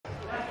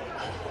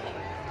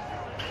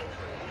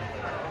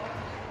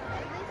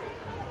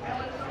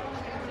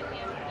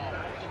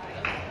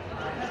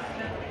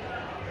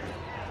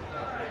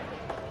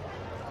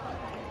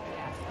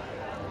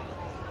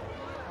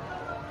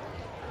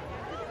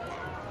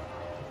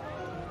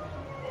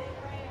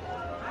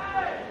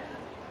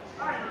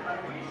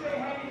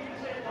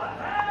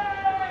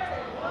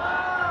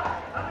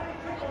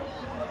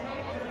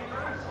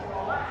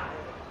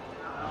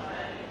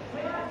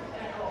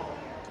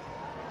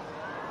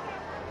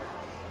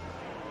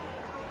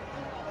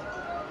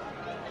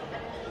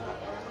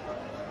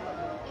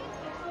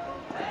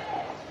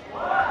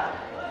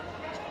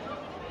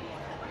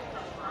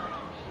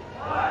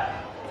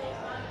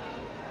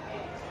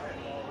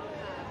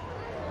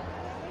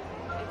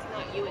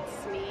You and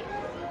Smee.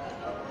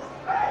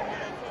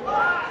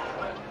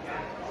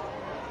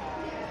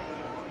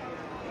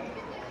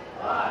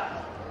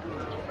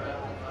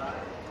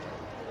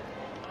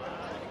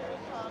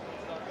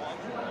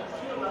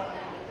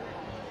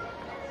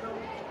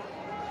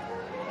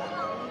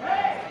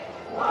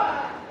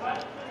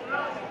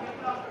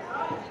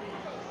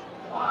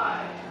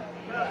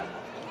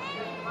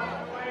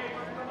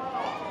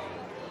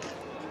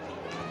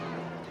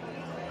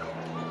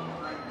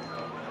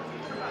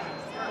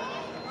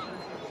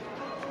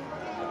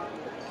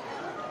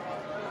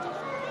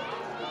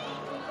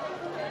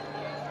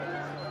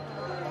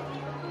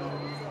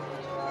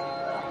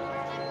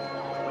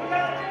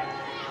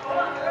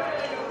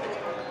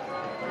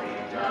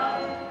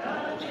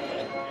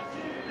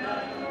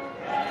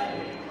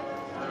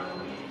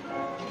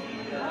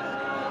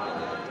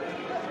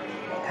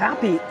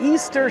 Happy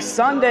Easter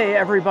Sunday,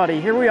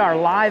 everybody. Here we are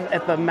live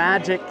at the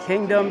Magic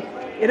Kingdom.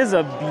 It is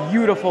a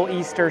beautiful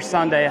Easter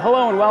Sunday.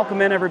 Hello and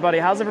welcome in, everybody.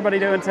 How's everybody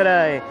doing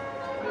today?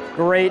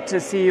 Great to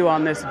see you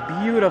on this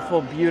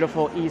beautiful,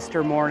 beautiful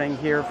Easter morning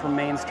here from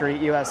Main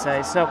Street,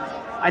 USA. So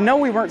I know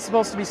we weren't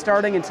supposed to be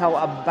starting until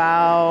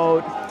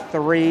about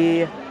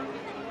 3.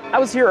 I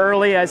was here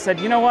early. I said,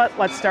 you know what?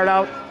 Let's start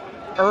out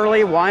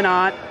early. Why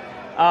not?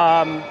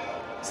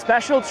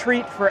 Special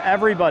treat for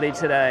everybody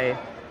today.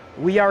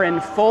 We are in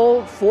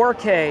full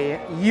 4K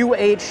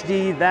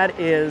UHD. That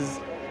is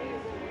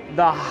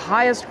the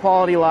highest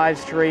quality live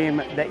stream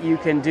that you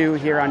can do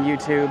here on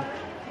YouTube.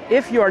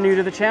 If you are new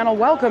to the channel,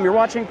 welcome. You're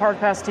watching Park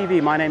Pass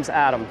TV. My name's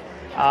Adam.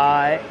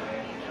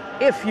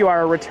 If you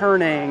are a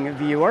returning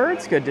viewer,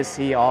 it's good to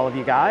see all of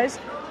you guys.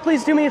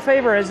 Please do me a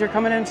favor as you're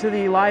coming into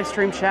the live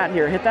stream chat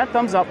here. Hit that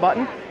thumbs up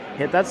button.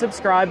 Hit that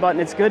subscribe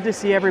button. It's good to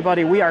see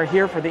everybody. We are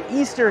here for the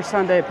Easter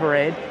Sunday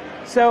parade.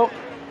 So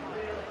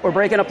we're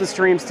breaking up the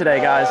streams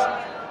today, guys.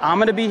 I'm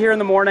going to be here in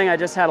the morning. I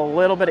just had a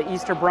little bit of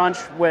Easter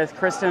brunch with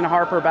Kristen and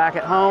Harper back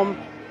at home.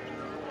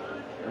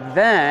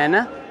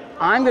 Then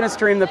I'm going to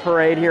stream the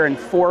parade here in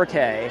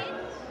 4K.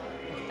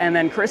 And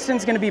then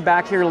Kristen's going to be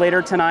back here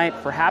later tonight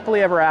for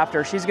Happily Ever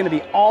After. She's going to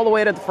be all the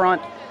way to the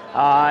front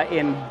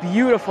in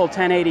beautiful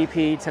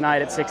 1080p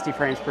tonight at 60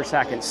 frames per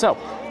second. So,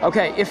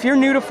 okay, if you're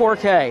new to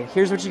 4K,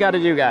 here's what you got to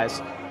do,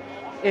 guys.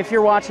 If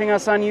you're watching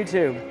us on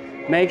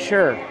YouTube, make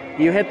sure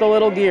you hit the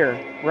little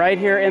gear right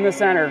here in the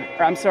center,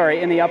 or I'm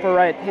sorry, in the upper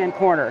right-hand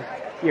corner.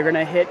 You're going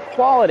to hit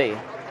Quality,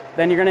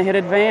 then you're going to hit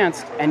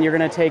Advanced, and you're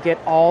going to take it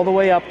all the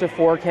way up to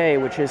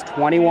 4K, which is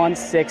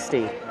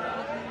 2160.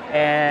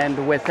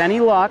 And with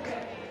any luck,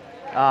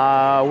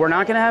 we're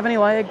not going to have any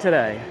lag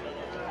today.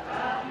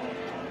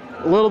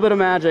 A little bit of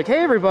magic. Hey,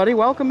 everybody,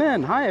 welcome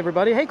in. Hi,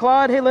 everybody. Hey,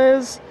 Claude. Hey,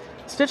 Liz.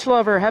 Stitch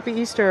Lover, happy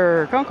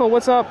Easter. Kunkel,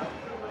 what's up?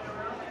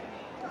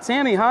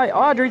 Sammy, hi.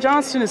 Audrey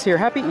Johnston is here.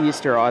 Happy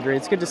Easter, Audrey.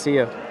 It's good to see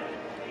you.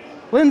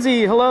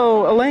 Lindsay,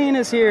 hello. Elaine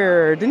is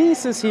here.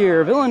 Denise is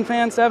here. Villain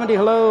Fan 70,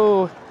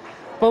 hello.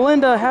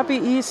 Belinda, happy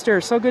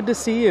Easter. So good to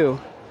see you.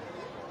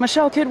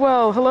 Michelle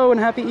Kidwell, hello and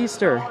happy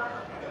Easter.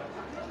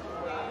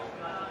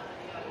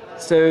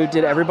 So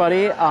did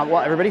everybody,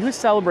 everybody who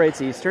celebrates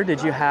Easter,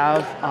 did you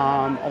have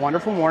a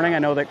wonderful morning? I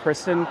know that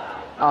Kristen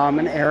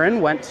and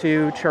Aaron went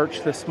to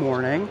church this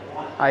morning.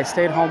 I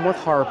stayed home with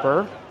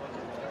Harper.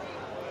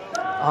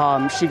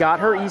 She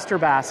got her Easter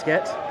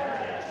basket,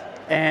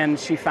 and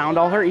she found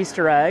all her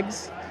Easter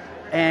eggs,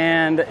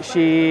 and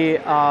she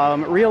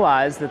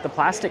realized that the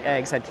plastic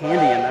eggs had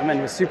candy in them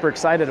and was super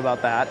excited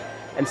about that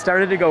and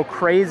started to go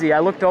crazy. I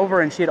looked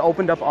over and she had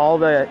opened up all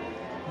the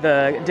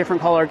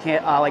different colored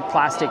like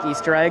plastic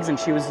Easter eggs, and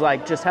she was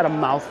like, just had a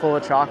mouthful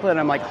of chocolate. And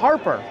I'm like,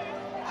 Harper,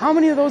 how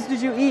many of those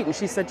did you eat? And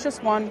she said,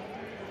 just one.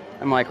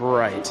 I'm like,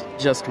 right,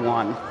 just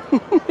one.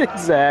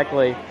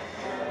 Exactly.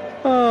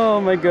 Oh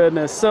my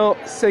goodness. So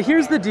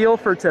here's the deal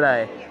for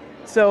today.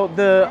 So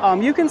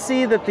you can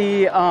see that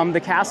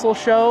the castle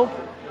show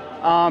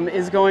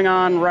is going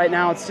on right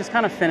now. It's just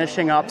kind of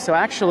finishing up. So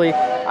actually,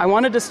 I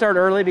wanted to start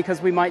early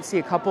because we might see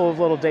a couple of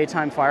little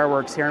daytime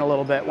fireworks here in a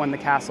little bit when the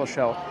castle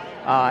show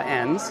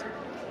ends.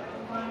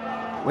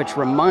 Which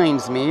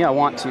reminds me, I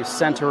want to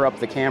center up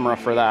the camera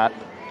for that.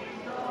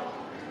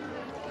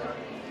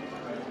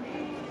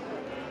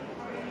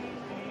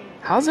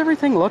 How's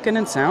everything looking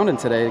and sounding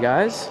today,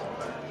 guys?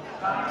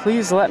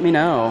 Please let me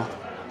know.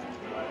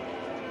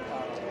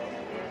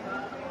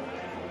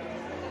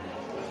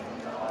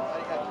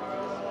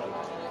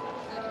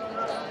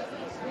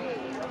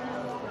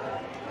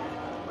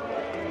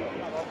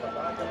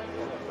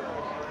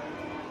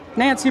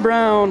 Nancy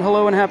Brown,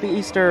 hello and happy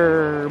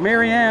Easter.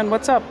 Marianne,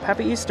 what's up?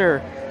 Happy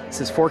Easter.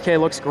 Says 4K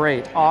looks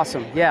great.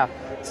 Awesome. Yeah.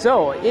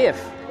 So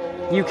if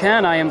you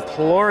can, I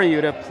implore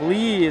you to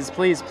please,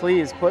 please,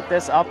 please put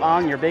this up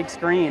on your big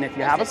screen. If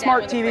you have a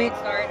smart TV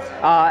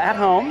at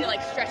home,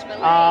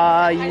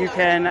 you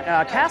can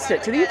cast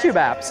it to the YouTube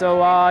app.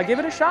 So give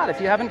it a shot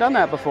if you haven't done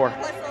that before.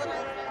 What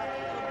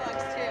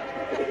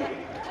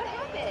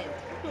happened?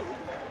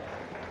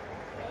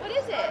 What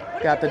is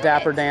it? Got the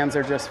Dapper Dans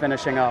are just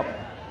finishing up.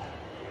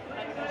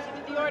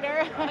 The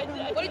order.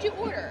 What did you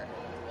order?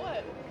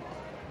 What?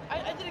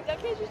 I did a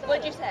cupcake.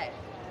 What did you say?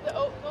 The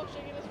oat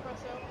milkshake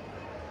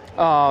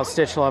Oh,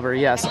 Stitch Lover,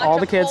 yes. All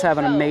the kids have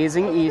an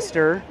amazing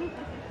Easter.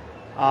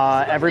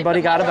 Everybody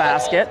got a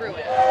basket. Did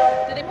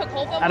they put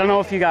cold foam? I don't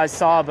know if you guys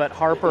saw, but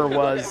Harper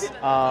was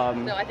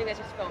No, I think that's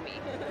just foamy.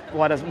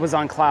 was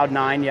on cloud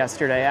 9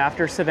 yesterday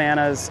after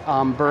Savannah's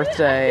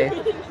birthday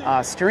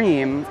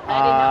stream.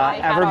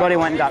 Everybody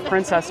went and got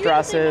princess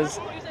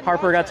dresses.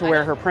 Harper got to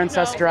wear her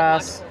princess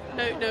dress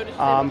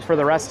for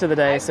the rest of the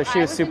day, so she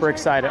was super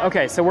excited.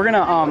 Okay, so we're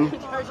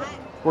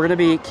gonna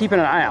be keeping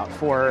an eye out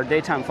for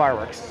daytime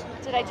fireworks.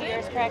 Did I do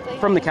yours correctly?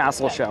 From the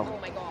castle show. Oh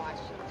my gosh.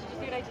 Did you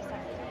see what I just said?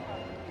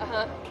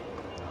 Uh-huh.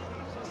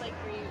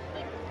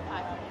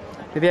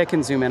 Maybe I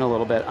can zoom in a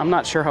little bit. I'm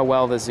not sure how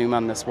well the zoom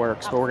on this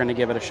works, but we're going to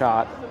give it a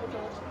shot.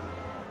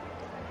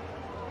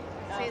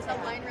 So is the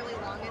line really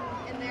long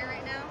in there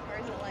right now? Or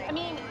is it like... I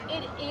mean,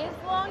 it is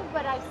long,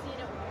 but I've seen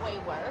it way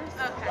worse.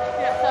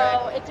 Okay.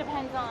 So it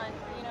depends on,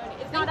 you know,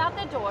 it's not out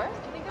the door. Do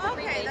you think there's a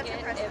free Okay, that's bacon?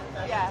 impressive.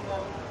 Yeah.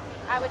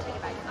 I would take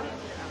it back.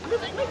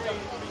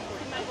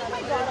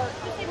 My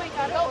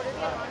daughter ordered it.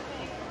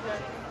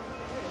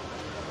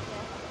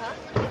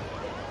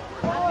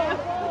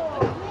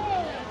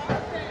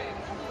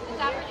 The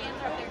Dapper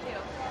Dans are up there too.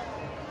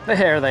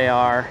 There they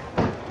are.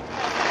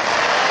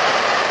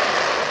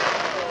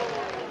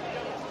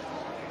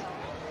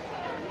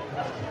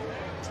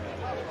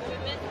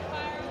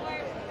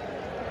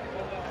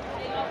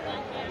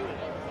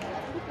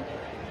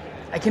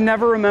 I can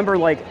never remember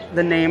like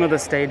the name of the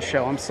stage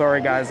show. I'm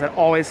sorry guys, that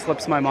always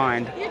slips my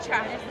mind. You're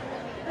trying.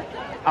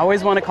 I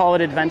always want to call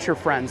it Adventure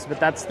Friends, but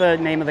that's the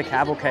name of the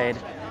cavalcade.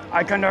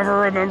 I can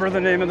never remember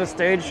the name of the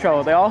stage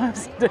show. They all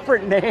have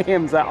different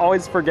names. I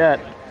always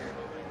forget.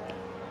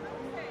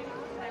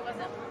 I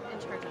wasn't in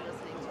charge of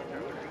listening to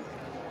her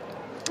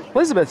ordering.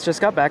 Elizabeth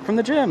just got back from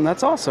the gym.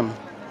 That's awesome.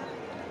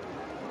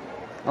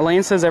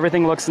 Elaine says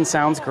everything looks and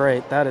sounds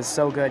great. That is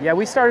so good. Yeah,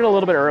 we started a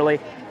little bit early.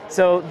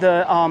 So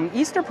the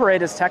Easter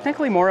parade is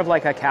technically more of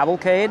like a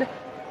cavalcade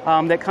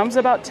that comes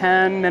about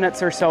 10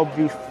 minutes or so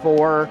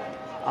before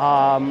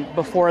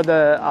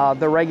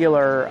the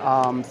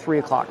regular 3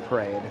 o'clock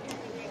parade.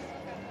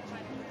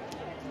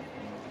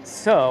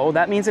 So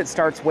that means it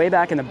starts way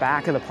back in the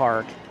back of the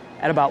park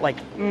at about like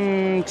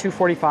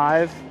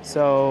 2:45.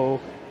 So,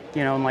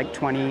 you know, in like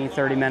 20,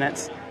 30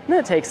 minutes. And then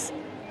it takes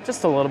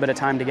just a little bit of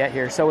time to get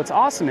here. So what's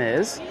awesome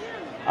is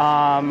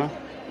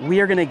we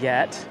are going to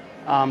get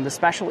the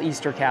special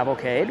Easter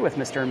cavalcade with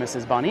Mr. and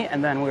Mrs. Bunny,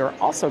 and then we're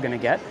also going to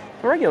get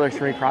the regular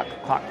 3 o'clock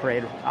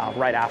parade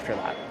right after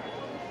that.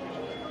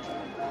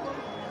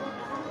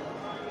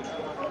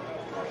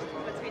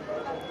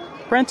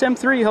 Brent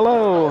M3,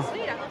 hello.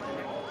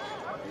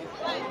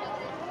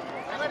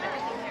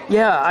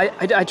 Yeah,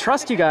 I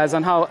trust you guys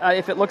on how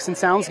if it looks and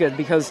sounds good,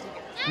 because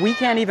we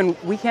can't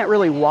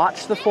really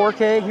watch the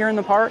 4K here in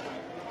the park.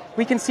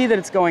 We can see that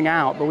it's going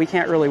out, but we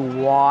can't really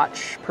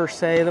watch per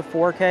se the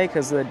 4K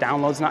because the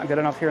download's not good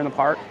enough here in the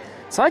park.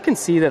 So I can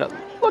see that it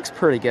looks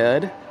pretty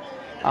good.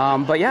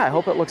 But yeah, I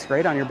hope it looks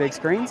great on your big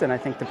screens, and I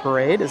think the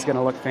parade is going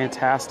to look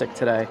fantastic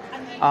today.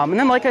 And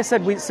then, like I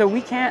said,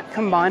 we can't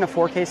combine a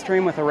 4K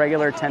stream with a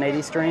regular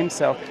 1080 stream,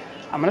 so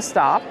I'm going to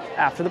stop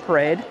after the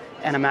parade,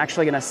 and I'm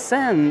actually going to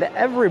send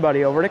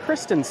everybody over to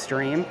Kristen's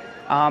stream.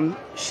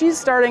 She's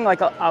starting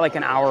like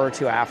an hour or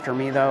two after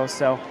me, though,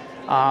 so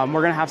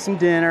we're going to have some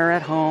dinner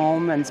at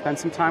home and spend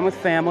some time with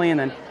family, and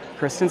then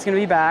Kristen's going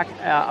to be back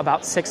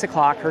about 6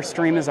 o'clock. Her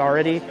stream is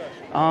already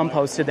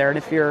posted there, and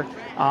if you're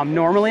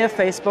normally a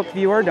Facebook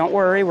viewer, don't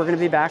worry, we're going to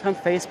be back on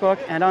Facebook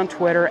and on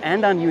Twitter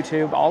and on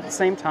YouTube all at the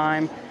same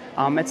time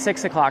at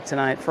 6 o'clock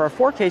tonight. For our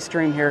 4K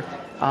stream here,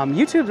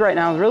 YouTube right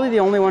now is really the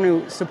only one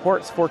who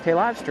supports 4K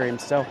live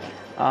streams, so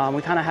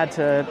we kind of had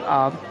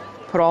to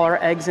put all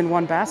our eggs in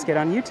one basket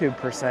on YouTube,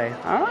 per se.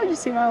 Oh, you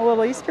see my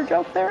little Easter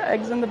joke there?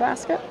 Eggs in the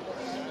basket?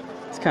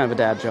 It's kind of a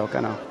dad joke, I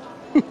know.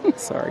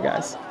 Sorry,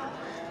 guys.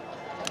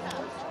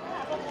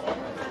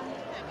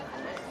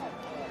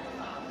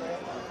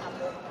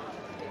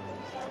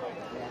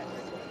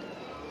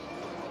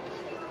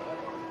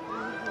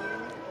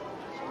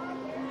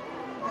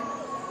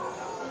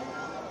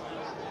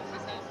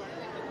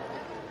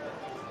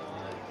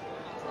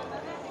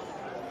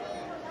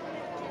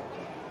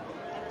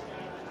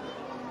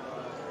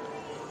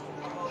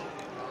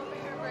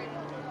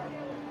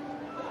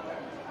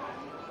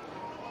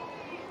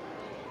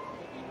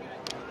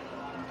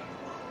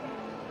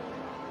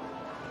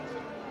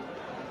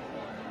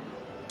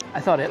 I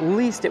thought at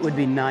least it would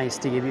be nice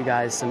to give you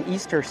guys some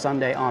Easter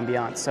Sunday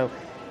ambiance. So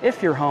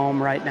if you're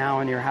home right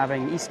now and you're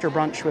having Easter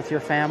brunch with your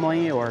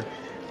family or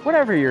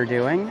whatever you're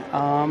doing,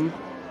 a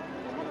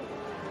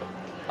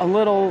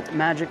little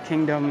Magic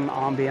Kingdom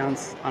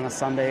ambiance on a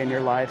Sunday in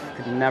your life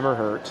could never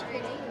hurt.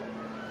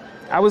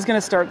 I was going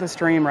to start the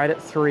stream right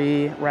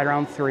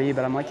around 3,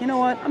 but I'm like, you know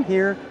what? I'm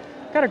here.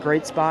 I've got a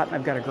great spot, and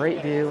I've got a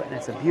great view, and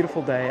it's a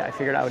beautiful day. I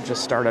figured I would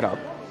just start it up.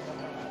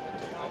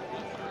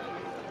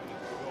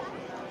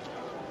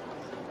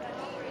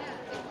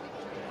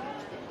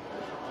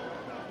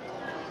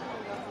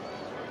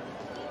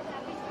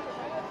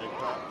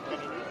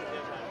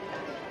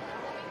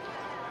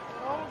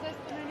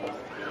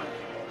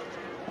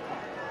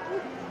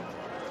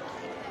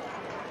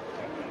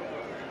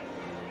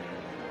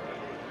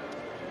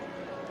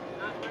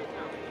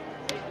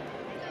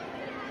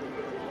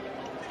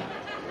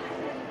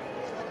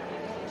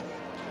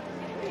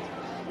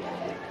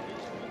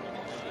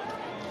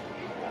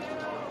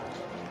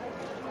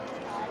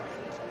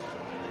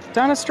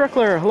 Donna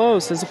Strickler, hello,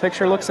 says the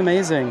picture looks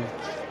amazing.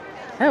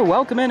 Hey,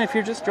 welcome in if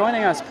you're just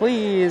joining us.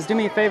 Please do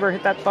me a favor,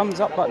 hit that thumbs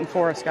up button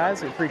for us,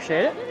 guys. We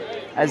appreciate it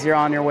as you're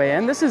on your way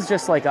in. This is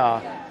just like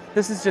an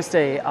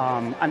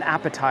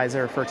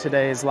appetizer for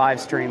today's live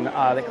stream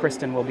that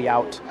Kristen will be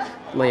out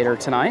later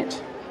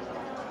tonight.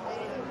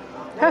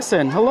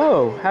 Hessen,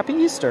 hello, happy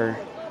Easter.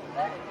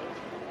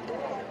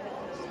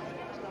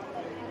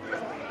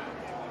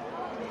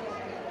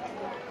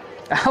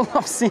 I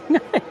love seeing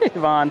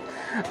Yvonne.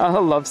 I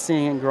love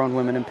seeing grown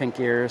women in pink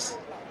ears.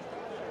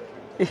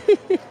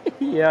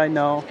 Yeah, I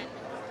know.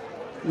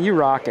 You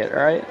rock it,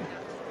 right?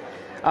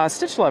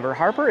 Stitch Lover,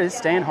 Harper is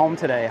staying home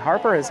today.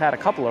 Harper has had a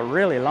couple of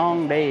really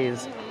long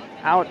days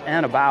out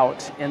and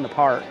about in the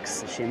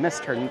parks. She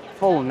missed her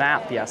full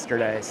nap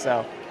yesterday,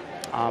 so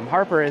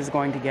Harper is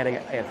going to get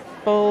a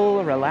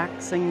full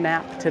relaxing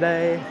nap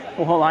today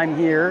while I'm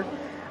here.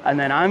 And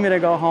then I'm going to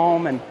go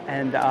home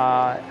and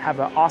have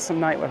an awesome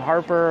night with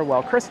Harper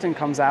while Kristen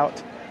comes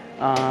out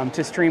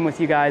to stream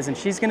with you guys. And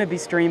she's going to be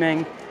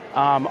streaming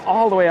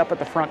all the way up at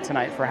the front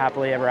tonight for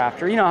Happily Ever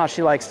After. You know how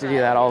she likes to do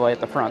that all the way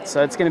at the front.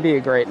 So it's going to be a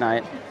great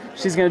night.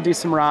 She's going to do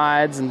some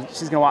rides and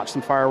she's going to watch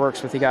some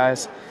fireworks with you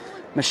guys.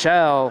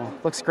 Michelle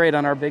looks great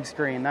on our big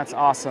screen. That's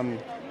awesome.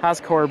 How's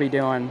Corby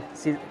doing?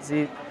 See,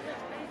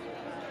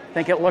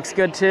 think it looks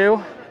good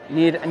too? I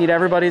need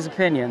everybody's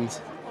opinions.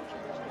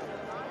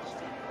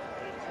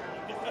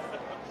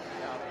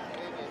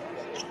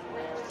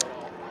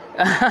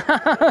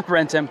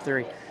 Rent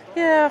M3.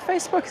 Yeah,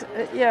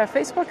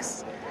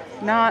 Facebook's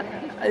not.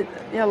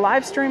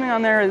 Live streaming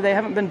on there. They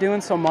haven't been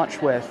doing so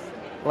much with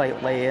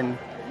lately, and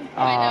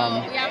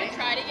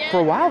for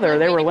a while there,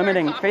 they were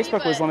limiting.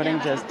 Facebook was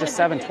limiting just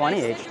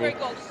 720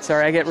 HD.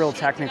 Sorry, I get real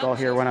technical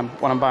here when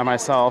I'm by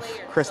myself.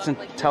 Kristen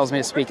tells me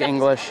to speak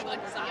English.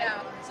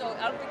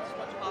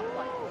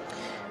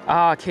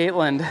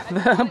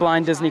 Caitlin, the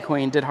blind Disney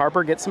queen. Did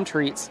Harper get some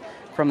treats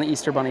from the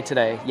Easter Bunny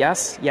today?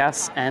 Yes,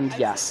 yes, and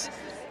yes.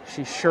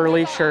 She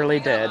surely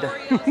did.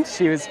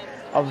 She was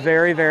a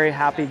very, very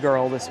happy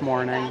girl this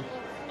morning.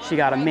 She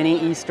got a mini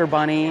Easter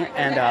bunny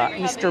and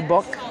an Easter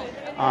book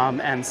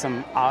and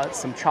some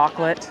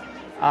chocolate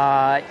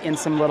in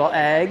some little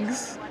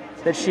eggs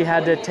that she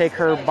had to take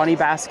her bunny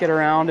basket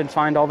around and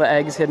find all the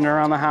eggs hidden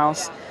around the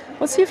house.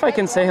 Let's see if I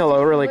can say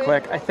hello really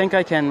quick. I think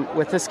I can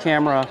with this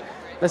camera.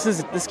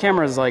 This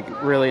camera is like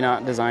really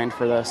not designed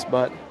for this,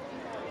 but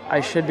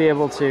I should be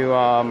able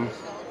to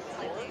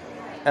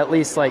at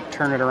least like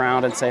turn it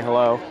around and say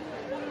hello.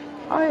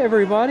 Hi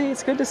everybody,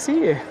 it's good to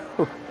see you.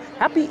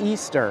 Happy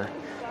Easter.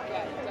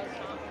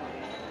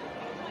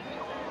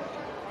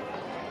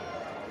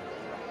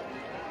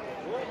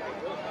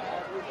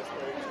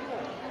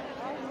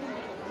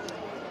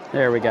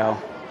 There we go.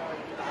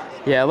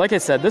 Yeah, like I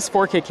said, this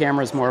 4K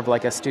camera is more of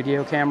like a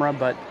studio camera,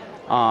 but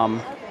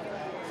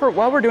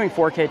while we're doing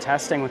 4K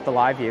testing with the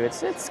LiveU,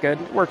 it's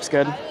good, it works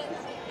good.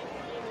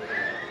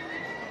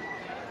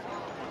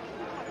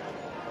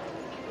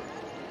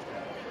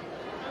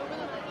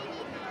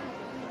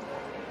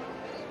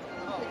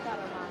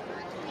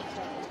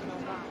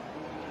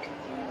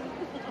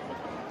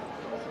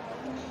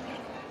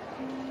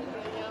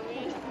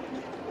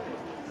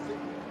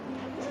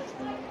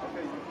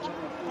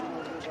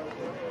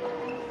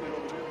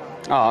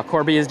 Oh,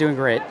 Corby is doing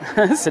great.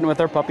 Sitting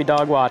with our puppy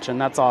dog watching.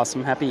 That's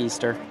awesome. Happy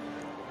Easter.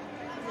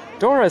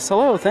 Doris,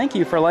 hello. Thank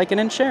you for liking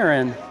and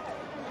sharing.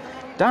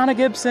 Donna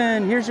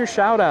Gibson, here's your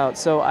shout out.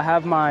 So I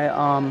have my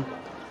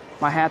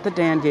my hat that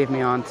Dan gave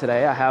me on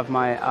today. I have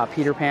my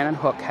Peter Pan and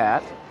Hook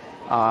hat.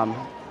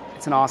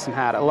 It's an awesome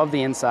hat. I love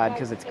the inside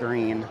because it's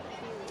green.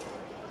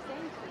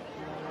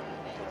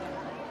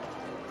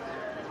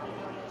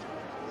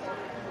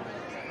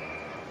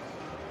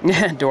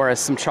 Doris,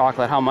 some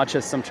chocolate. How much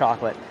is some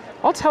chocolate?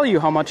 I'll tell you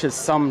how much is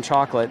some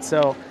chocolate.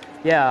 So,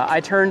 yeah,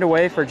 I turned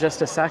away for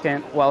just a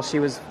second while she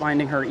was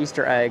finding her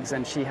Easter eggs,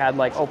 and she had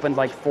like opened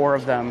like 4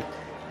 of them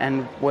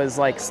and was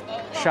like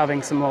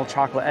shoving some little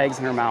chocolate eggs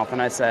in her mouth.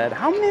 And I said,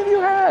 "How many have you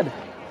had?"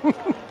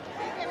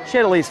 She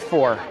had at least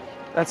 4,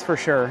 that's for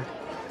sure.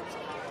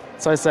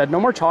 So I said, "No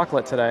more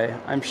chocolate today."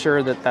 I'm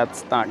sure that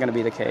that's not going to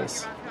be the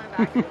case.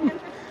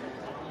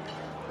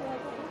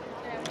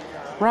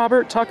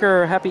 Robert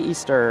Tucker, happy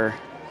Easter.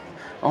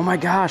 Oh my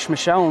gosh,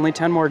 Michelle, only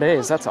 10 more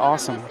days. That's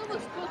awesome.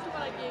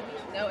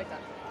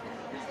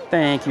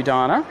 Thank you,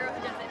 Donna.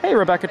 Hey,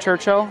 Rebecca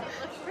Churchill.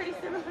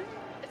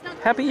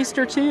 Happy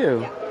Easter to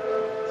you.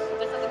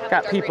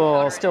 Got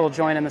people still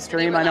joining the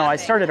stream. I know I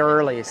started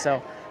early,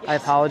 so I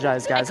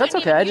apologize, guys. That's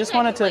okay. I just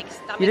wanted to...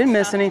 You didn't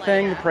miss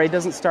anything. The parade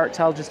doesn't start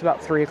till just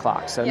about 3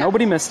 o'clock, so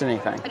nobody missed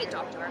anything. I didn't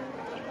talk to her.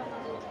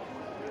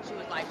 She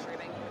was live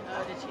streaming.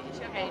 Oh, did she?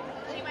 Okay.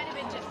 She might have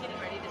been just getting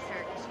ready to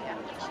start. Yeah.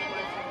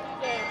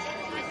 Yeah, she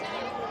was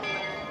getting ready.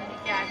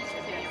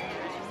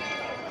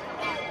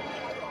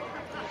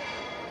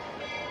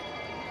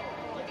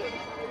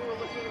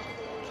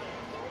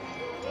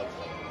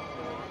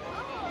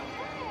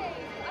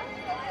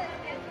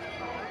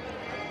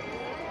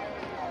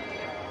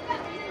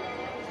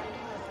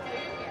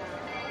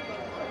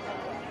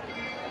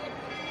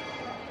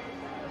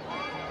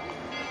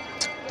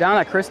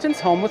 Donna,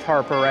 Kristen's home with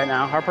Harper right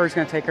now. Harper's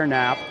going to take her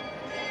nap.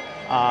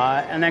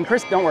 And then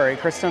don't worry,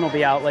 Kristen will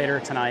be out later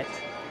tonight.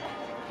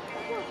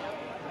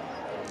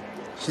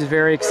 She's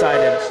very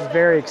excited. She's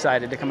very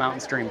excited to come out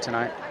and stream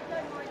tonight.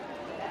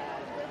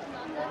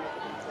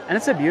 And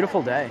it's a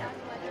beautiful day.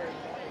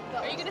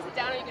 Are you going to sit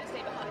down or are you going to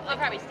stay behind? I'll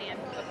probably stand.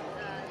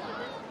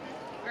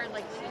 Or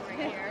like stand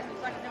right here.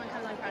 So no one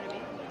comes in front of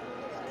me.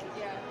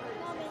 Yeah.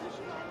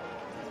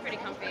 It's pretty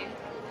comfy.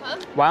 Huh?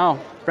 Wow,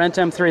 Brent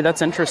M3,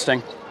 that's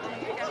interesting.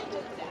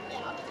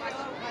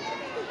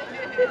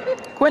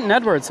 Quentin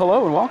Edwards,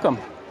 hello and welcome.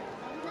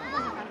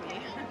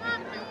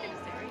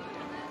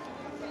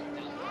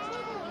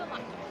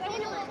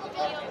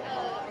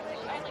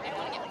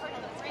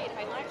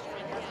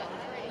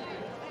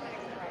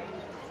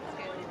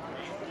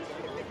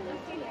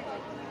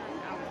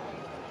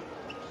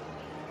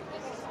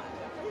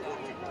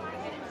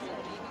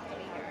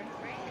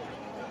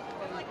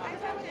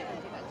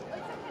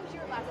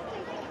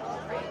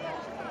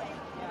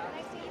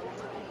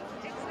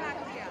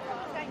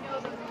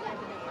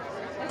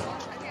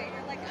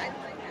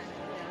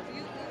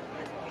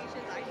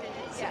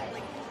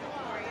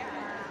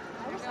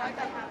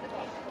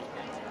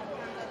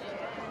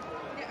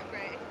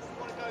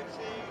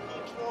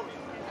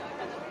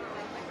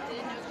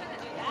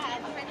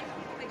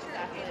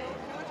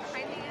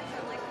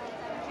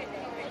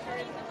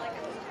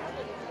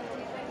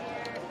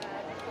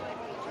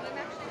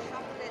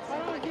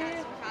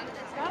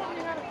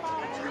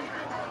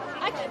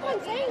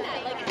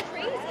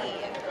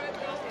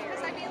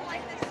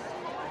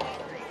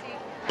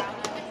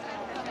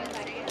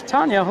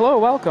 Tanya, hello,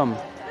 welcome.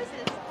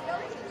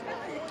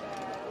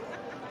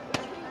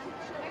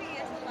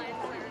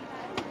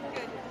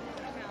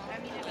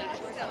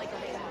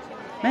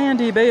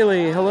 Mandy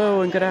Bailey,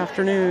 hello and good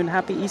afternoon.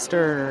 Happy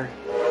Easter.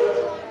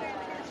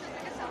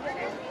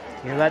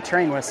 Hear that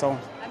train whistle?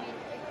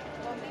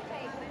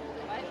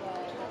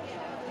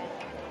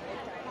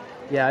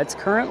 Yeah, it's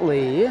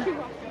currently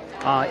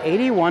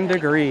 81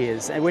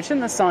 degrees, which in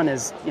the sun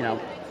is, you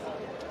know,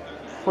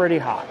 pretty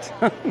hot.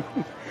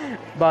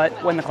 But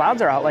when the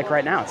clouds are out, like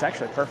right now, it's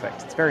actually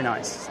perfect. It's very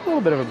nice. A little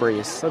bit of a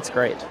breeze. That's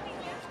great.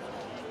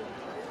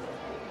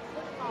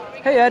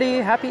 Hey, Eddie.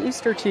 Happy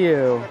Easter to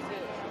you.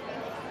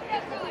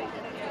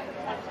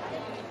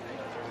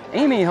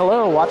 Amy,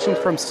 hello. Watching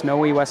from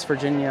snowy West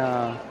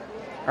Virginia.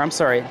 Or, I'm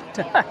sorry.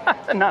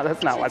 No,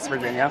 that's not West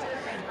Virginia.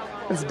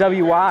 It's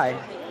WY.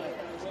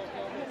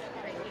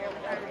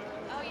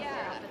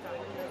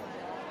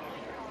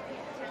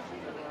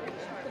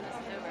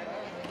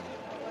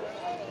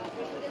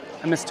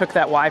 I mistook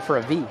that Y for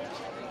a V.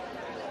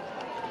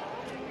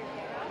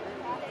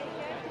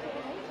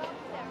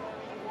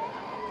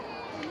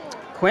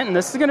 Quentin,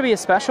 this is going to be a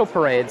special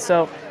parade.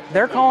 So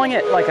they're calling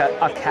it like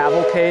a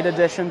cavalcade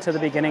edition to the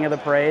beginning of the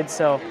parade.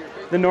 So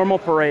the normal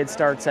parade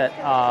starts at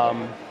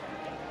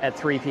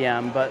 3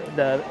 p.m., but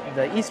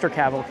the Easter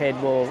cavalcade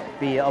will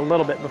be a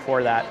little bit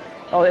before that.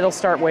 Oh, it'll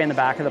start way in the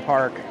back of the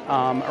park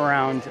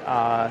around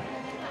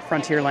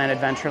Frontierland,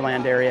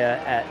 Adventureland area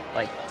at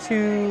like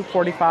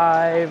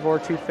 2:45 or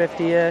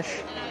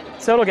 2:50-ish.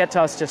 So it'll get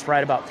to us just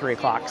right about 3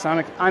 o'clock.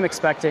 So I'm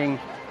expecting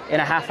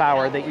in a half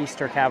hour the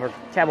Easter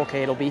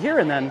cavalcade will be here,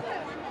 and then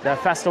the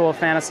Festival of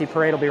Fantasy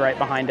Parade will be right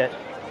behind it.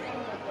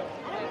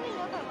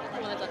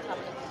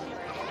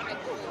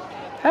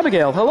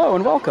 Abigail, hello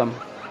and welcome.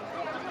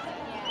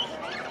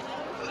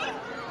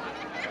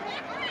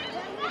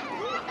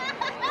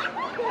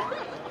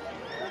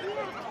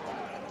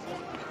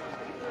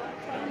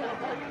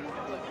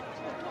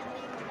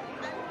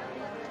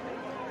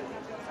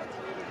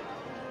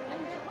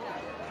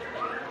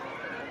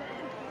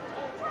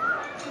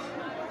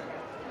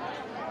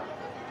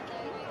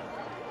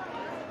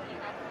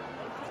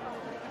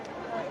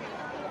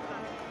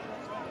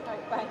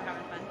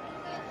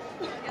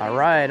 All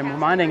right, I'm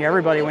reminding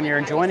everybody when you're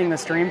joining the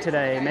stream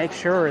today, make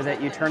sure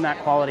that you turn that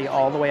quality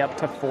all the way up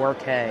to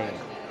 4K.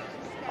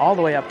 All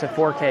the way up to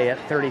 4K at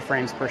 30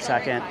 frames per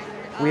second.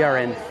 We are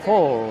in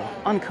full,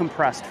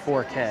 uncompressed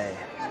 4K.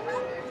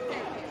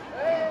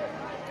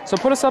 So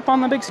put us up on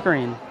the big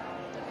screen.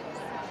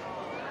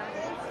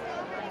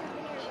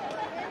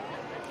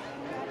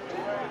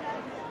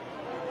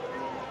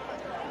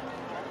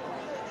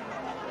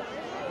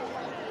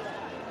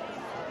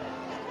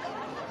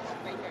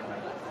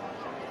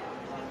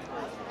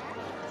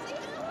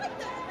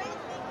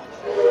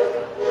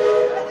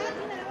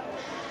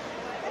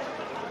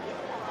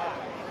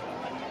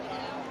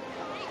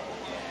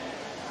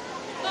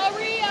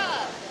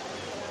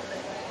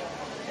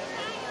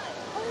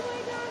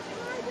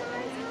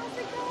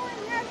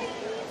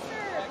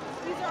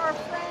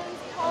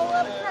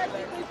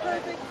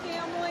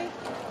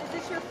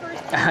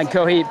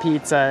 Go eat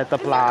pizza at the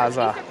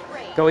plaza.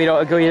 Go eat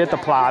at the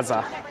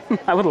plaza.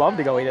 I would love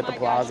to go eat at the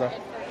plaza.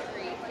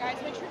 Guys,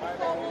 make sure to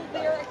follow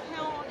their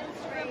account on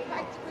Instagram,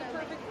 Practically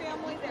Perfect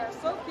Family. They are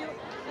so cute,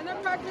 and they're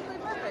practically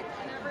perfect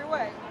in every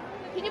way.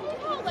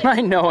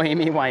 I know,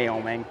 Amy,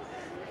 Wyoming.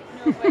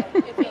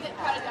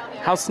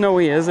 How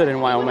snowy is it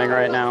in Wyoming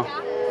right now?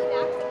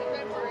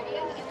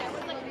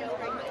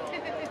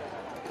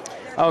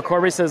 Oh,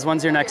 Corby says,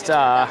 when's your next They're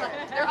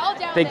all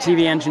down big there.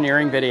 TV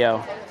engineering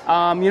video?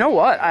 You know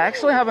what? I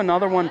actually have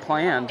another one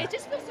planned. It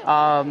just feels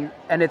so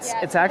And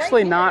it's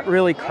actually not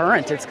really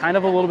current. It's kind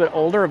of a little bit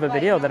older of a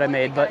video that I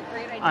made, but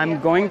I'm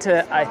going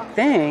to, I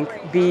think,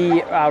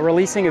 be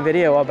releasing a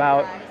video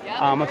about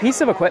a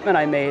piece of equipment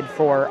I made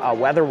for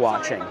weather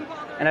watching.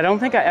 And I don't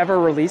think I ever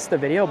released the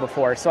video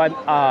before. So I,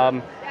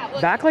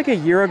 back like a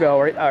year ago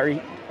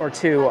or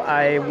two,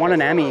 I won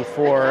an Emmy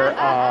for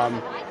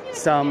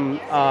some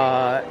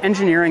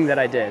engineering that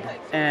I did.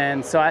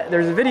 And so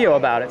there's a video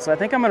about it. So I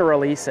think I'm going to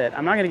release it.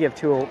 I'm not going to give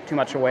too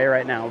much away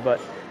right now, but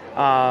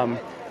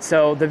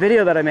so the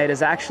video that I made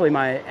is actually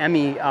my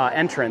Emmy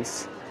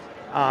entrance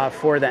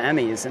for the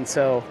Emmys. And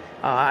so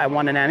I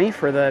won an Emmy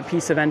for the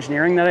piece of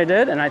engineering that I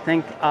did. And I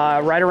think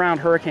right around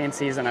hurricane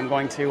season, I'm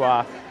going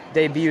to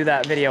debut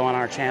that video on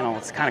our channel.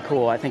 It's kind of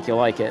cool. I think you'll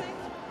like it.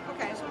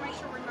 Okay, so make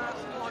sure we're not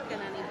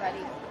blocking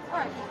anybody. All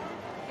right.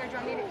 Here, do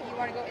you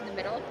want to go in the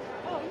middle?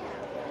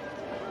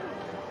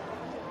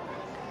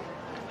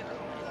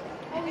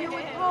 Oh, you're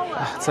with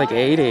Paula. It's like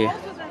 80. What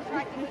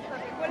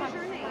is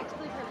your name?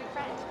 Practically perfect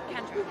friend,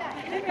 Kendra.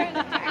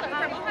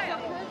 From Ohio.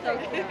 So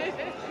she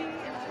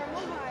is from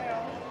Ohio,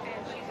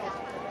 and she's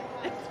also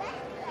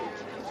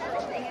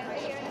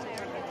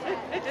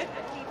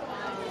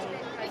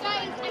Hey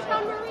guys, I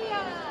found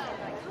Maria.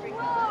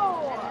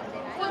 Hello.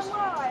 We're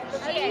live.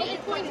 She is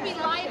going to be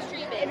live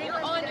streaming.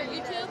 You're on your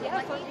YouTube?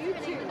 Yes, on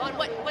YouTube. On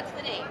what's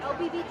the name?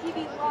 LBB TV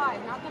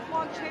Live, not the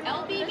vlog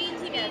channel. LBB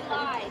TV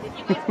Live. If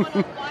you guys want to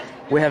watch,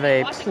 We have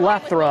a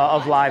plethora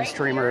of live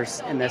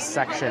streamers in this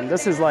section.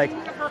 This is like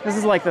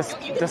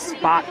the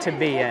spot to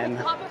be in.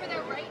 Hop over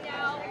there right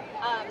now.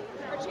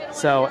 Her channel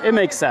So it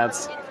makes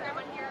sense. Instagram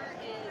on here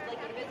is like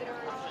a visitor.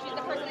 She's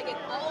the person I get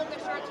all of their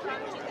shirts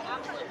from. She's the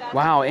absolute best.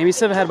 Wow, Amy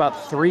Siva had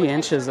about 3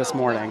 inches this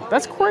morning.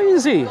 That's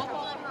crazy.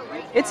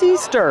 It's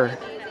Easter.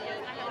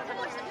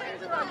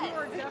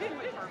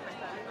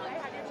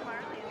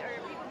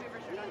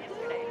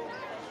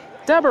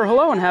 Deborah,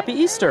 hello and happy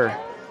Easter.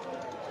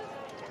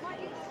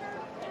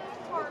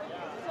 Oh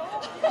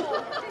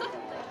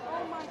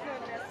my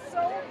goodness, so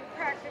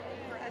practically.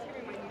 That's gonna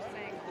be my new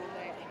saying all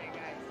day today,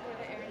 guys.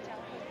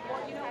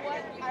 Well, you know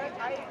what?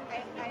 I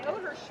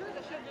owed her shirt.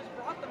 I should have just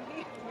brought them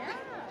here. Yeah.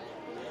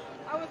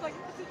 I was like,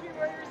 this is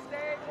where you're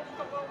staying. We'll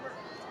come over.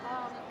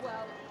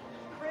 Well,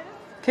 Chris.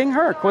 King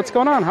Herc, what's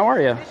going on? How are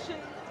you? Mission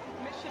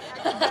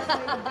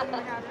accidentally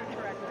didn't happen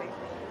correctly.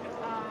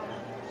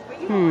 But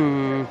you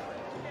know what?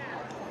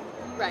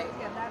 Right.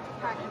 Yeah, that's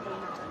practically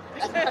not.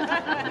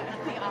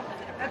 The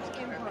opposite of That's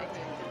imperfect.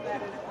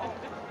 That is all.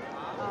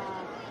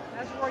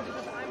 That's where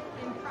because I'm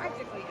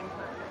impractically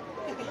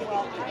imperfect.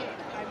 Well,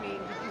 I mean,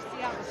 did you see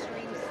how the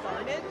stream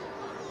started?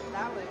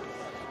 That was,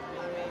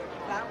 I mean,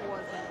 that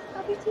wasn't.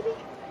 Happy TV.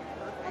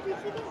 Happy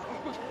TV.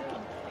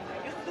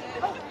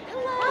 Oh,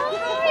 hello.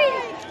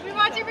 Hi. We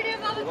watch your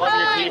videos all the Love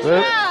your time.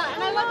 t-shirt. Yeah,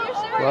 and I love your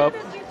shirt. Whoop.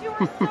 You two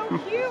are so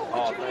cute.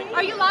 What's your name?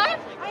 Are you live?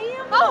 I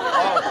am. Oh.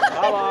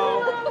 Hello.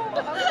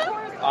 Of course.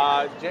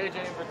 JJ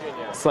in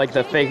Virginia. It's like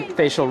the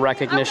facial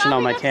recognition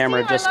on my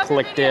camera just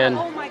clicked in.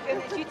 Oh my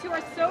goodness, you two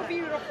are so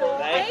beautiful.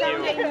 Thank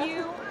you. And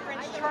you,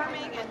 Prince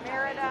Charming and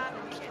Merida.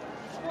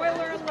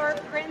 Spoiler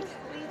alert, Prince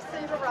leaves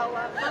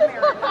Cinderella for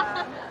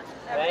Merida.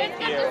 Thank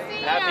you.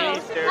 Happy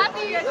Easter.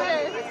 Happy Easter.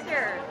 Happy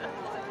Easter.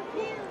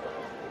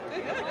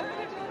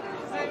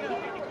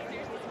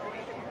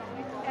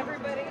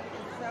 Everybody is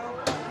so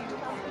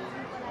beautiful.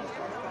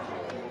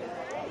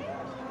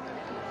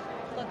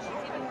 Look,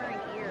 she's even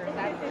wearing ears.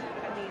 That's,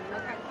 I mean,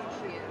 look how cute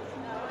she is.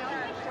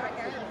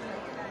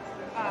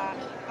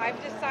 I've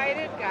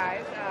decided,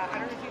 guys, I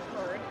don't know if you've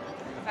heard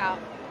about,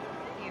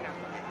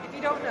 if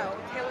you don't know,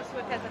 Taylor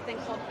Swift has a thing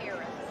called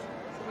eras,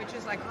 which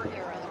is like her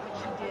era, what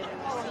she did in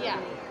the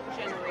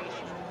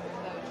generation,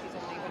 though she's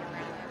only been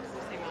around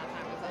the same amount of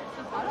time as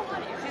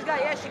us. She's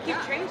got, she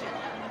keeps changing.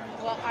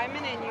 Well, I'm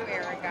in a new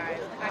era, guys.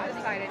 I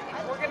decided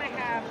if we're going to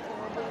have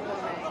global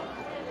warming,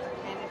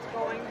 and it's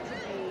going to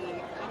be,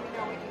 let me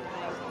know what you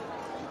think,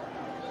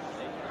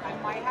 I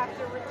might have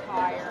to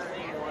retire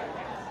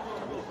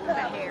the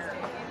hair.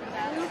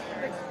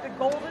 The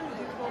golden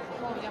hair,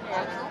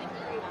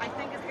 I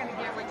think it's going to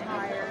get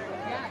retired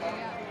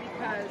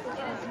because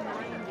it's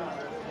 90.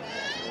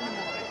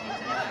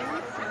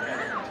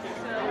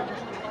 So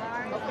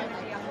July is going to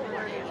be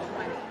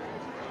 120.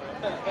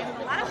 And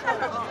last time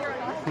I was here,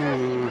 I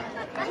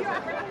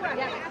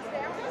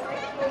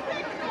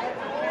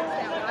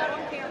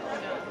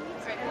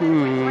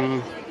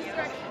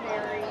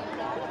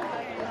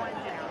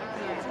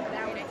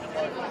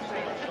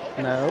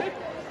No.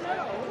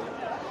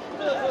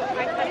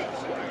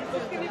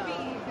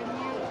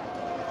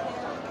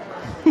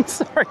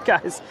 Sorry,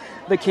 guys.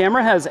 The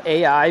camera has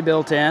AI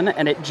built in,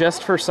 and it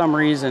just for some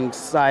reason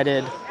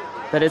decided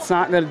that it's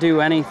not going to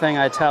do anything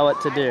I tell it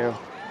to do.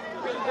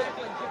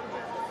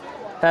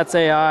 That's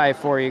AI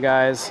for you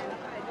guys.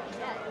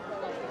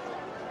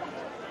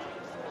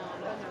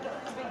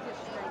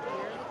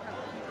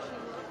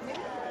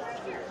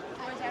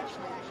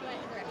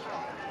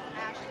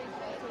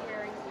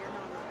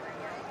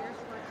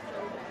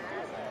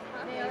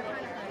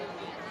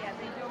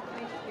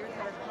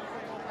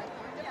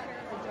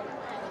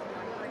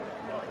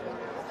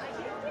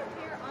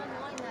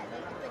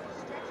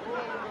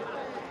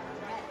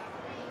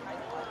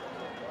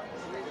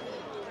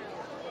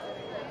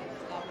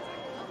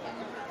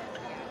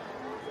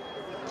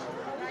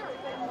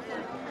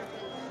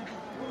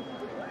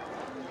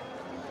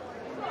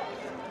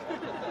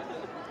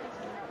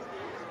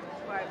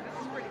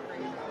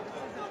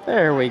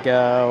 There we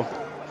go.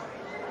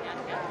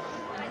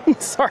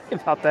 Sorry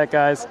about that,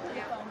 guys.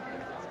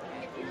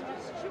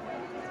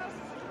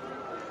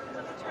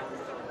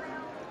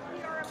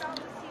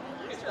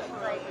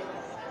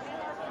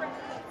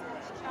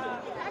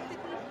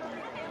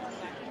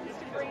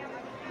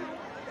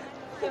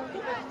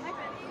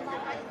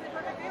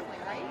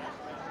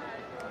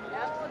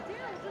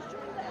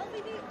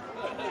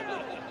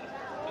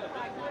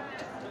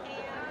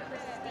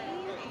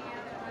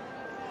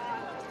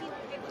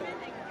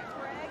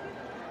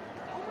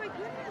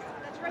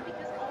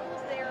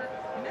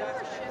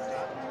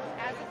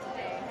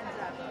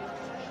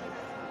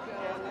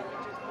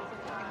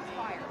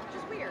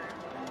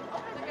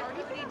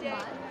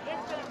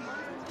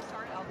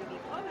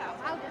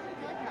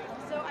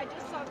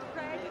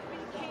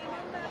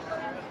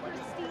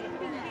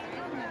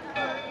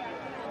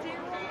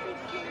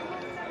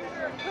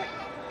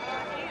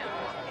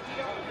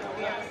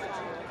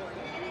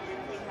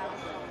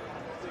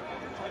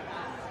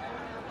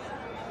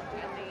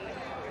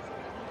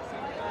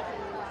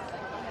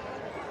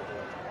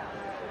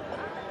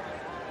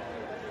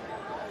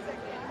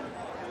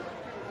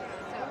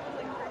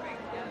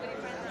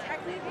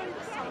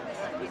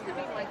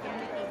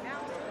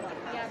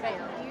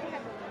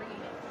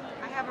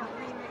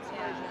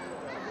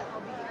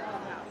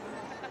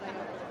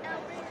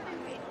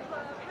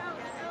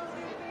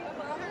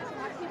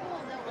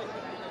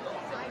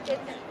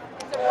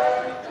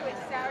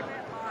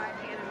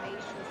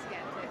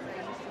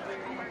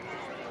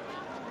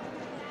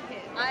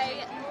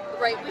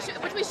 Right,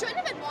 which we shouldn't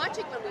have been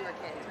watching when we were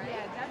kids, right?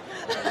 Yeah,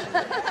 definitely.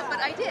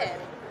 But I did.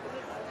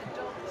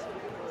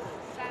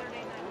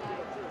 Saturday Night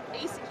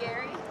Live. Ace and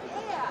Gary.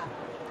 Yeah.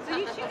 So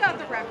she got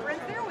the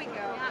reference. There we go.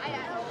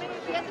 Yeah,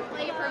 she had to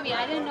play it for me.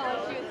 I didn't know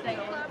what she was saying.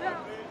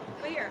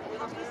 But here,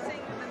 I'll just sing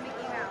the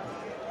Mickey Mouse.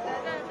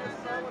 Yeah,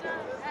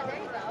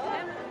 there you go.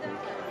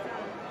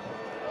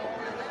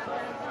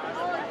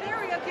 Oh, there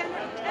we go,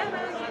 Kendra.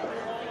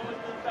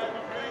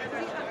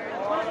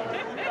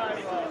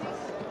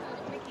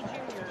 Mickey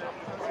Jr.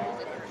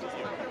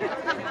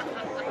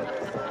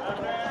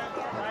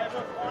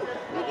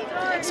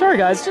 Sorry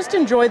guys, just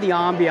enjoy the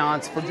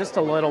ambiance for just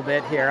a little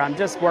bit here. I'm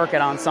just working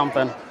on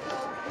something.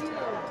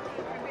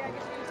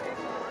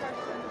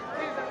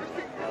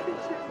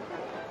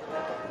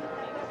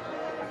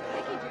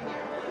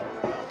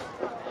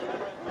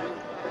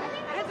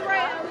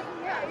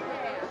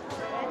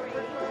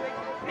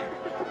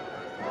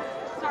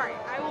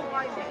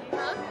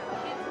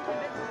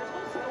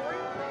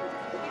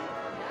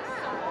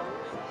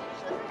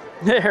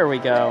 There we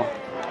go.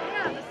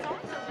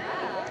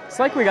 It's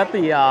like we got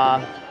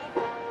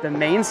the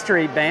Main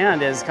Street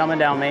band is coming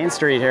down Main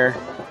Street here.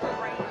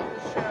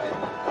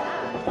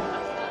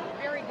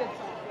 Very good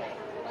song.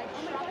 Like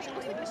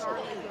shockingly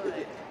bizarrely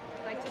good.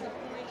 Like to the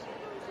point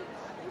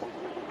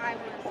I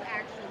was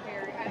actually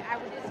very I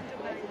would listen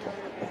to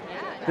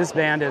it. This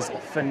band is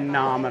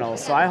phenomenal.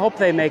 So I hope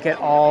they make it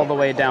all the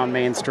way down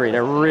Main Street. I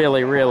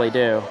really, really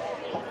do.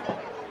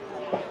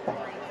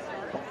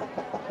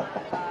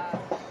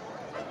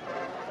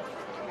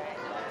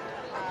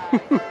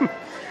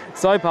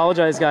 So I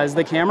apologize, guys.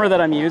 The camera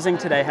that I'm using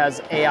today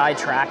has AI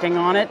tracking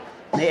on it.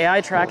 The AI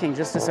tracking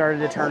just started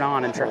to turn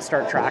on and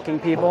start tracking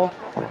people,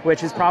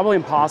 which is probably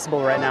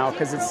impossible right now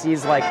because it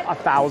sees like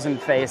 1,000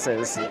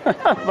 faces.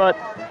 But,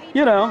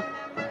 you know.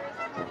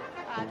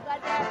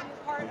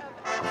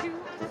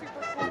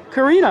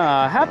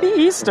 Karina, happy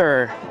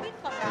Easter.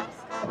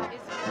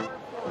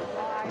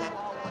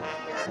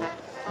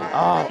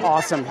 Oh,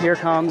 awesome. Here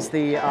comes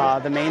the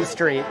Main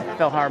Street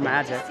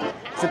Philharmagic.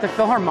 Is it the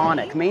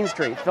Philharmonic? Main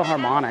Street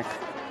Philharmonic.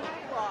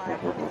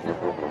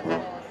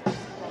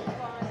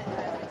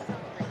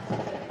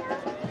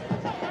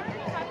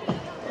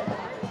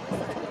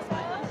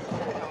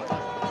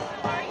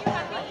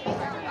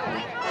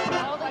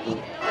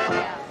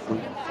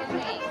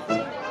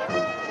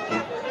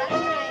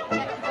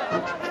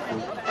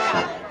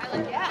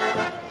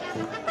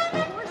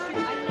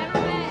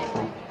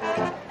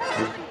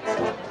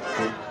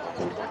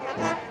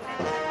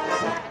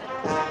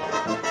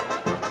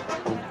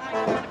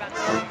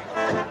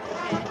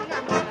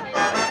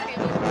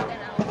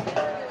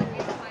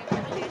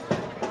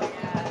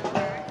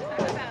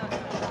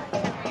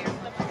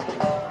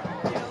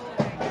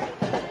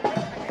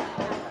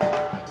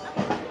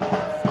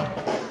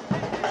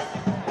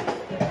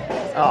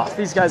 Oh,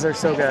 these guys are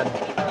so good.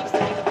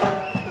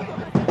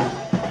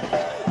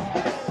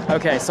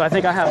 Okay, so I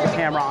think I have the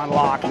camera on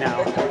lock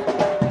now.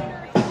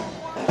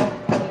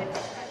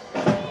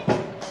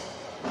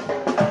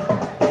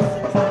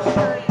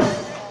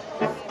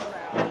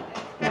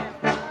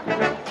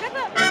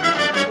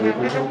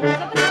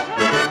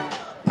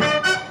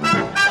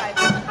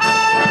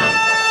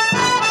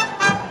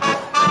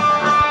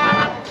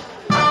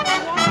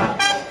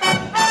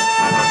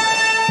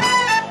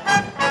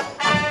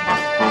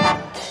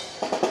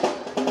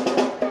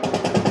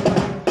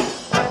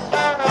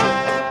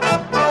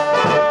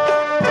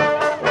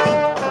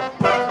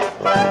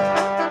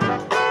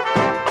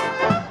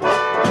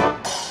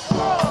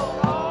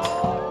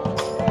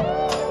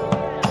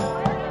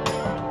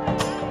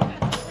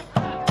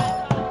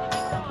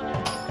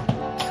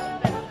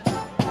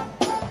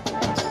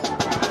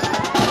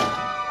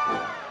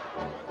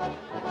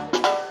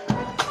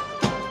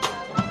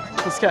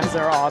 These guys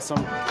are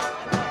awesome.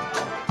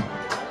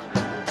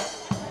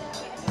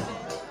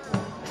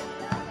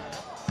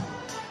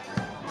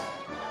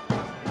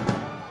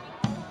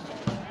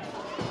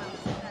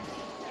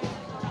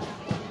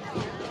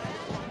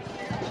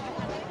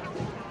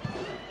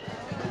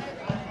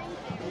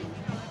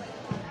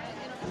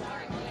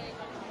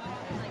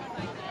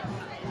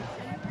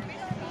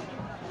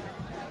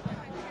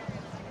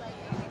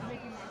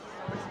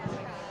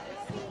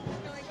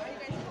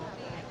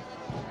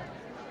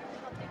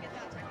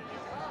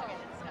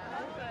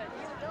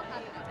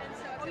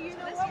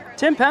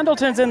 Tim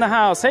Pendleton's in the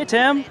house. Hey,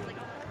 Tim.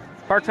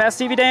 Park Pass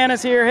TV Dan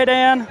is here. Hey,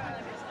 Dan.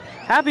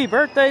 Happy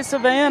birthday,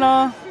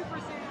 Savannah.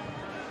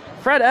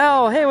 Fred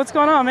L. Hey, what's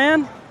going on,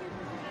 man?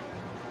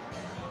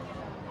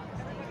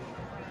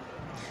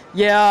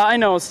 Yeah, I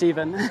know,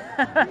 Steven.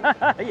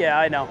 Yeah,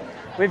 I know.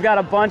 We've got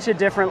a bunch of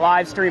different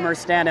live streamers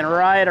standing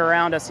right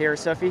around us here.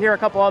 So if you hear a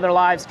couple other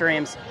live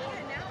streams,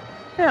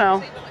 you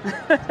know,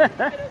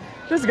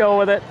 just go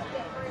with it.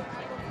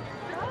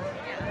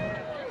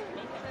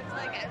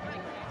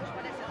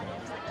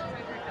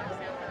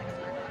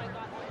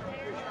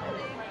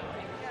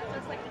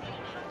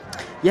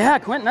 Yeah,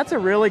 Quentin, that's a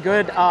really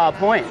good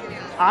point.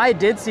 I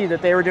did see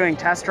that they were doing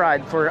test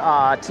ride for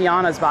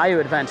Tiana's Bayou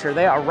Adventure.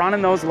 They are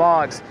running those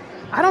logs.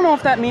 I don't know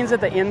if that means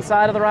that the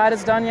inside of the ride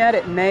is done yet.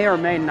 It may or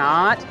may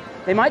not.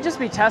 They might just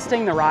be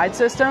testing the ride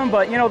system,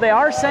 but you know, they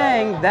are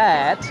saying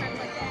that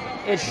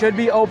it should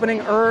be opening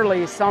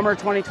early summer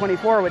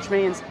 2024, which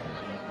means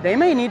they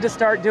may need to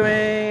start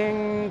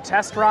doing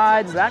test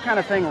rides, that kind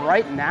of thing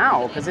right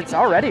now, because it's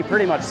already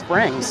pretty much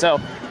spring. So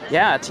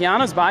yeah,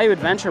 Tiana's Bayou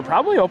Adventure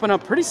probably open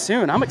up pretty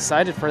soon. I'm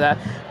excited for that.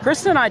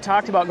 Kristen and I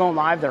talked about going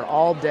live there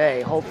all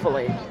day,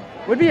 hopefully.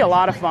 Would be a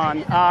lot of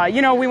fun.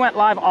 You know, we went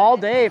live all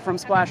day from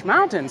Splash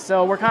Mountain,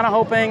 so we're kind of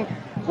hoping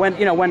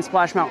when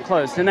Splash Mountain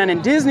closed. And then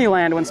in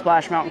Disneyland, when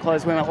Splash Mountain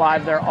closed, we went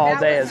live there all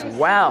day as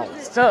well.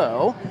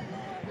 So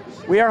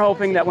we are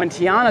hoping that when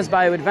Tiana's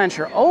Bayou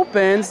Adventure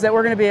opens, that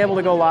we're going to be able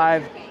to go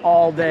live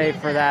all day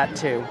for that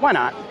too. Why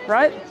not,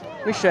 right?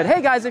 We should.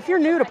 Hey guys, if you're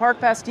new to Park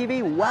Pass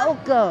TV,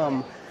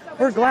 welcome.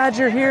 We're glad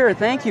you're here.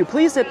 Thank you.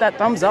 Please hit that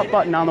thumbs up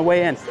button on the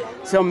way in.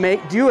 So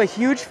do a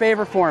huge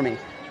favor for me.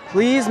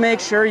 Please make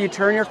sure you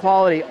turn your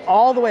quality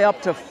all the way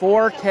up to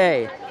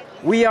 4K.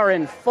 We are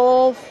in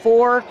full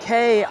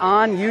 4K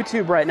on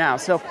YouTube right now.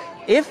 So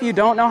if you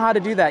don't know how to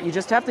do that, you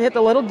just have to hit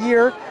the little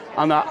gear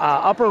on the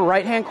upper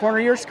right-hand corner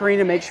of your screen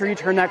and make sure you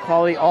turn that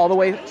quality all the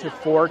way to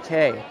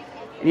 4K.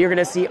 And you're going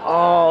to see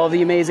all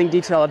the amazing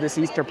detail of this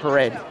Easter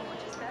parade.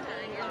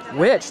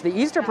 Which the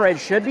Easter parade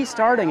should be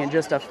starting in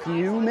just a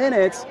few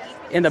minutes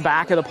in the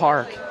back of the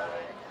park.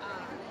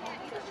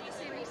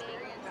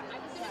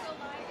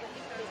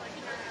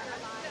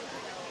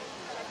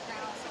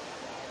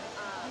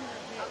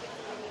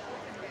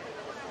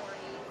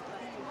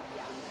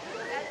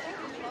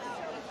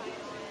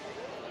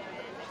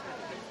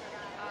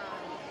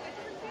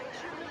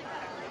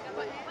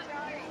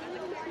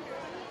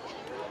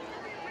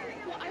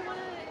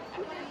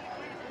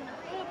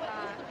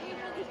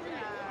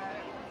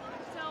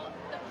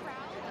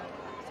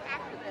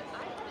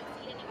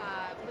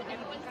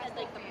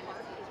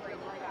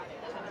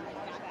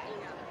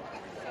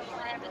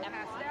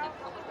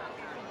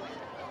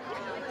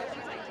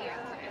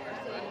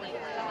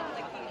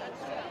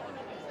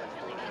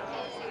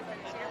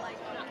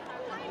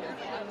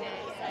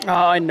 Oh,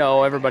 I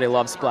know everybody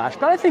loves Splash,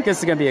 but I think this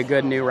is going to be a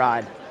good new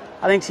ride.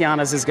 I think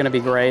Tiana's is going to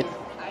be great.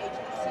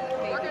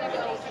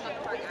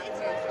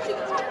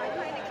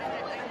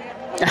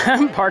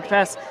 Park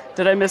Pass,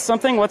 did I miss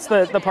something? What's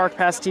the Park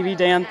Pass TV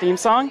Dan theme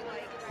song?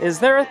 Is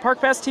there a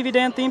Park Pass TV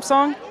Dan theme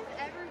song?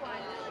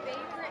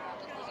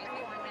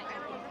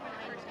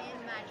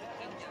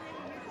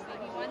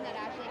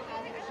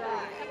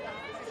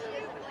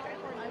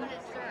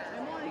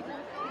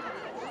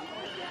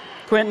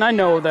 Quentin, I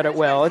know that it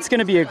will. It's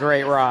going to be a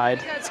great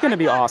ride. It's going to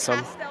be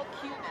awesome.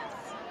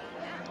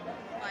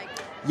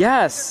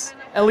 Yes,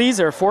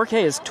 Eliezer,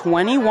 4K is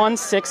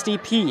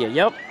 2160p.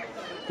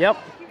 Yep.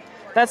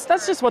 That's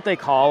just what they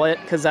call it,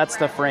 because that's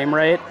the frame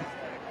rate.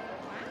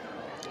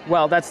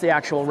 Well, that's the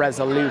actual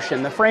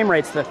resolution. The frame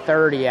rate's the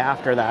 30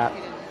 after that.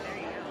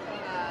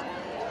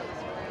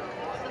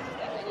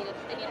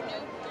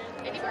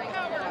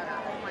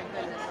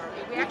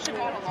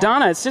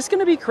 Donna, it's just going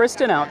to be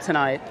Kristen out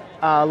tonight.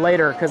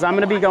 Later, because I'm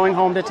going to be going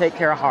home to take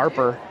care of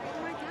Harper.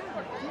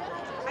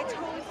 I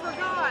totally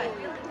forgot.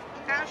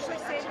 Ashley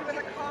saved me with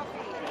a coffee.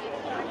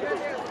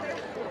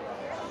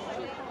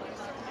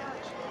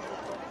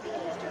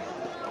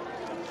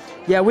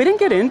 Yeah, we didn't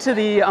get into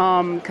the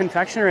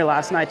confectionery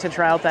last night to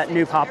try out that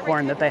new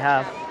popcorn that they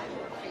have.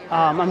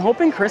 I'm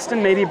hoping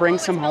Kristen maybe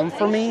brings some home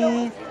for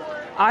me.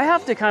 I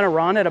have to kind of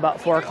run at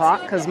about 4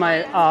 o'clock because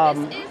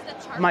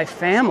my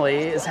family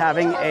is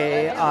having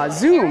a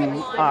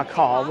Zoom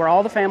call where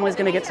all the family's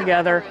going to get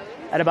together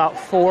at about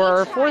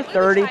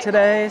 4:30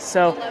 today.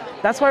 So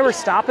that's why we're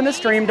stopping the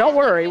stream. Don't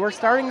worry, we're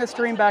starting the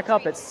stream back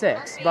up at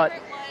 6.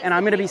 And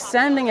I'm going to be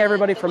sending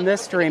everybody from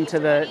this stream to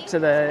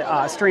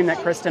the stream that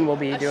Kristen will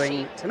be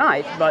doing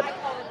tonight. But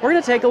we're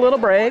going to take a little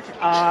break.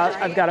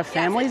 I've got a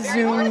family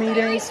Zoom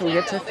meeting, so we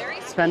get to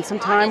spend some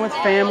time with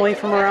family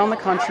from around the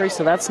country,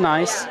 so that's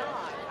nice.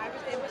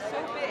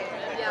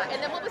 Yeah,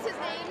 and then what was his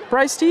name?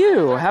 Bryce, to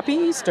you. Happy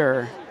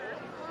Easter.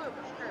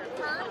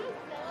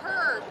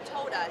 Herb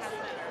told us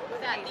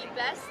that the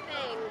best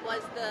thing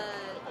was the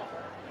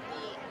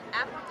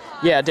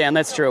apricot. Yeah, Dan,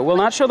 that's true. We'll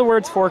not show the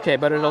words 4K,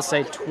 but it'll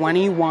say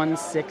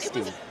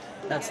 2160.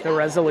 That's the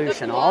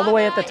resolution, all the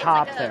way at the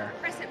top there.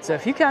 So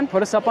if you can,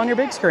 put us up on your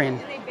big screen.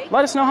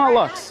 Let us know how it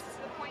looks.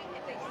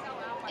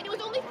 And it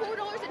was only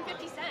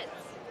 $4.50.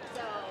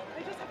 So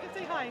I just have to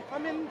say hi.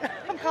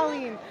 I'm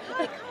Colleen.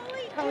 Hi,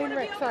 Colleen. Colleen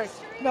Rick, sorry.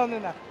 No.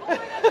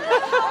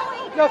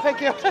 No, thank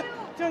you.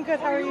 Doing good,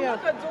 how are you?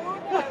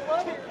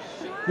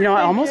 You know,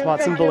 I almost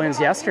bought some balloons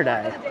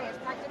yesterday,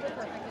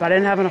 but I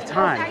didn't have enough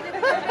time.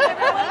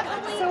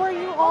 So are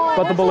you all?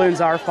 But the balloons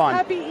are fun.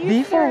 Happy Easter,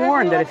 Be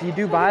forewarned that if everyone.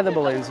 you do buy the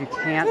balloons, you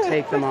can't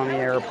take them on the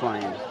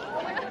airplane.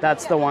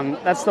 That's the one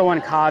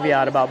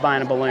caveat about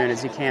buying a balloon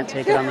is you can't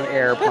take it on the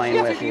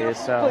airplane with you.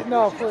 So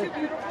No, please.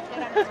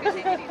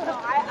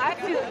 I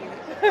feel you.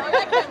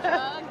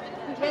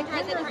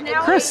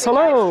 Chris,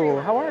 hello.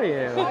 How are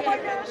you?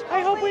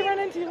 I hope we run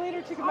into you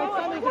later to get my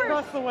son is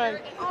across the way.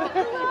 I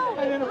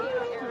don't know.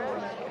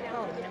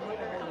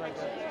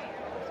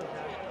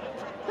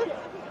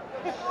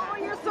 Oh,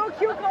 you're so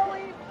cute,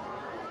 Colleen.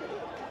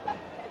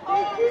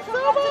 Thank you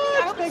so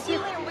much. Thank you.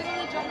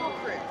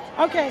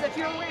 Okay. If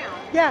you're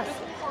around. Yes.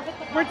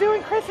 We're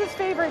doing Chris's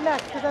favorite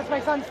next because that's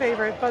my son's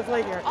favorite, Buzz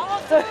Lightyear.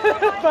 Awesome.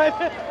 But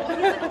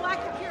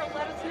Here,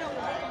 let us know.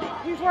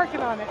 he's working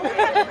on it.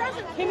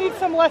 He needs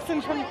some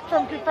lessons from your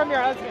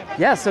husband.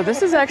 Yeah, so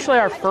this is actually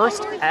our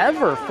first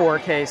ever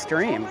 4K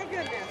stream.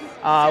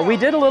 We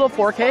did a little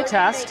 4K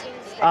test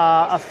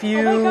a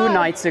few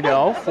nights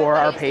ago for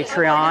our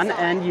Patreon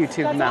and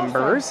YouTube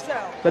members,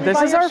 but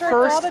this is our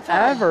first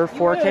ever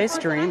 4K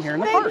stream here in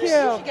the parks.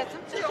 Thank you.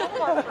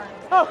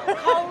 Oh,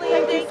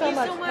 Colleen, thank you so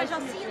much.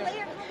 I'll see you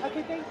later.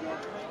 Okay, thank you.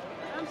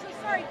 I'm so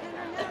sorry,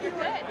 Kendra. No, you're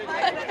good.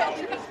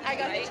 I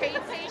got the train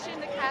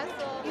station, the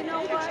castle. You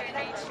know what?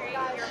 Main Street.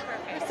 You're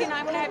perfect. Christine,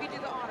 I'm going to have you do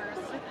the honors.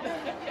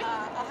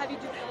 I'll have you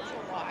do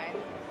ultra wide.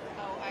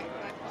 I'm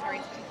sorry,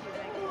 it's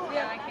confusing.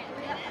 Yeah, I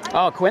can't.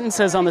 Oh, Quentin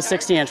says on the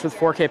 60-inch with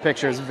 4K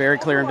pictures, very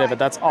clear and vivid.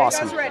 That's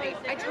awesome. That's ready.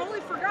 I totally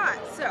forgot.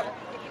 So,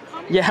 if you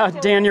come in Yeah,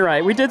 Dan, you're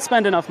right. We did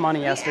spend enough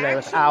money yesterday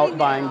without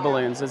buying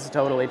balloons. This is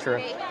totally true.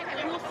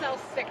 and we'll sell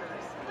stickers.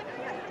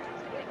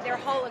 They're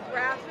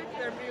holographic.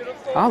 They're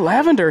beautiful. Oh,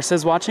 Lavender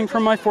says watching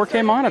from my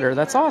 4K monitor.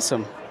 That's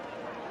awesome.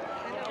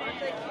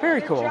 Very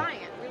They're cool.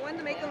 giant. We wanted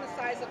to make them the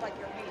size of like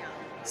your hand.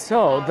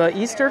 So the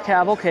Easter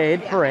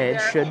Cavalcade Parade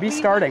should be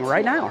starting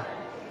right now.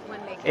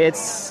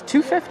 It's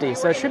 2:50,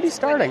 so it should be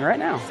starting right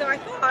now. So I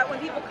thought when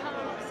people come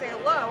say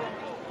hello,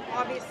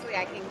 obviously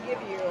I can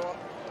give you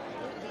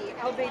the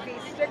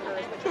LBB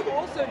stickers, which are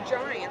also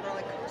giant. They're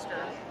like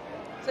coasters.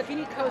 So if you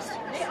need coasters,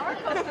 They are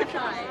coaster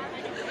time.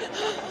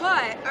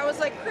 But I was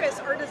like, Chris,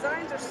 our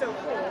designs are so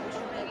cool. We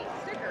should make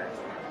stickers.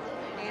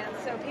 And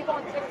so people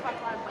on TikTok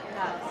went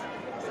nuts.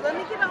 So let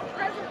me give out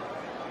presents.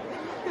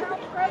 Give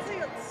out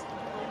presents.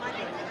 Oh my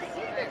goodness.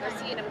 We're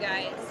seeing them,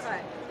 guys.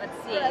 Okay. Let's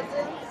see.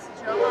 Presents.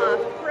 Show off.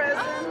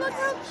 Presents. Oh, look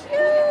how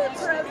cute.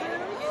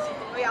 Presents.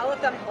 Oh yeah, I'll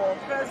let them hold.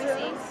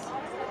 Presents.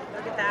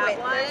 Look at that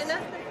one.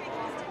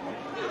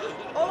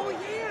 Oh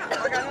yeah.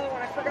 Oh, I got another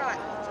one. I forgot.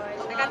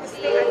 I got the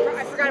stand.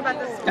 I forgot about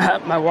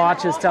this. My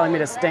watch is telling me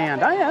to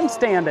stand. I am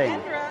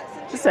standing.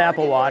 This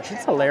Apple Watch,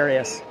 it's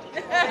hilarious.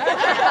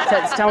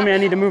 It's telling me I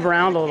need to move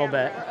around a little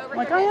bit. I'm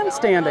like, I am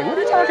standing. What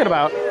are you talking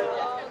about?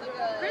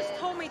 Chris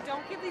told me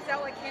don't give these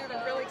out like Canada.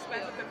 They're really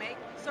expensive to make.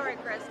 Sorry,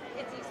 Chris.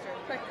 It's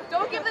Easter.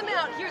 Don't give them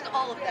out. Here's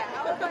all of them.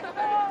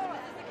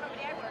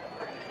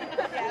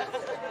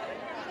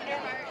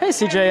 Hey,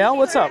 CJL,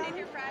 what's up?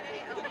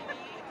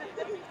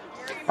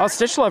 Oh,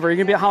 Stitch Lover, you're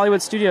going to be at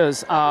Hollywood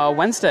Studios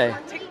Wednesday.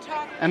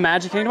 And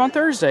Magic Kingdom on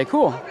Thursday.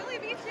 Cool.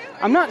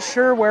 I'm not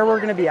sure where we're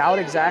going to be out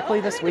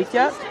exactly this week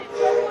yet.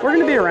 We're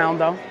going to be around,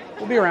 though.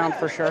 We'll be around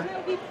for sure.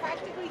 It'll be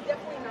practically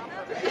definitely not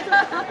perfect. 100%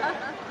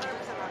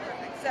 not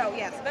perfect. So,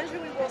 yes, eventually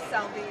we will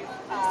sell these.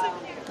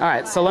 All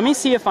right, so let me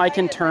see if I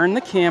can turn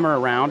the camera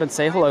around and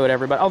say hello to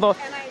everybody. Although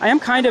I am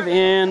kind of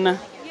in,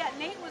 Yeah,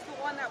 Nate was the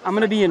one that was I'm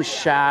going to be in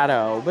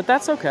shadow, but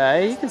that's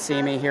okay. You can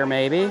see me here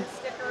maybe.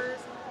 stickers.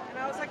 And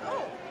I was like,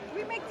 oh,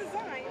 we make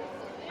designs.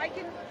 I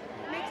can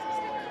make some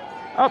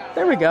stickers. Oh,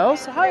 there we go.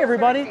 So hi,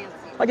 everybody.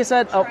 Like I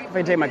said, oh, if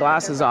I take my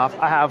glasses off,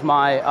 I have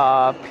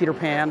my Peter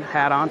Pan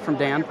hat on from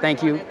Dan.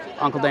 Thank you,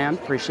 Uncle Dan.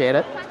 Appreciate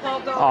it.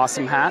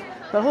 Awesome hat.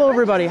 But hello,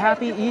 everybody.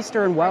 Happy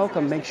Easter and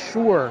welcome. Make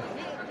sure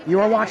you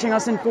are watching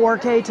us in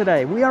 4K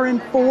today. We are in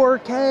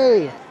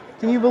 4K.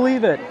 Can you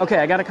believe it? Okay,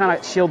 I got to kind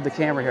of shield the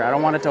camera here. I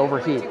don't want it to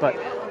overheat, but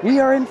we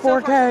are in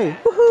 4K.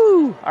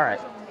 Woohoo! All right.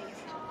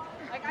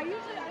 Like, I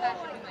usually I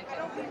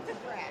don't think it's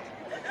trash.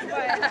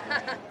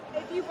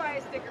 But if you buy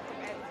a sticker from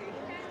Etsy.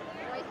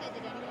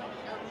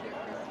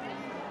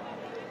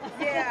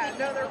 Yeah,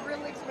 no, they're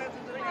really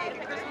expensive to make.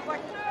 And Chris was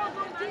like, no,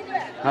 don't do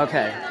that.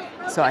 Okay.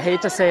 So I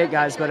hate to say it,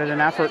 guys, but in an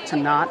effort to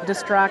not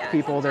distract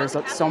people, there's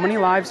so many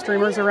live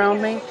streamers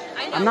around me.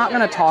 I'm not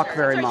going to talk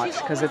very much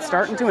because it's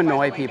starting to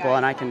annoy people,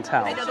 and I can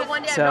tell.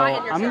 So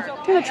I'm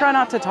going to try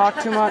not to talk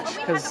too much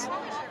because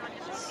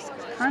it's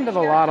kind of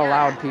a lot of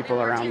loud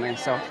people around me.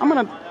 So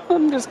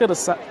I'm just going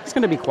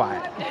to be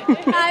quiet.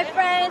 Hi,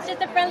 friends.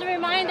 Just a friendly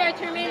reminder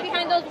to remain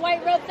behind those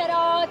white ropes at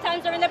all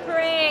times during the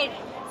parade,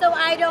 so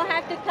I don't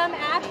have to come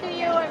after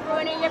you and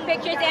ruining your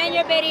pictures and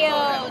your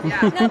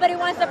videos. Nobody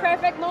wants the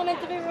perfect moment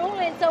to be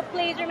ruined, so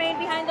please remain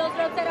behind those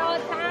ropes at all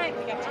times.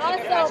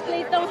 Also,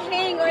 please don't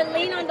hang or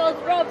lean on those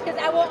ropes because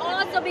I will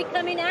also be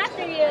coming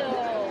after you.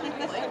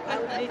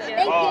 Thank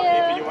you.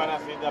 If you want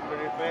to see the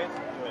pretty face,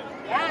 do it.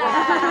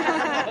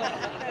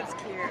 Yeah. That's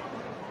cute.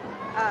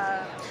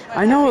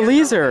 I know,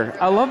 Eliezer.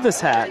 I love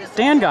this hat.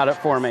 Dan got it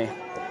for me.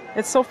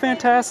 It's so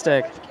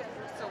fantastic.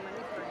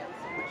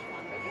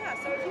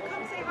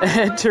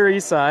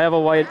 Teresa, I have a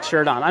white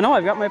shirt on. I know,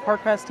 I've got my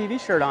Park Pass TV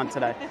shirt on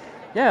today.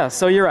 Yeah,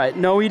 so you're right.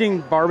 No eating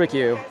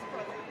barbecue.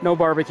 No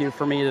barbecue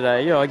for me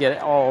today. You know, I get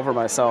it all over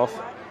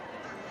myself.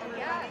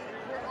 Yeah,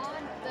 we're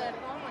on the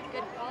phone with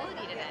good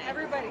quality today.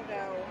 Everybody,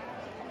 though,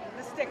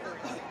 the stickers.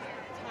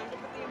 Time to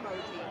put the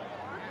emoji.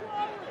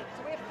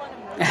 So we have fun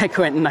emojis.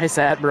 Quentin, nice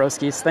hat,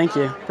 broskies. Thank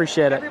you.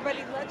 Appreciate it.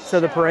 Everybody, let's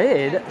So the show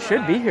parade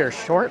should be here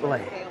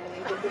shortly.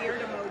 the weird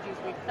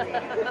emojis we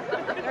created.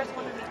 There's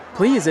one of these.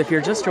 Please, if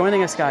you're just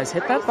joining us, guys,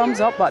 hit that thumbs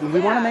up button. We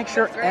want to make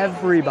sure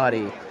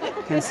everybody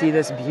can see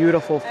this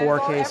beautiful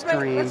 4K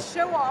stream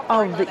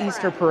of the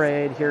Easter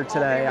parade here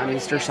today on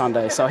Easter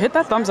Sunday. So hit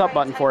that thumbs up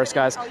button for us,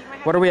 guys.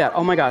 What are we at?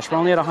 Oh my gosh, we're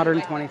only at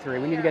 123.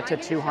 We need to get to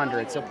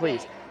 200. So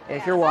please,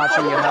 if you're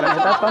watching, you haven't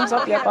hit that thumbs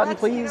up yet button,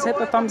 please hit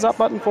the thumbs up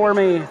button for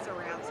me. Around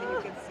so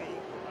you can see.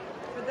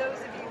 For those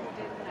of you who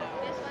didn't know,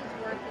 This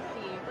one's worth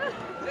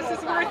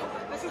the see.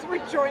 this is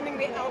worth joining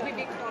the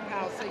LBB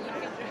Clubhouse, so you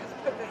can just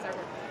put this over.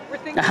 We're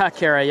thinking.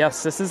 Kara,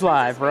 yes, this is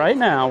live right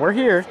now. We're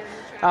here.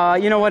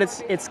 You know what?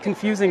 It's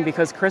confusing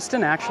because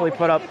Kristen actually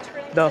put up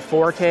the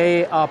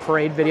 4K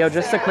parade video,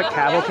 just a quick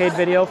cavalcade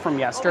video from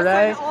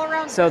yesterday.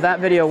 So that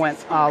video went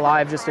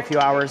live just a few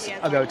hours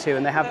ago too,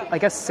 and they have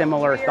like a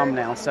similar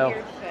thumbnail. So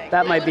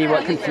that might be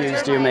what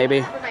confused you,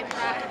 maybe. For my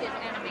practice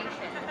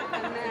animation.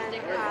 And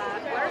then,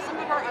 what are some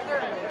of our other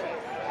emojis?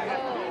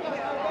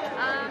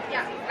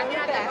 Yeah, I'm gonna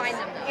have to find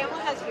them though.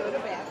 Pamela has Yoda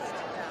Best.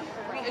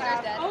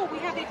 We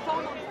have a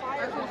phone on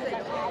fire, which is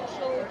an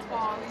actual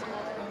phone.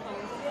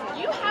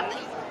 You have the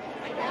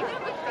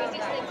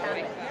craziest things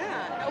happening.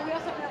 Yeah. Oh, we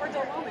also have Never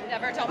Dull Moment.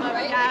 Never tell me.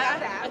 Yeah.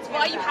 That's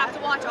why you have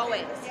to watch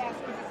always. Yes,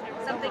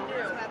 Something new.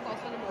 that's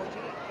also an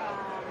emoji.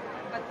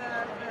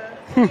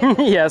 But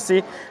the Yeah,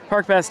 see,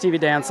 Park Pass TV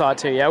Dan saw it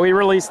too. Yeah, we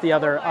released the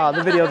other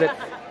the video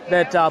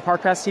that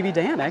Park Pass TV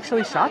Dan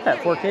actually shot that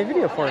 4K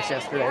video for us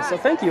yesterday. So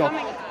thank you,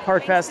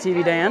 Park Pass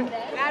TV Dan.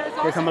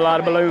 Here come a lot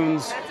of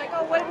balloons. That's like,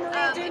 oh, what did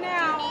Maria do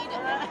now?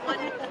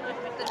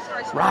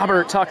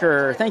 Robert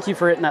Tucker, thank you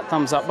for hitting that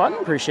thumbs up button.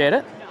 Appreciate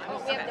it.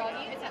 We have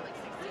doggy. It's at like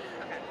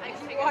 16. I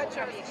can figure Watch out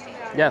our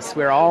HDMI. Yes,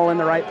 we're all in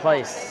the right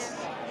place.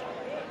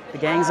 The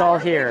gang's all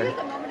here. The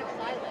moment of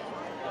silence.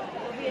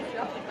 We'll be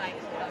interrupted by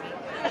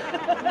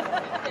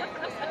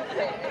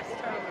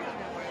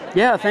doggy.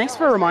 Yeah, thanks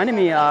for reminding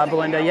me,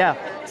 Belinda. Yeah,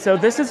 so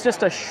this is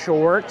just a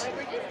short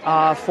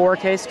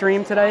 4K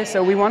stream today.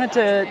 So we wanted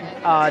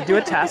to do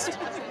a test.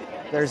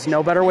 There's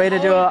no better way to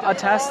do a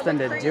test than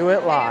to do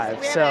it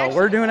live. So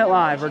we're doing it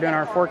live. We're doing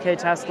our 4K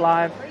test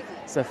live.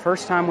 It's the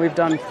first time we've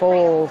done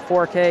full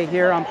 4K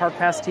here on Park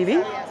Pass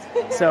TV.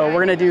 So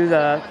we're going to do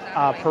the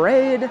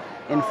parade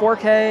in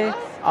 4K,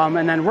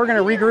 and then we're going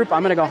to regroup.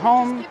 I'm going to go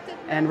home,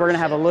 and we're going to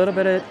have a little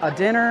bit of a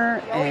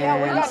dinner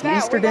and some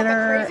Easter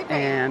dinner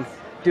and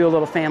do a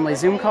little family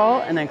Zoom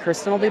call, and then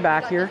Kristen will be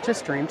back here to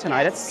stream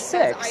tonight at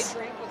 6. I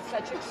drink with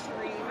such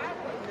extreme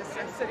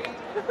necessity,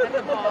 and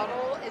the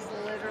bottle is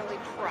literally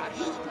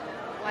crushed.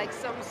 Like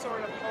some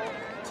sort of Hulk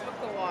took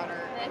the water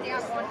and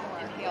just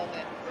inhaled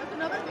it.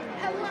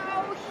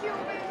 Hello,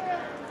 human!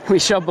 We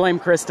shall blame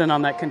Kristen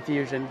on that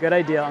confusion. Good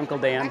idea, Uncle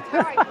Dan.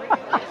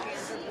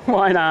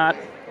 Why not?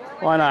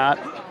 Why not?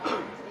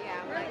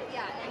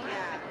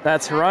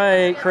 That's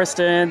right,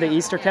 Kristen. The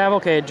Easter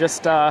Cavalcade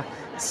just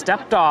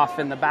stepped off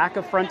in the back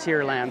of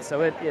Frontierland,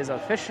 so it is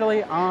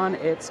officially on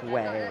its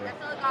way.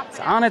 It's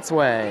on its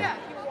way.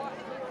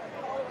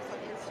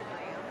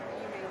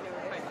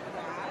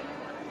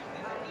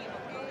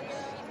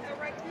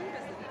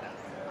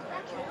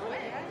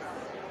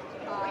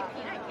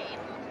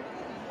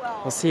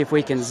 We'll see if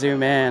we can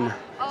zoom in.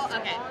 Oh,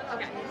 okay.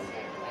 Okay.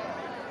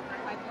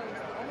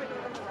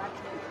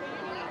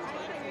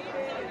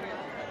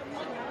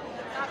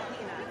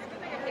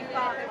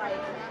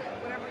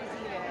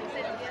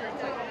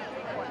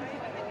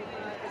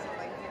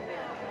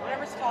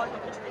 Whatever's falling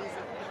with the trees.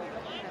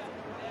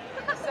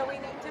 So we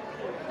need to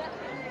pee.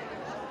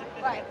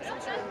 But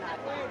since you're not,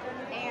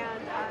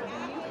 and the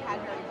new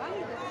Cadbury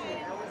Bunny this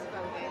year was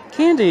voted.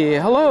 Candy,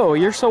 hello.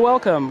 You're so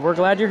welcome. We're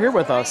glad you're here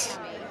with us.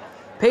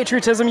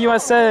 Patriotism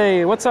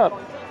USA, what's up?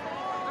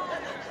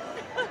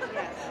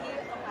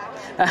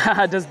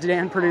 Does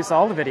Dan produce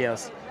all the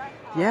videos?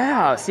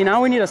 Yeah, see,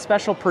 now we need a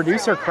special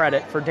producer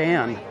credit for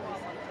Dan.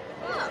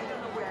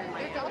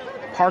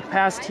 Park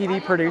Pass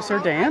TV producer,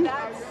 Dan?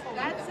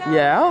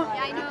 Yeah?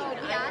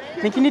 I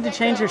think you need to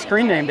change your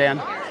screen name, Dan.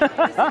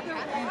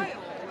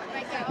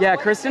 Yeah,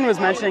 Kristen was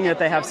mentioning that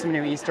they have some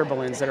new Easter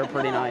balloons that are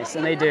pretty nice,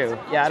 and they do.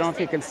 Yeah, I don't know if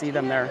you can see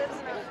them there.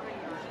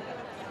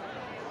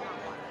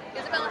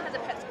 Isabella has a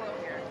pet squirrel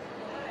here.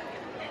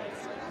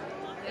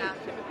 Yeah,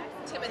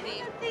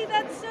 Timothy. Hey,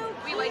 that's so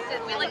cute.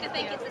 We like to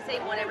think it's the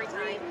same one every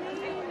time.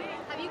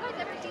 Have you guys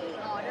ever seen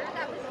the otter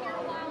that was here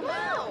a while ago?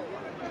 No.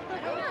 I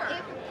don't know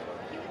if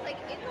he was like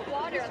in the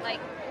water,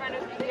 like kind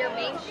of near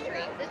Main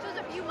Street. This was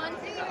a few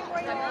months ago.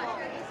 I'm not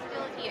sure he's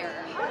still here.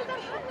 How did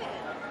that happen?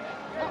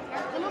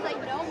 It was like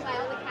known by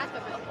all the cast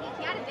members.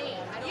 He had a name.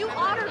 I don't You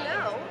remember ought to his name.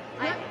 know.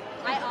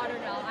 I otter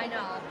know. I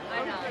know.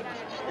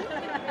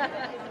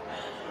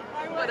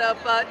 What up,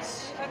 Butch?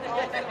 So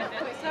we're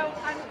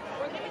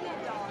looking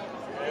at dogs.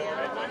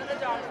 And one of the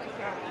dogs we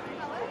found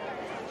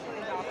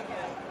actually adopted.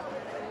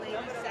 The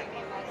lady sent me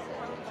a message.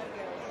 She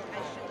goes, I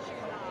should you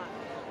not.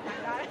 I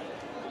got it.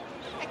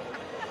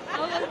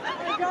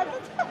 I got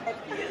the dog.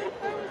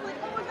 I was like,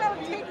 oh my god,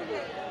 I'm taking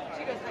it.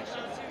 She goes, I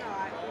should you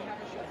not. We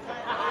have a show.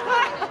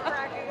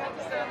 Cracking up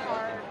so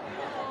hard.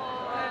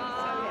 And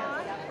so yes,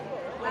 that's cool.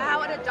 Wow,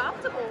 an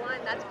adoptable one.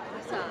 That's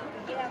awesome.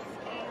 Yes,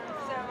 and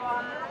so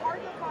they're hard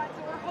to find,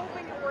 so we're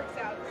hoping it works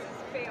out. This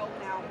has failed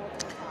now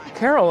multiple times.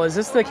 Carol, is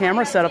this the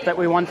camera setup that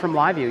we won from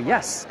LiveU?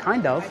 Yes,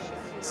 kind of.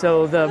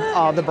 So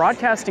the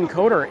broadcast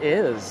encoder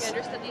is.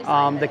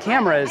 The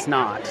camera is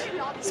not.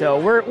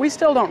 So we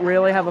still don't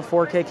really have a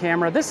 4K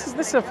camera. This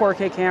is a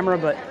 4K camera,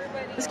 but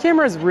this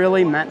camera is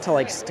really meant to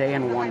like stay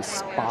in one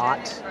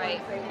spot.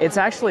 Right. It's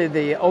actually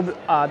the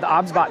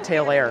OBSBot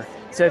tail air.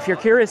 So if you're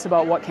curious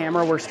about what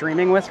camera we're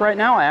streaming with right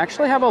now, I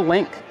actually have a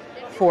link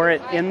for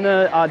it in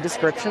the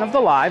description of the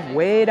live,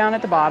 way down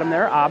at the bottom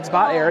there,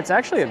 OBSBot Air. It's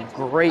actually a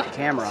great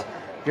camera.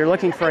 If you're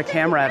looking for a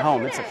camera at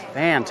home, it's a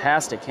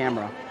fantastic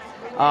camera.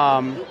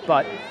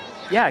 But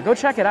yeah, go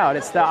check it out.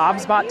 It's the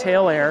OBSBot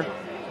Tail Air.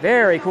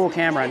 Very cool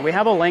camera, and we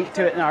have a link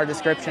to it in our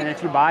description.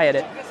 If you buy it,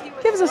 it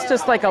gives us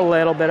just like a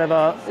little bit of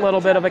a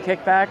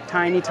kickback,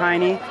 tiny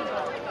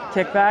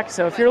kickback.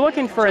 So if you're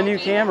looking for a new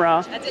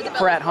camera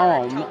for at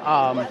home,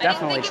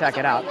 definitely check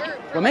it out.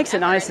 What makes it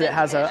nice is it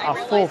has a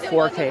full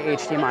 4K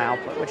HDMI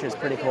output, which is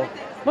pretty cool.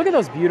 Look at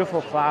those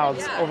beautiful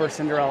clouds over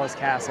Cinderella's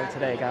castle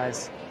today,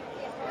 guys.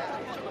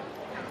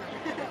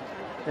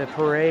 The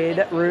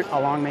parade route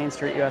along Main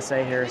Street,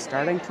 USA here is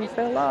starting to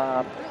fill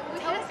up.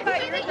 Tell us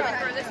about your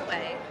prefer this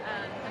way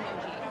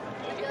emoji.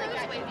 Would you like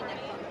this way?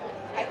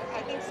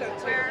 I think so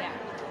too. Where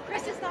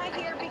Chris is not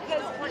here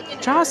because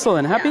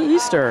Jocelyn, happy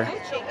Easter.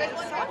 coaching a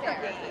soccer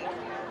game.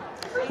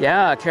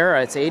 Yeah,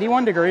 Kara, it's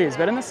 81 degrees,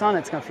 but in the sun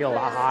it's going to feel a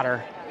lot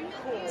hotter.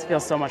 It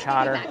feels so much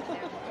hotter.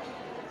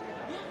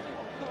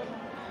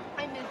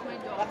 I miss my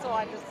dog. That's all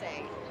I just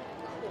say.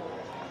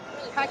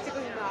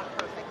 Practically not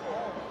perfect.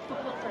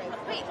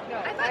 Wait, No,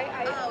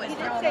 oh, he it's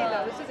did not. say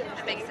though. This is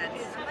That makes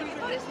sense. I mean,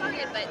 this one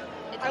is, but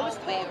it's I all was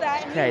the way told over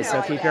that. there. Okay,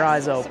 so keep your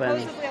eyes open.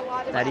 Supposedly a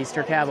lot of That them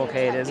Easter are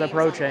cavalcade is games.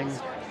 approaching.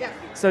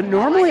 So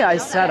normally I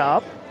set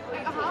up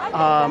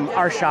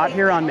our shot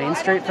here on Main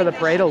Street for the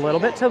parade a little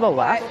bit to the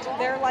left,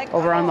 They're like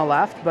over on the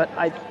left, but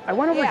I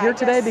went over here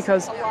today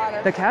because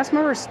the cast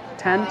members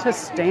tend to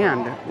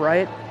stand,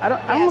 right? I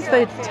don't know if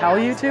they tell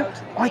you to.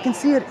 Oh, I can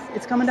see it.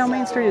 It's coming down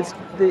Main Street.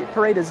 The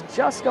parade is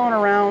just going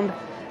around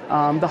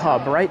the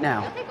hub right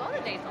now. I think all the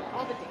days,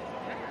 all the days.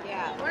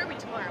 Yeah. What are we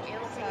tomorrow? We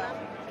don't see them.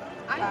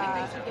 I think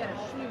they should get a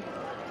schmooze.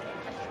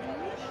 A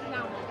schmooze?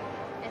 No.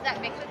 Is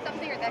that mixed with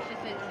something, or that's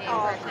just a name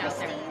Oh, version out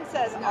there? Christine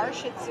says our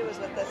Shih Tzu was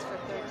with us for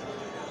 13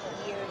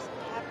 years.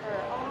 Pepper.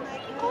 Oh my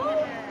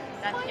goodness.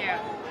 That's cute.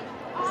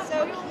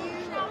 So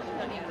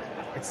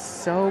cute. It's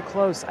so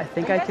close. I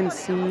think I can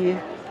see.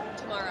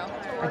 Tomorrow.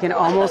 I can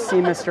almost see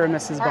Mr. and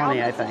Mrs.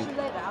 Bunny, I think.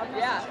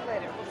 Yeah.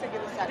 We'll figure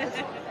this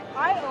out.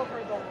 I over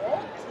the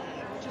Walt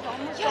team, which is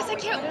almost Yes, I over.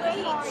 can't Put it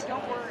wait. aside,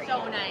 don't worry.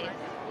 So nice.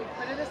 We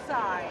put it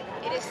aside.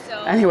 It is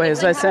so. Anyway,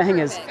 as I was it's like saying,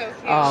 is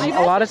perfect.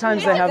 a lot of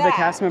times they have the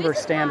cast members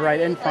stand right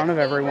in front of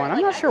everyone.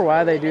 I'm not sure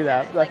why they do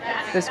that. But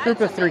this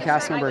group of 3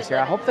 cast members here,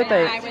 I hope that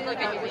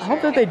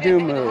they do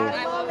move.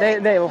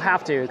 They will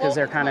have to because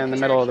they're kind of in the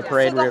middle of the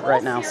parade route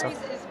right now. So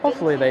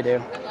hopefully they do.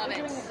 Love We're it.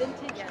 doing a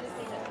vintage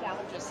Disney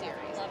nostalgia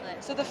series. Love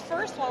it. So the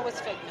first one was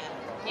Figment.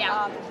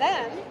 Yeah.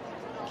 Then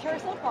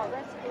Carousel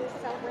Progress is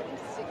celebrating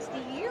 60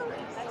 years.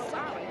 That's so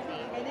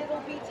crazy. And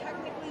it'll be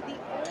technically the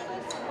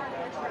oldest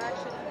running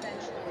attraction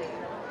eventually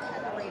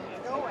at the rate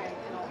it's going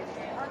in all the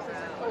different parks.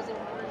 It's closing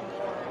more and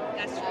more.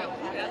 That's true.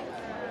 Yeah.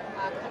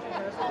 Country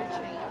Bears will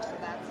change, so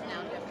that's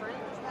now different.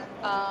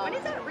 When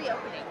is that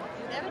reopening?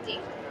 Do they have a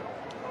date?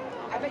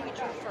 I bet you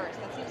June 1st.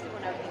 That seems to be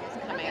when everything is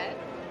coming. Okay.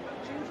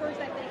 June 1st,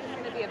 I think, is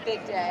going to be a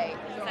big day.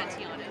 Is that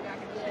Tiana?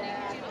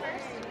 Yeah.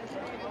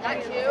 Not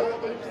you?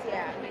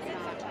 Yeah.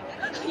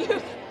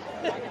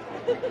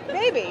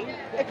 Maybe.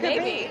 It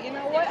could be. You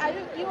know what?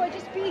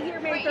 Just be here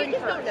May 31st. You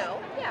just don't know.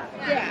 Yeah.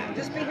 Yeah,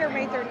 just be here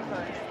May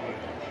 31st.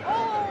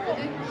 Oh,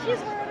 she's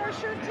wearing our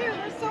shirt too.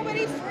 There's so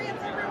many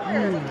strands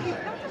everywhere. That's cute.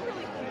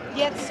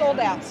 Yeah, it's sold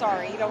out.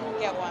 Sorry, you don't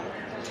get one.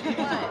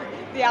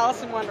 The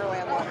Alice in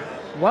Wonderland one.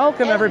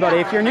 Welcome everybody.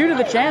 If you're new to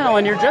the channel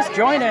and you're just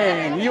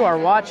joining, you are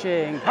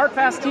watching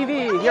ParkFast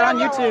TV here on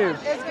YouTube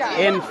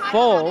in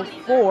full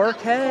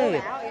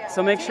 4K.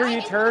 So make sure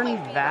you turn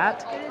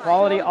that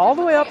quality all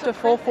the way up to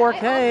full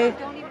 4K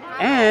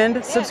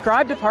and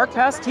subscribe to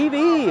ParkFast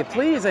TV,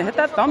 please, and hit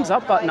that thumbs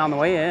up button on the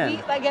way in.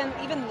 Again,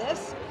 even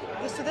this,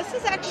 so this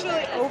is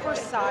actually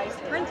oversized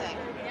printing.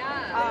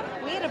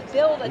 We had to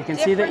build a You can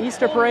see the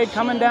Easter parade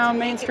coming down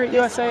Main Street,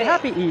 USA.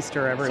 Happy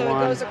Easter, everyone. So it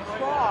goes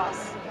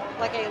across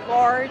like a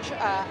large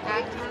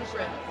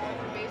athleisure.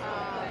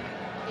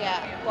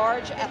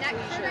 Large athleisure. The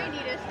next shirt I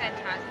need is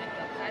fantastic,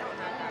 though. I don't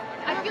have that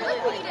one. I feel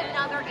like we need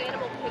another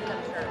Animal Kingdom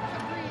shirt.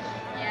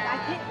 Yeah. I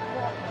can't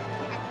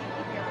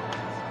keep your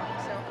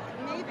ones, so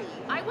maybe.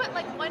 I want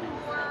like one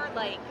more,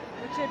 like,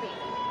 What should be?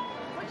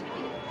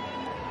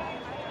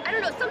 I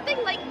don't know, something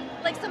like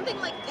something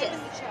like this.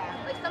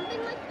 Like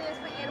something like this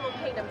for Animal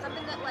Kingdom.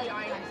 Something that like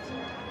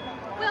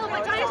well,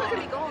 my dinosaurs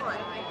gonna be gone.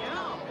 I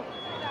know.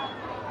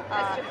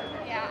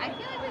 Yeah, I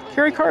feel like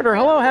Carrie Carter,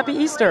 hello, happy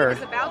Easter.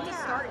 It's about to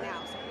start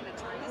now, so I'm gonna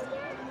turn this on.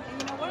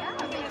 And you know what?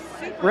 I'm gonna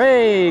super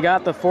Ray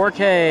got the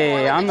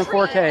 4K on the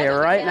 4K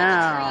right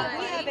now.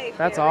 We have a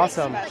That's very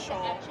awesome.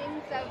 special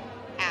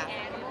app.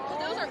 well,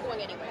 those aren't going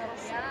anywhere.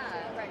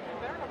 Yeah. Right.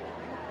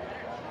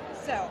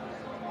 So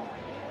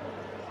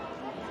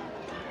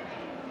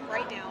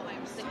right now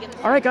I'm thinking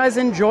All right, guys,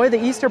 enjoy the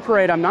Easter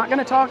parade. I'm not going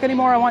to talk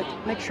anymore. I want to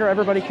make sure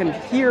everybody can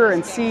hear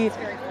and see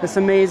this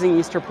amazing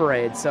Easter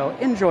parade. So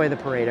enjoy the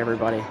parade,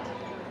 everybody. So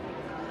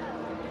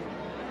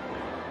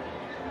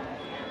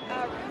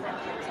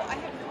I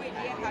have no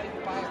idea how you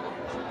buy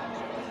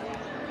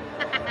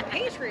a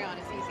Patreon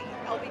is easy.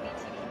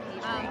 LBBTV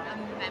Patreon. A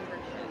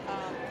membership.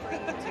 For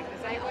YouTube.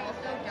 I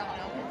also don't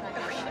know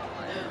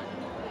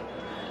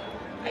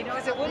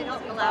Because it wouldn't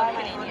don't allow allow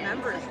anyone Canadians.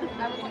 members.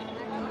 I was like,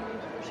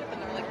 membership,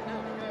 and they're like, no.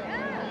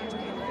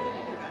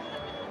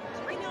 So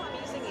right now I'm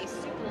using a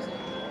super zoom.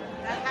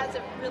 That has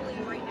it really,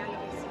 right now you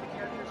can see the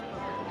characters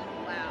perfectly.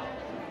 Wow.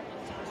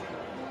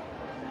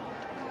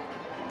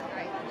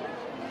 Right.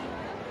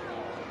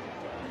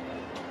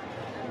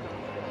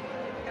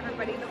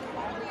 Everybody, the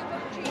quality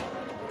emoji.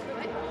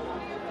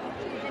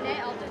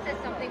 Janae also said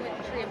something with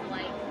Tree of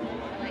Light.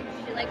 Like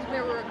she likes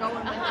where we were going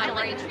with I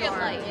like Tree of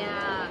Light.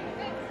 Yeah.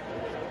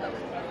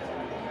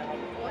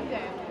 One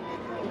day.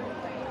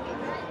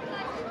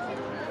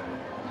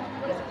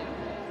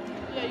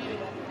 Yeah, you do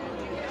that.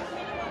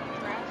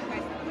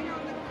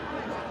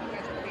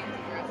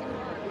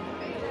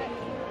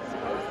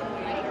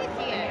 I can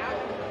see it.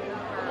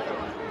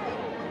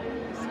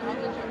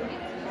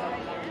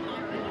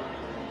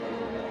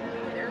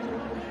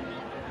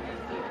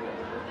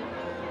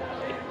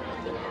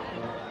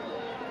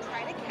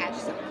 Try to catch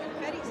some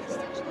confetti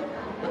stitch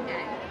there.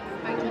 Okay.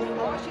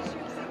 She's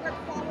using her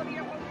quality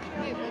emoji.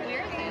 Wait, well,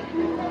 where is it?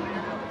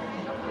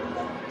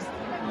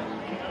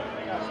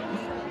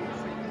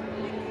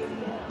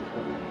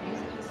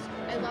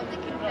 I love the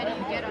confetti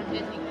you get on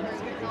Disney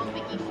Cruise. It's all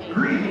Mickey shaped.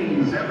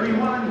 Greetings,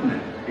 everyone!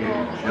 In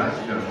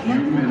just a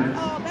few minutes,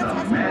 the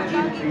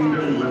Magic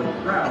Kingdom will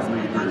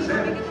proudly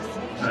present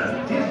the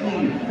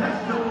Disney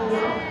Festival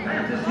of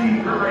Fantasy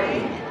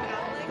Parade.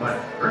 But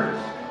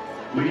first,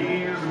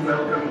 please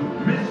welcome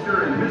Mr.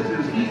 and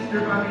Mrs.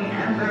 Easter Bunny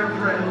and their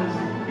friends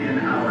in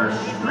our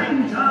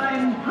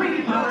Springtime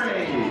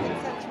Pre-Parade.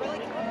 That's really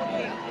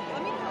complicated.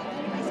 Let me know.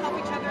 Let's help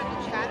each other in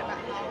the chat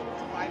about how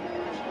to buy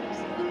memberships.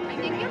 I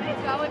think you have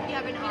to go if you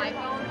have an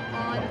iPhone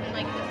on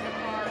like the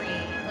Safari,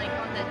 like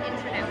on the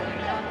internet where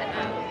you know the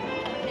app.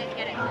 You can't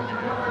get it from the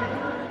phone.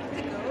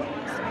 To go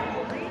to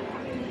Safari?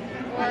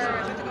 Or do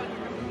I have to go to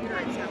your computer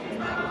and sound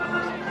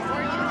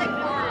Or just like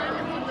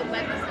on the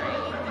website.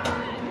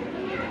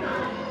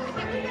 I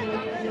can't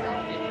believe that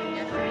development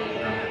yesterday.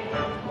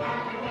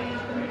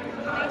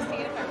 Can I see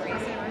it if I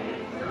raise it?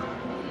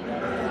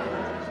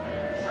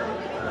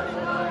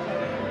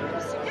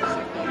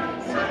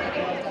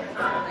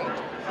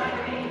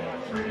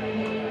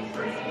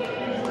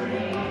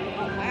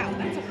 Oh wow,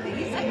 that's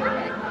amazing.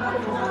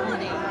 What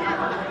quality.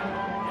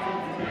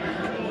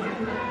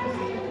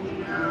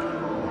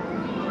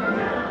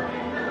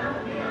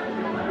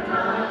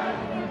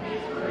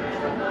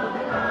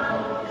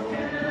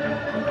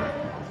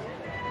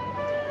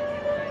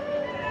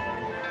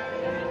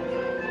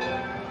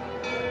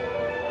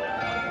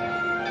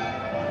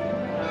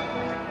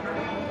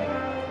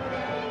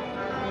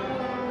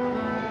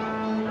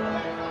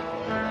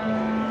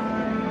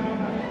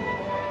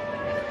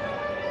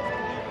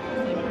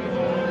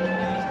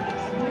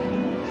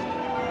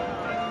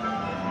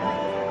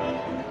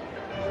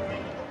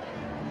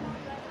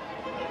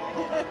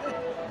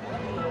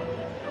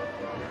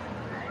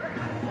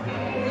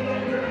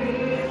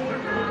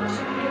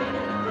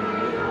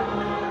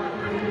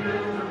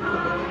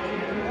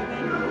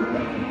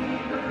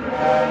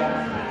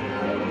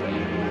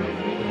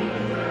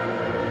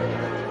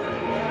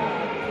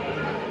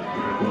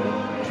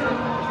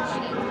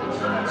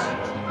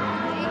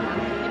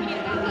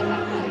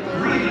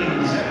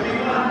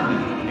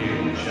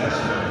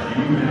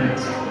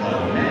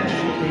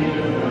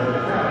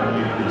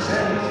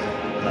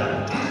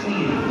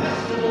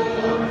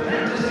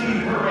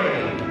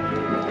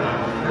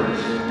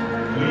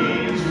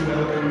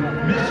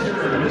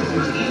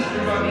 is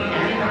Easter Bunny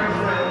and our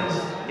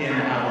friends in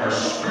our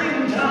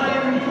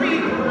springtime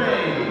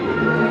pre-parade.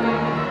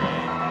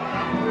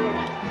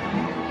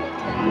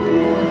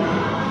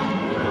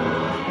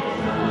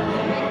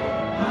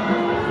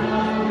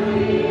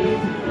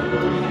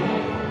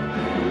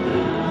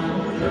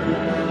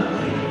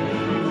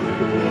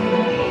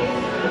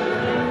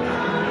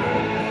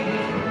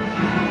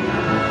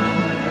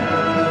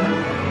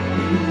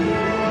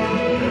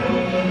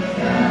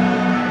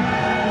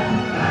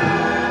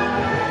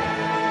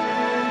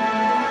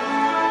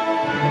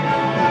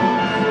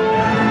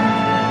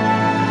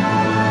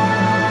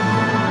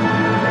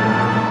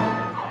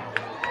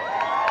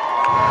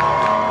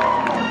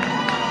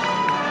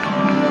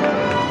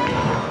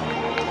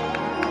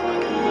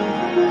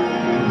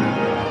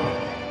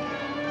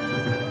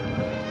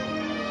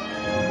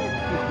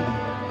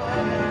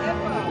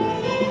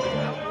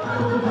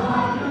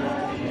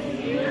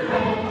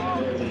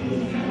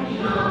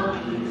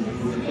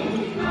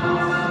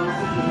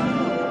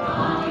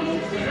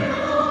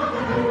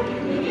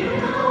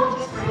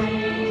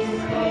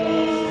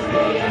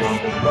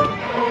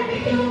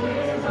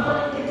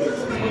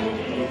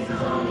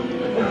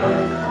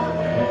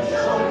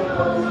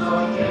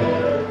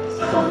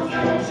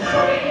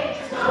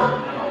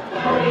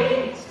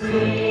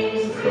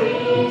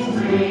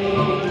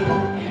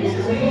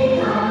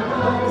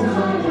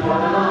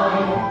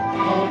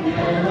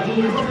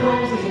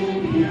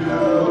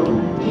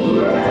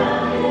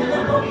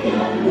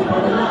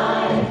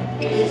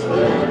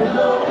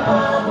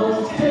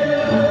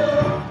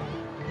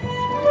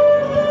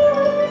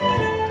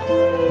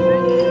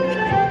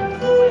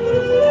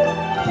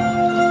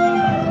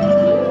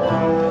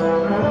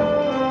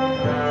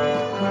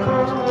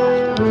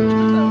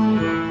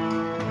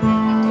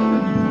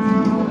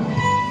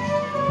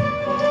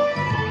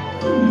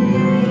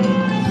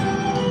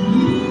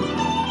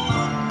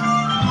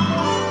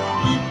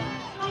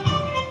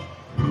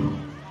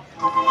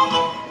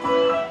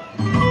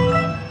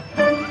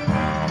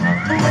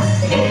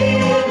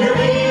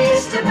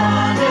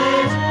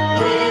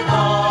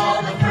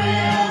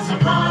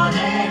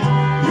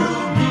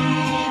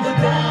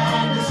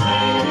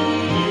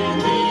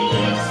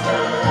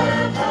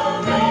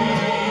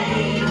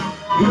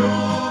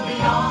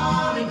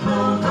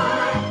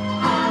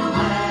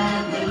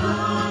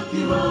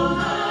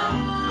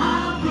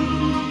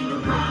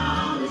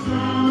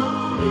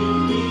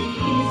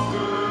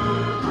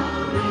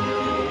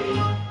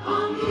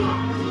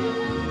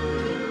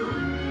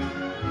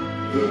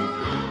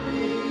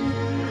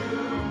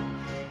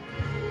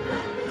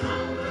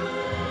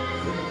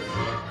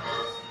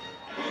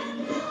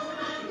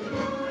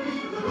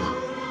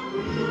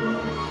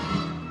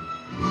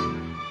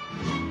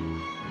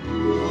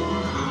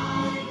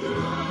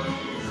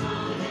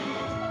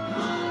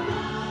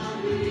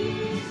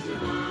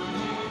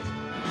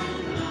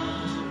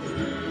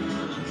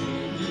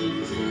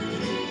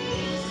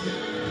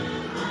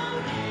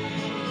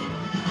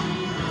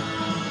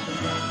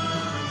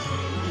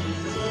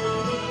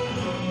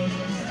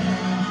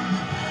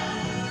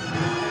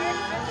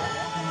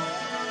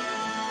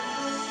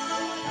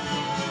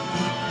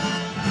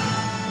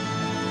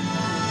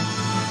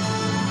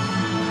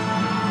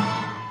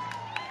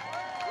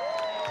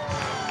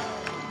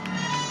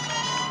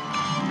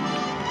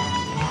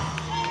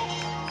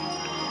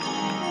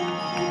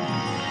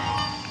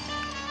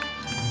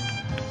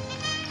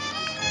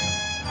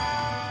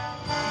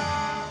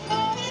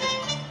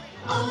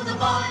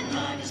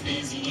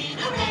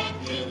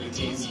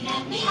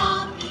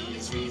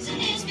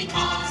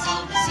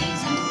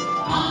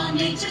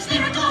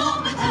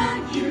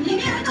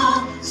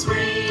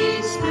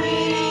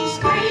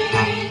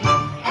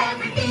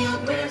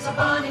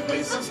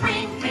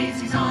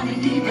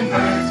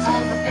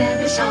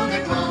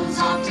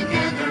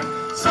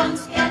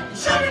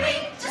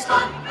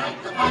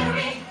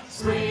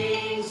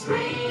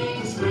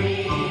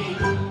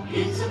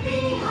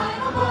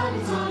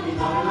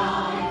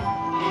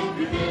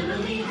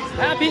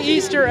 Happy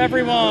Easter,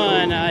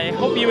 everyone! I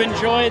hope you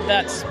enjoyed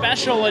that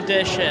special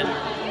edition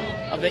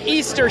of the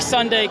Easter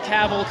Sunday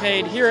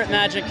Cavalcade here at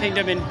Magic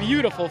Kingdom in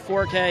beautiful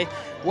 4K.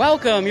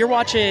 Welcome, you're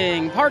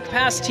watching Park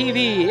Pass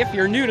TV. If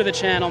you're new to the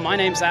channel, my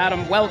name's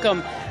Adam.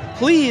 Welcome.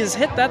 Please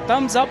hit that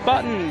thumbs up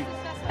button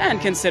and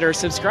consider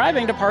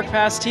subscribing to Park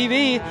Pass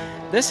TV.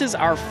 This is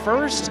our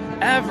first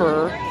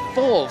ever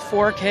full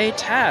 4K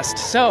test,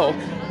 so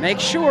make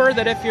sure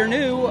that if you're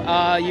new,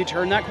 you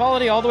turn that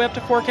quality all the way up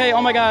to 4K.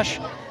 Oh my gosh,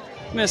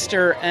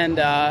 Mr. and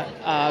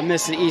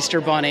Mrs.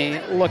 Easter Bunny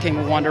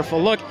looking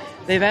wonderful. Look,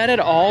 they've added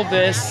all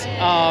this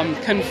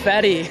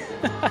confetti.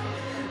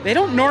 They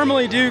don't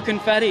normally do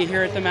confetti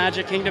here at the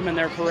Magic Kingdom in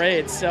their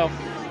parades, so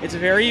it's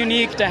very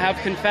unique to have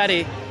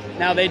confetti.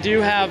 Now they do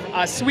have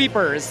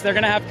sweepers. They're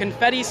going to have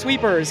confetti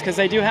sweepers because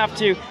they do have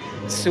to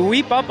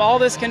sweep up all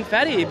this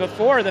confetti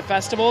before the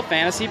Festival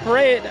Fantasy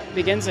Parade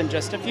begins in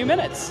just a few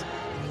minutes.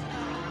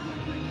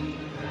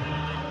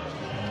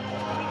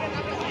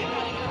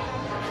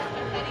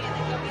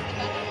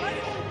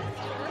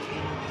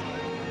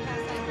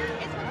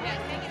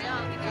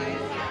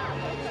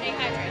 Stay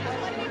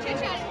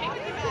hydrated.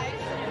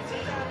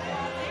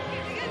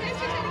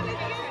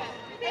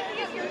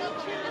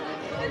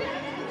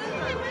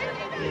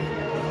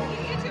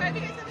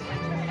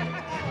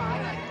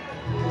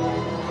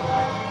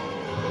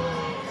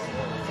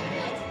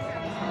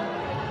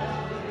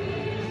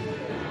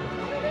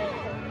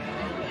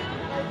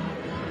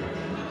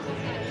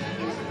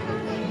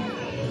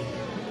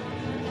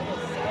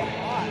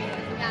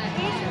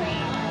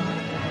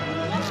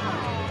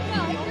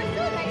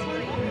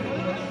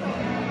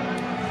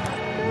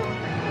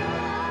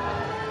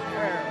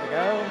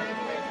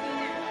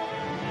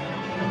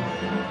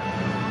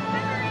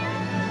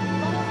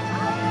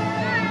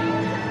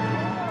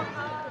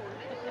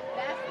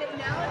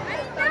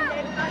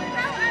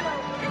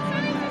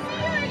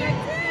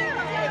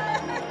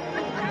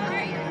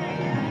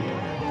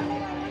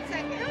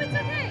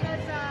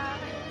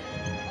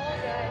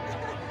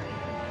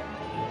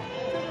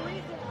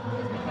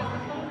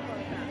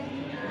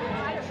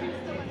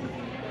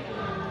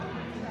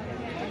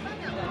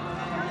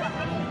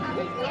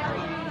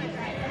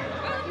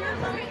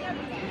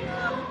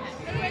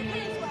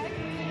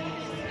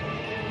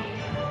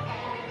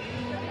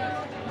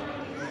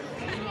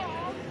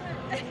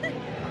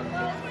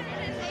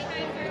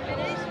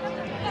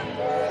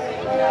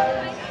 All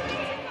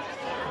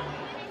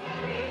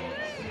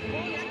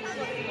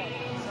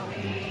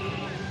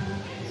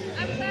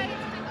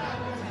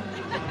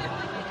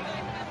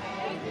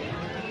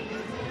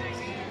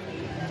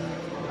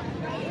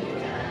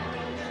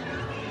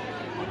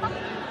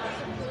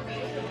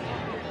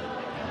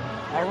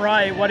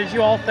right, what did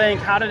you all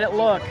think? How did it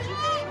look?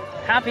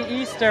 Happy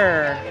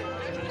Easter.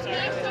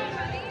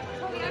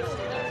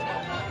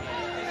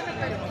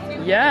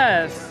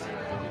 Yes.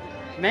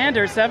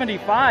 Mander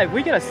 75,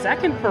 we get a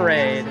second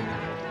parade.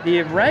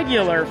 The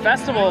regular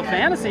Festival of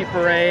Fantasy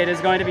parade is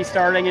going to be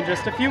starting in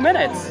just a few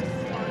minutes.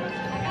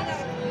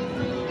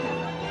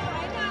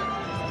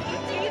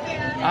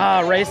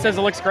 Ray says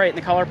it looks great and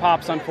the color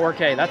pops on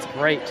 4K. That's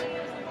great.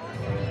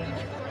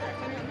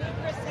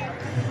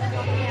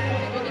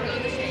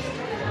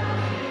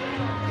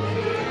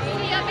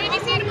 Yeah, maybe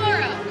see you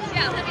tomorrow.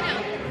 Yeah, let me know.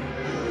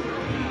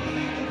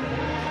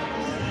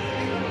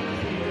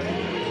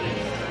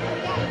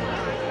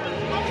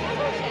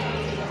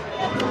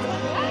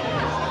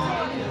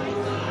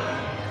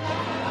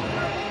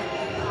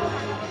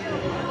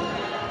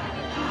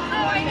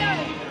 Oh, I know.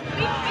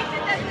 We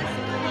did that this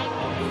morning.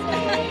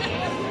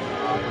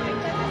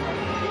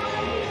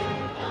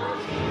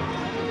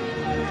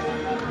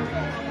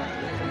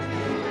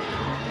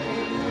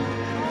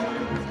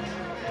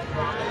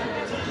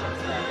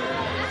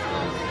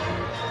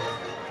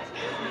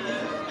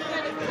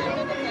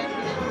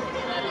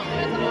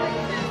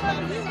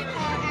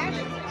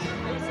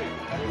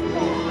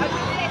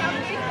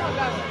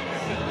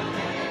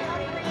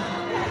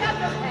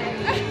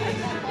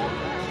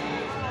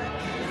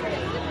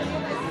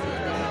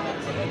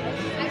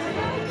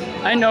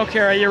 I know,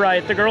 Kara, you're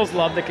right. The girls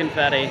love the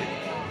confetti.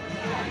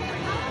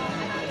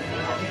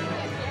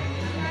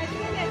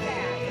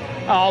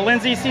 Oh,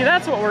 Lindsay, see,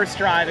 that's what we're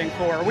striving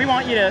for. We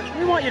want you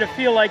to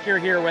feel like you're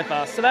here with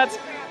us. So that's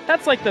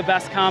like the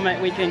best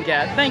comment we can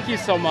get. Thank you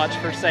so much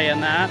for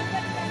saying that.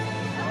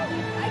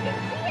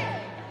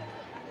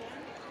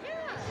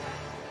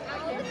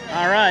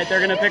 All right,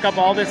 they're gonna pick up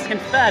all this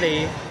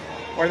confetti,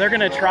 or they're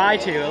gonna try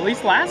to. At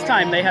least last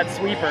time they had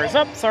sweepers.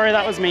 Oh, sorry,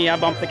 that was me. I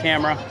bumped the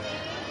camera.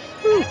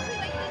 Whew.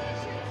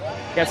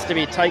 Gets to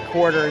be tight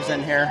quarters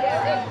in here.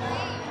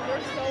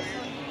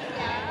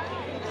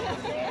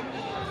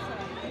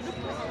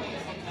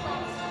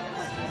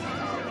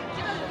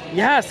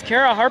 Yes,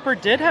 Kara Harper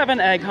did have an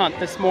egg hunt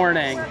this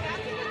morning.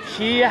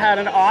 She had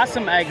an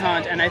awesome egg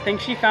hunt, and I think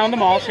she found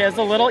them all. She has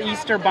a little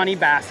Easter bunny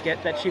basket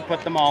that she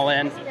put them all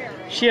in.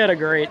 She had a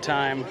great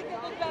time.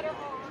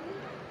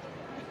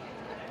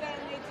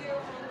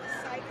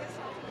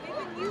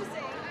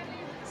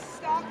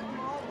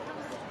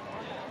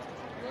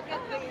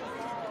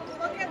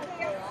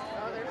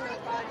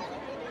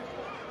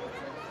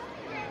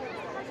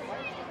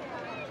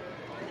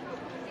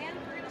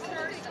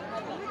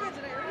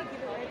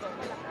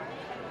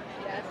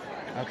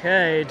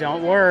 Okay,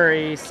 don't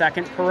worry,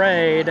 second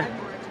parade.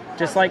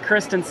 Just like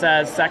Kristen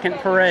says, second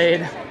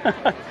parade.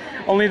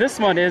 Only this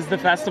one is the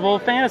Festival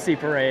of Fantasy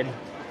Parade.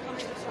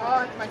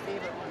 Oh, it's my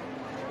favorite one.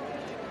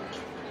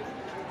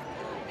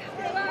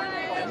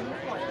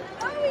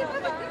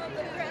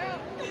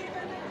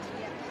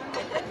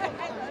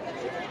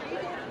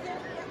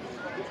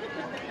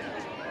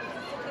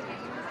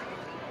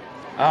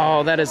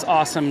 Oh, that is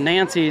awesome.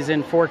 Nancy's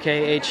in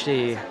 4K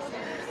HD.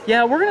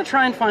 Yeah, we're going to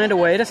try and find a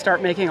way to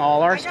start making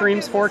all our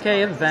streams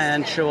 4K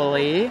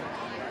eventually.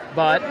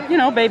 But, you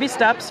know, baby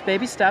steps,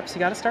 baby steps. You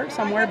got to start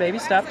somewhere, baby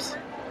steps.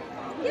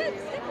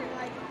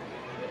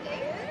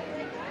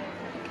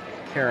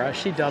 Kara,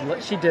 she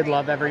did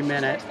love every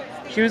minute.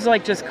 She was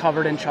like just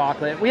covered in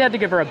chocolate. We had to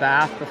give her a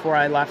bath before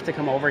I left to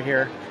come over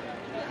here.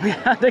 We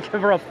had to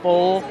give her a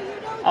full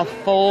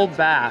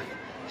bath.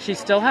 She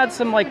still had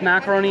some like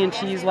macaroni and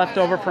cheese left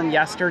over from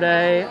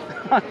yesterday.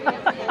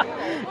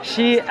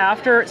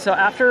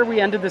 After we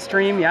ended the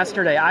stream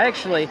yesterday,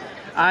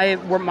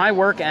 my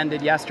work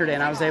ended yesterday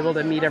and I was able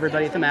to meet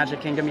everybody at the Magic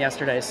Kingdom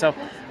yesterday. So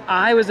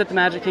I was at the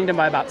Magic Kingdom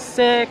by about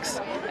 6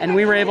 and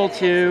we were able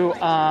to,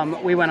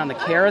 we went on the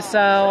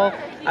carousel.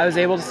 I was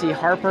able to see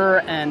Harper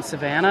and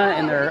Savannah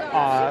in their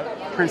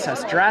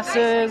princess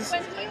dresses.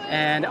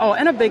 And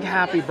a big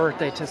happy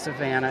birthday to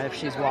Savannah if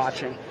she's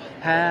watching.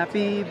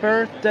 Happy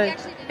birthday,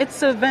 it's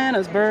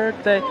Savannah's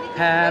birthday.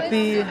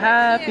 Happy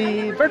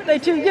birthday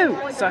to you.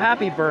 So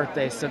happy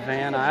birthday,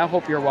 Savannah. I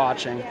hope you're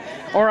watching.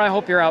 Or I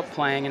hope you're out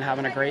playing and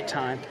having a great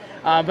time.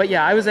 But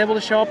yeah, I was able to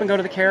show up and go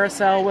to the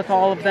carousel with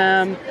all of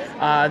them.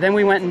 Then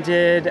we went and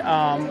did,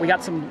 we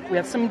had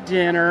some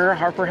dinner.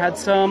 Harper had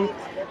some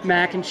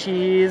mac and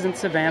cheese and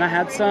Savannah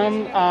had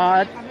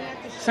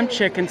some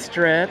chicken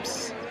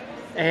strips.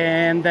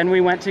 And then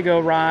we went to go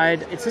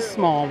ride It's a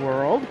Small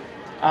World.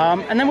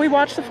 And then we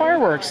watched the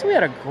fireworks. We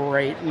had a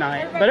great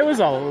night, but it was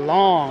a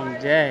long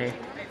day.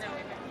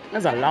 It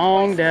was a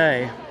long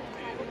day.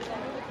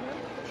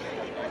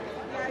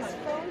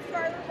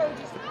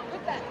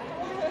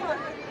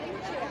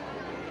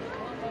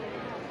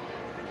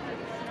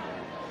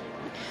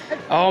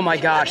 Oh my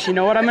gosh, you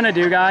know what I'm gonna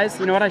do, guys?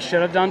 You know what I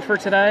should have done for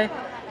today?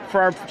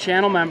 for our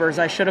channel members,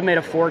 I should have made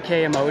a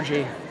 4K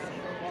emoji.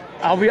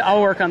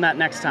 I'll work on that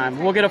next time.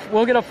 We'll get a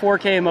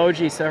 4K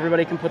emoji so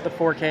everybody can put the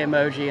 4K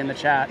emoji in the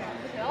chat.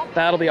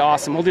 That'll be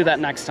awesome. We'll do that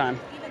next time.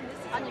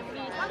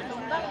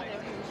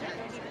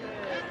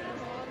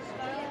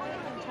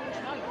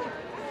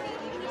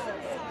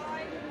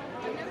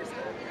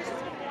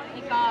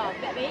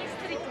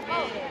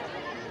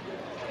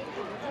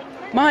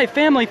 My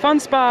family fun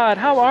spot,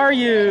 how are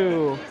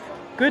you?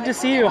 Good to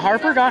see you.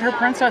 Harper got her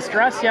princess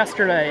dress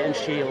yesterday and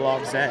she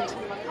loves it.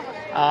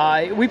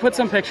 We put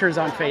some pictures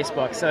on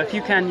Facebook, so if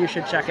you can, you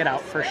should check it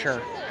out for sure.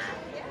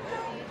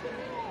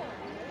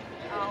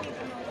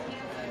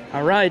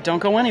 All right, don't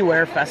go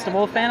anywhere.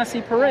 Festival of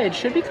Fantasy Parade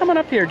should be coming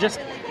up here just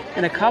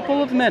in a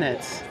couple of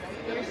minutes.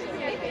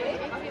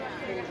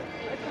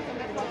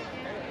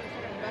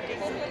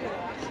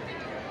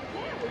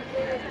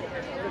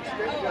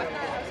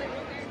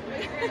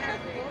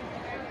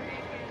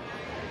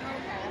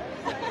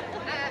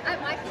 At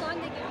my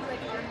salon, they give you like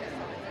arm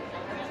massage.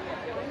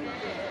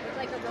 It's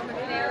like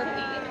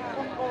aromatherapy.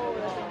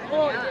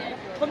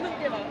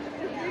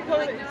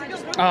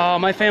 Oh,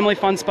 my family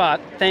fun spot.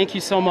 Thank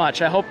you so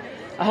much. I hope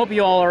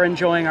you all are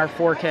enjoying our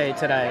 4K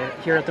today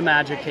here at the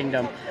Magic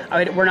Kingdom.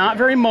 I mean, we're not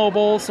very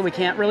mobile, so we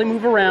can't really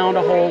move around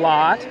a whole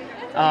lot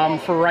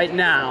for right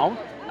now.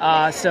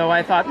 So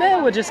I thought,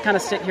 we'll just kind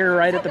of sit here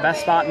right at the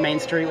best spot in Main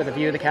Street with a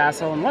view of the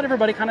castle and let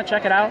everybody kind of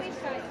check it out.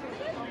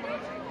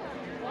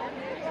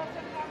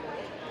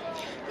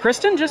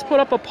 Kristen just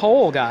put up a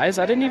poll, guys.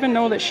 I didn't even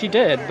know that she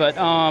did, but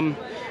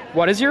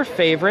what is your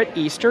favorite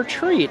Easter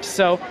treat?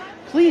 So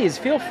please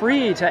feel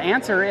free to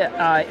answer it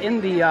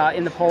in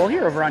the poll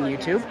here over on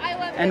YouTube.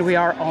 And we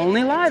are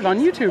only live on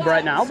YouTube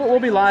right now, but we'll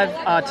be live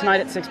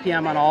tonight at 6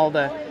 p.m. on all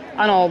the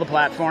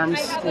platforms.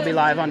 We'll be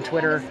live on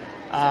Twitter,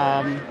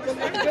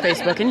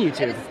 Facebook, and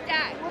YouTube.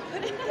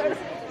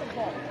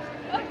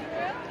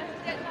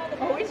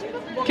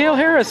 Gail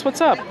Harris,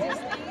 what's up?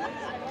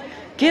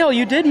 Gail,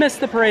 you did miss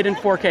the parade in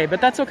 4K, but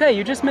that's okay.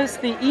 You just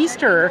missed the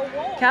Easter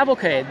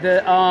cavalcade.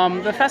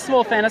 The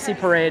Festival of Fantasy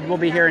Parade will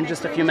be here in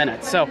just a few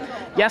minutes. So,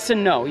 yes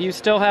and no. You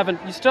still have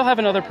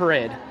another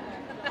parade.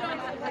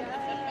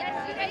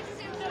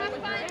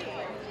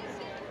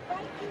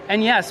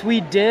 And yes,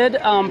 we did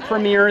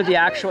premiere the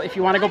actual. If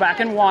you want to go back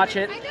and watch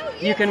it,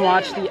 you can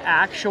watch the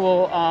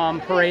actual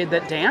parade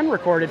that Dan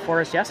recorded for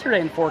us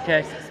yesterday in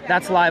 4K.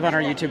 That's live on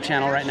our YouTube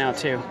channel right now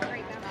too.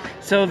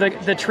 So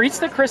the treats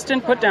that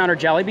Kristen put down are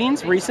jelly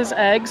beans, Reese's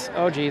eggs.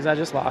 Oh geez, I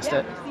just lost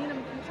it.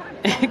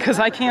 Because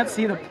I can't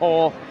see the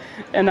poll,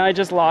 and I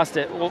just lost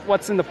it. Well,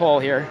 what's in the poll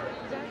here?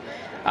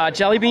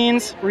 Jelly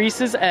beans,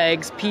 Reese's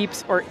eggs,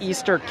 Peeps, or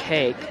Easter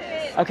cake.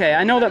 Okay,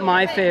 I know that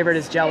my favorite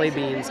is jelly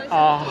beans.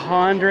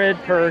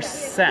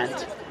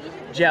 100%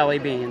 jelly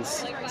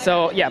beans.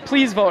 So yeah,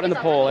 please vote in the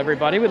poll,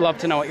 everybody. We'd love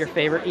to know what your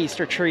favorite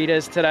Easter treat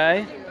is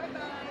today.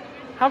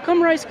 How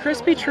come Rice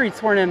Krispie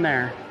treats weren't in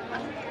there?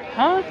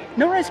 Huh?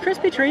 No Rice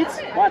Krispie treats?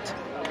 What?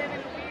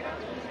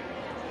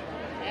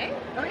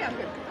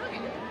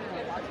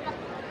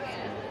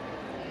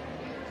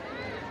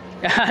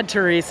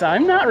 Teresa,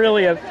 I'm not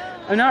really a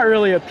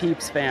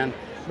Peeps fan,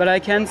 but I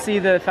can see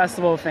the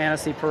Festival of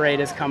Fantasy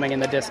Parade is coming in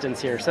the distance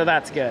here, so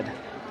that's good.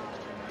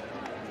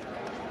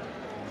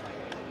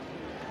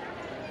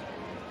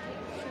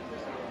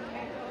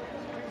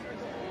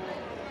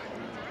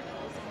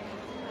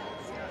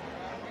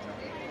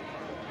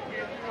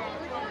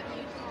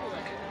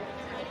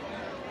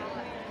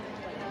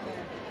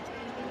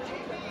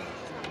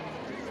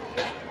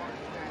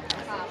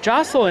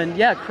 Jocelyn,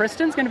 yeah,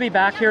 Kristen's going to be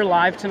back here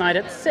live tonight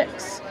at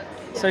 6.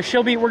 So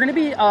we're going to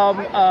be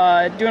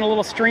doing a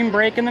little stream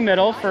break in the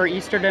middle for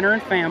Easter dinner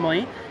and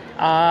family.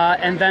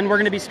 And then we're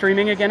going to be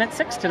streaming again at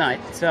 6 tonight.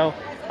 So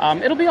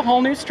it'll be a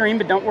whole new stream,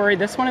 but don't worry,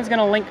 this one is going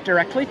to link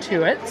directly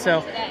to it.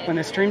 So when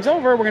the stream's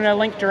over, we're going to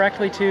link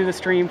directly to the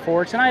stream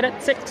for tonight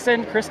at 6.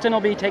 And Kristen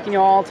will be taking you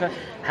all to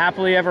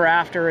Happily Ever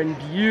After in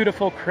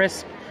beautiful,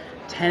 crisp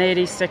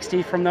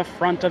 1080-60 from the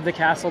front of the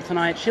castle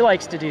tonight. She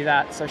likes to do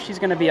that, so she's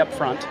going to be up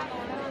front.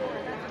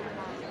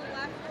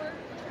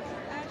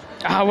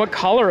 What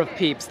color of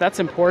Peeps? That's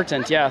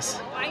important,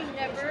 yes.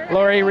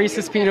 Lori,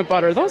 Reese's peanut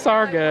butter. Those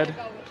are good.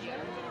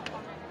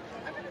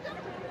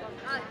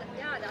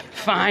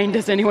 Fine.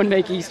 Does anyone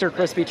make Easter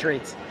crispy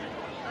treats?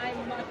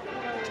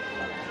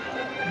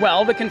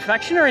 Well, the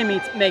confectionery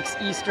makes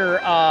Easter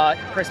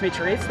crispy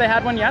treats. They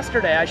had one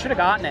yesterday. I should have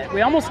gotten it.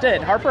 We almost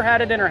did. Harper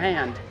had it in her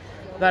hand,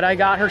 but I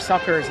got her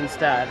suckers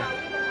instead.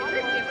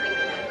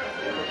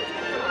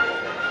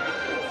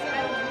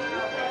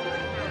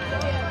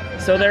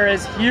 So there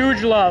is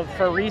huge love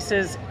for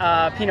Reese's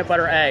peanut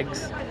butter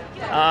eggs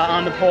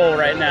on the poll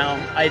right now.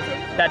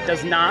 That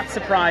does not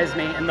surprise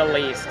me in the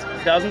least.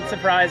 Doesn't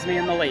surprise me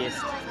in the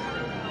least.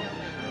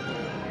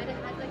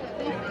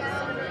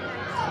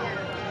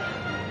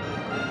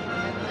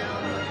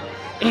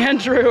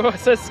 Andrew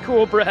says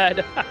school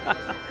bread.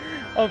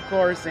 Of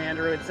course,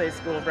 Andrew would say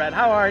school bread.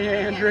 How are you,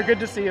 Andrew? Good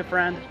to see you,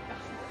 friend.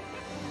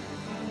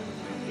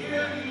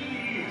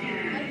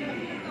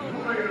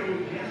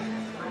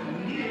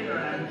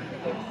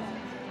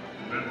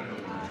 The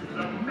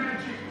the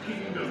Magic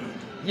Kingdom.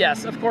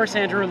 Yes, of course,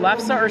 Andrew.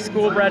 Lefse or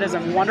school bread is a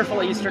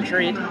wonderful Easter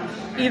treat.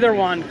 Either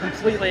one,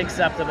 completely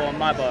acceptable in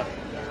my book.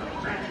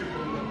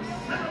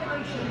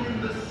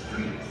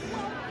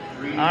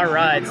 All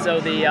right, so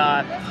the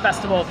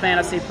Festival of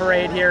Fantasy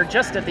Parade here,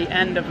 just at the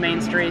end of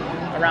Main Street,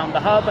 around the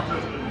hub.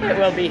 It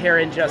will be here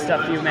in just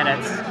a few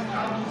minutes.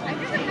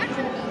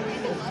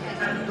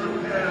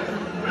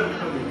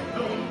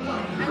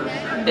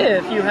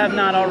 If you have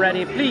not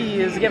already,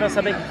 please give us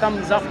a big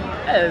thumbs up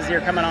as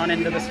you're coming on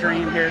into the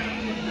stream here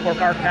for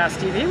Park Pass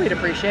TV. We'd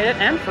appreciate it,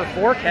 and for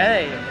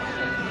 4K.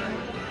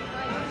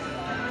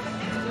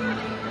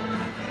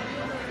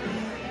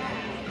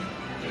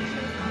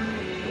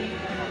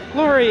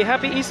 Lori,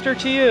 happy Easter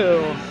to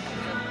you.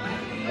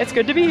 It's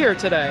good to be here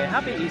today.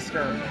 Happy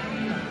Easter.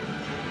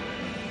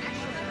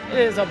 It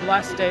is a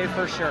blessed day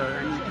for sure.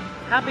 And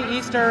happy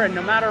Easter, and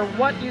no matter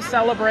what you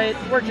celebrate,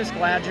 we're just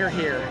glad you're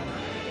here.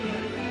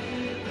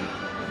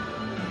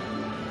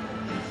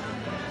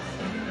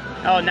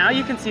 Oh, now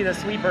you can see the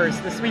sweepers.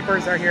 The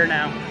sweepers are here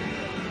now,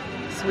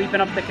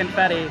 sweeping up the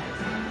confetti.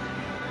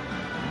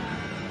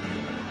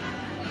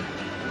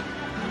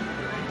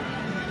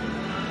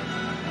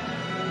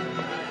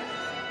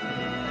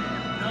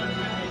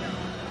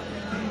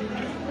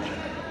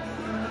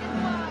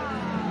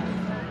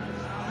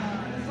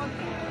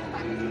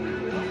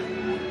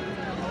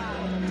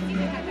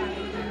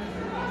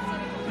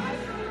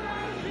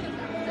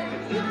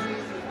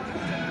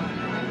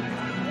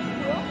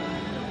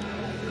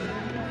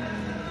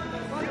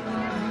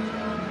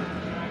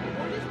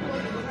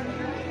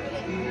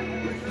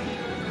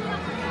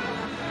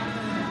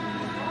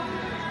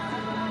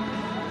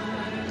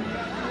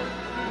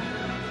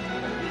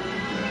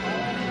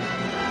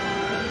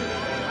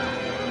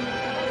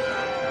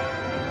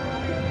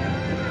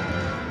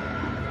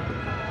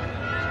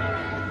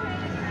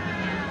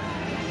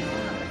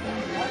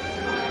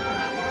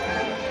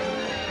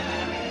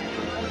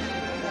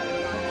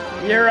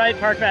 You're right,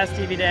 Park Pass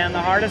TV Dan,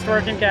 the hardest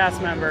working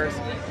cast members.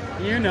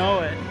 You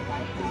know it.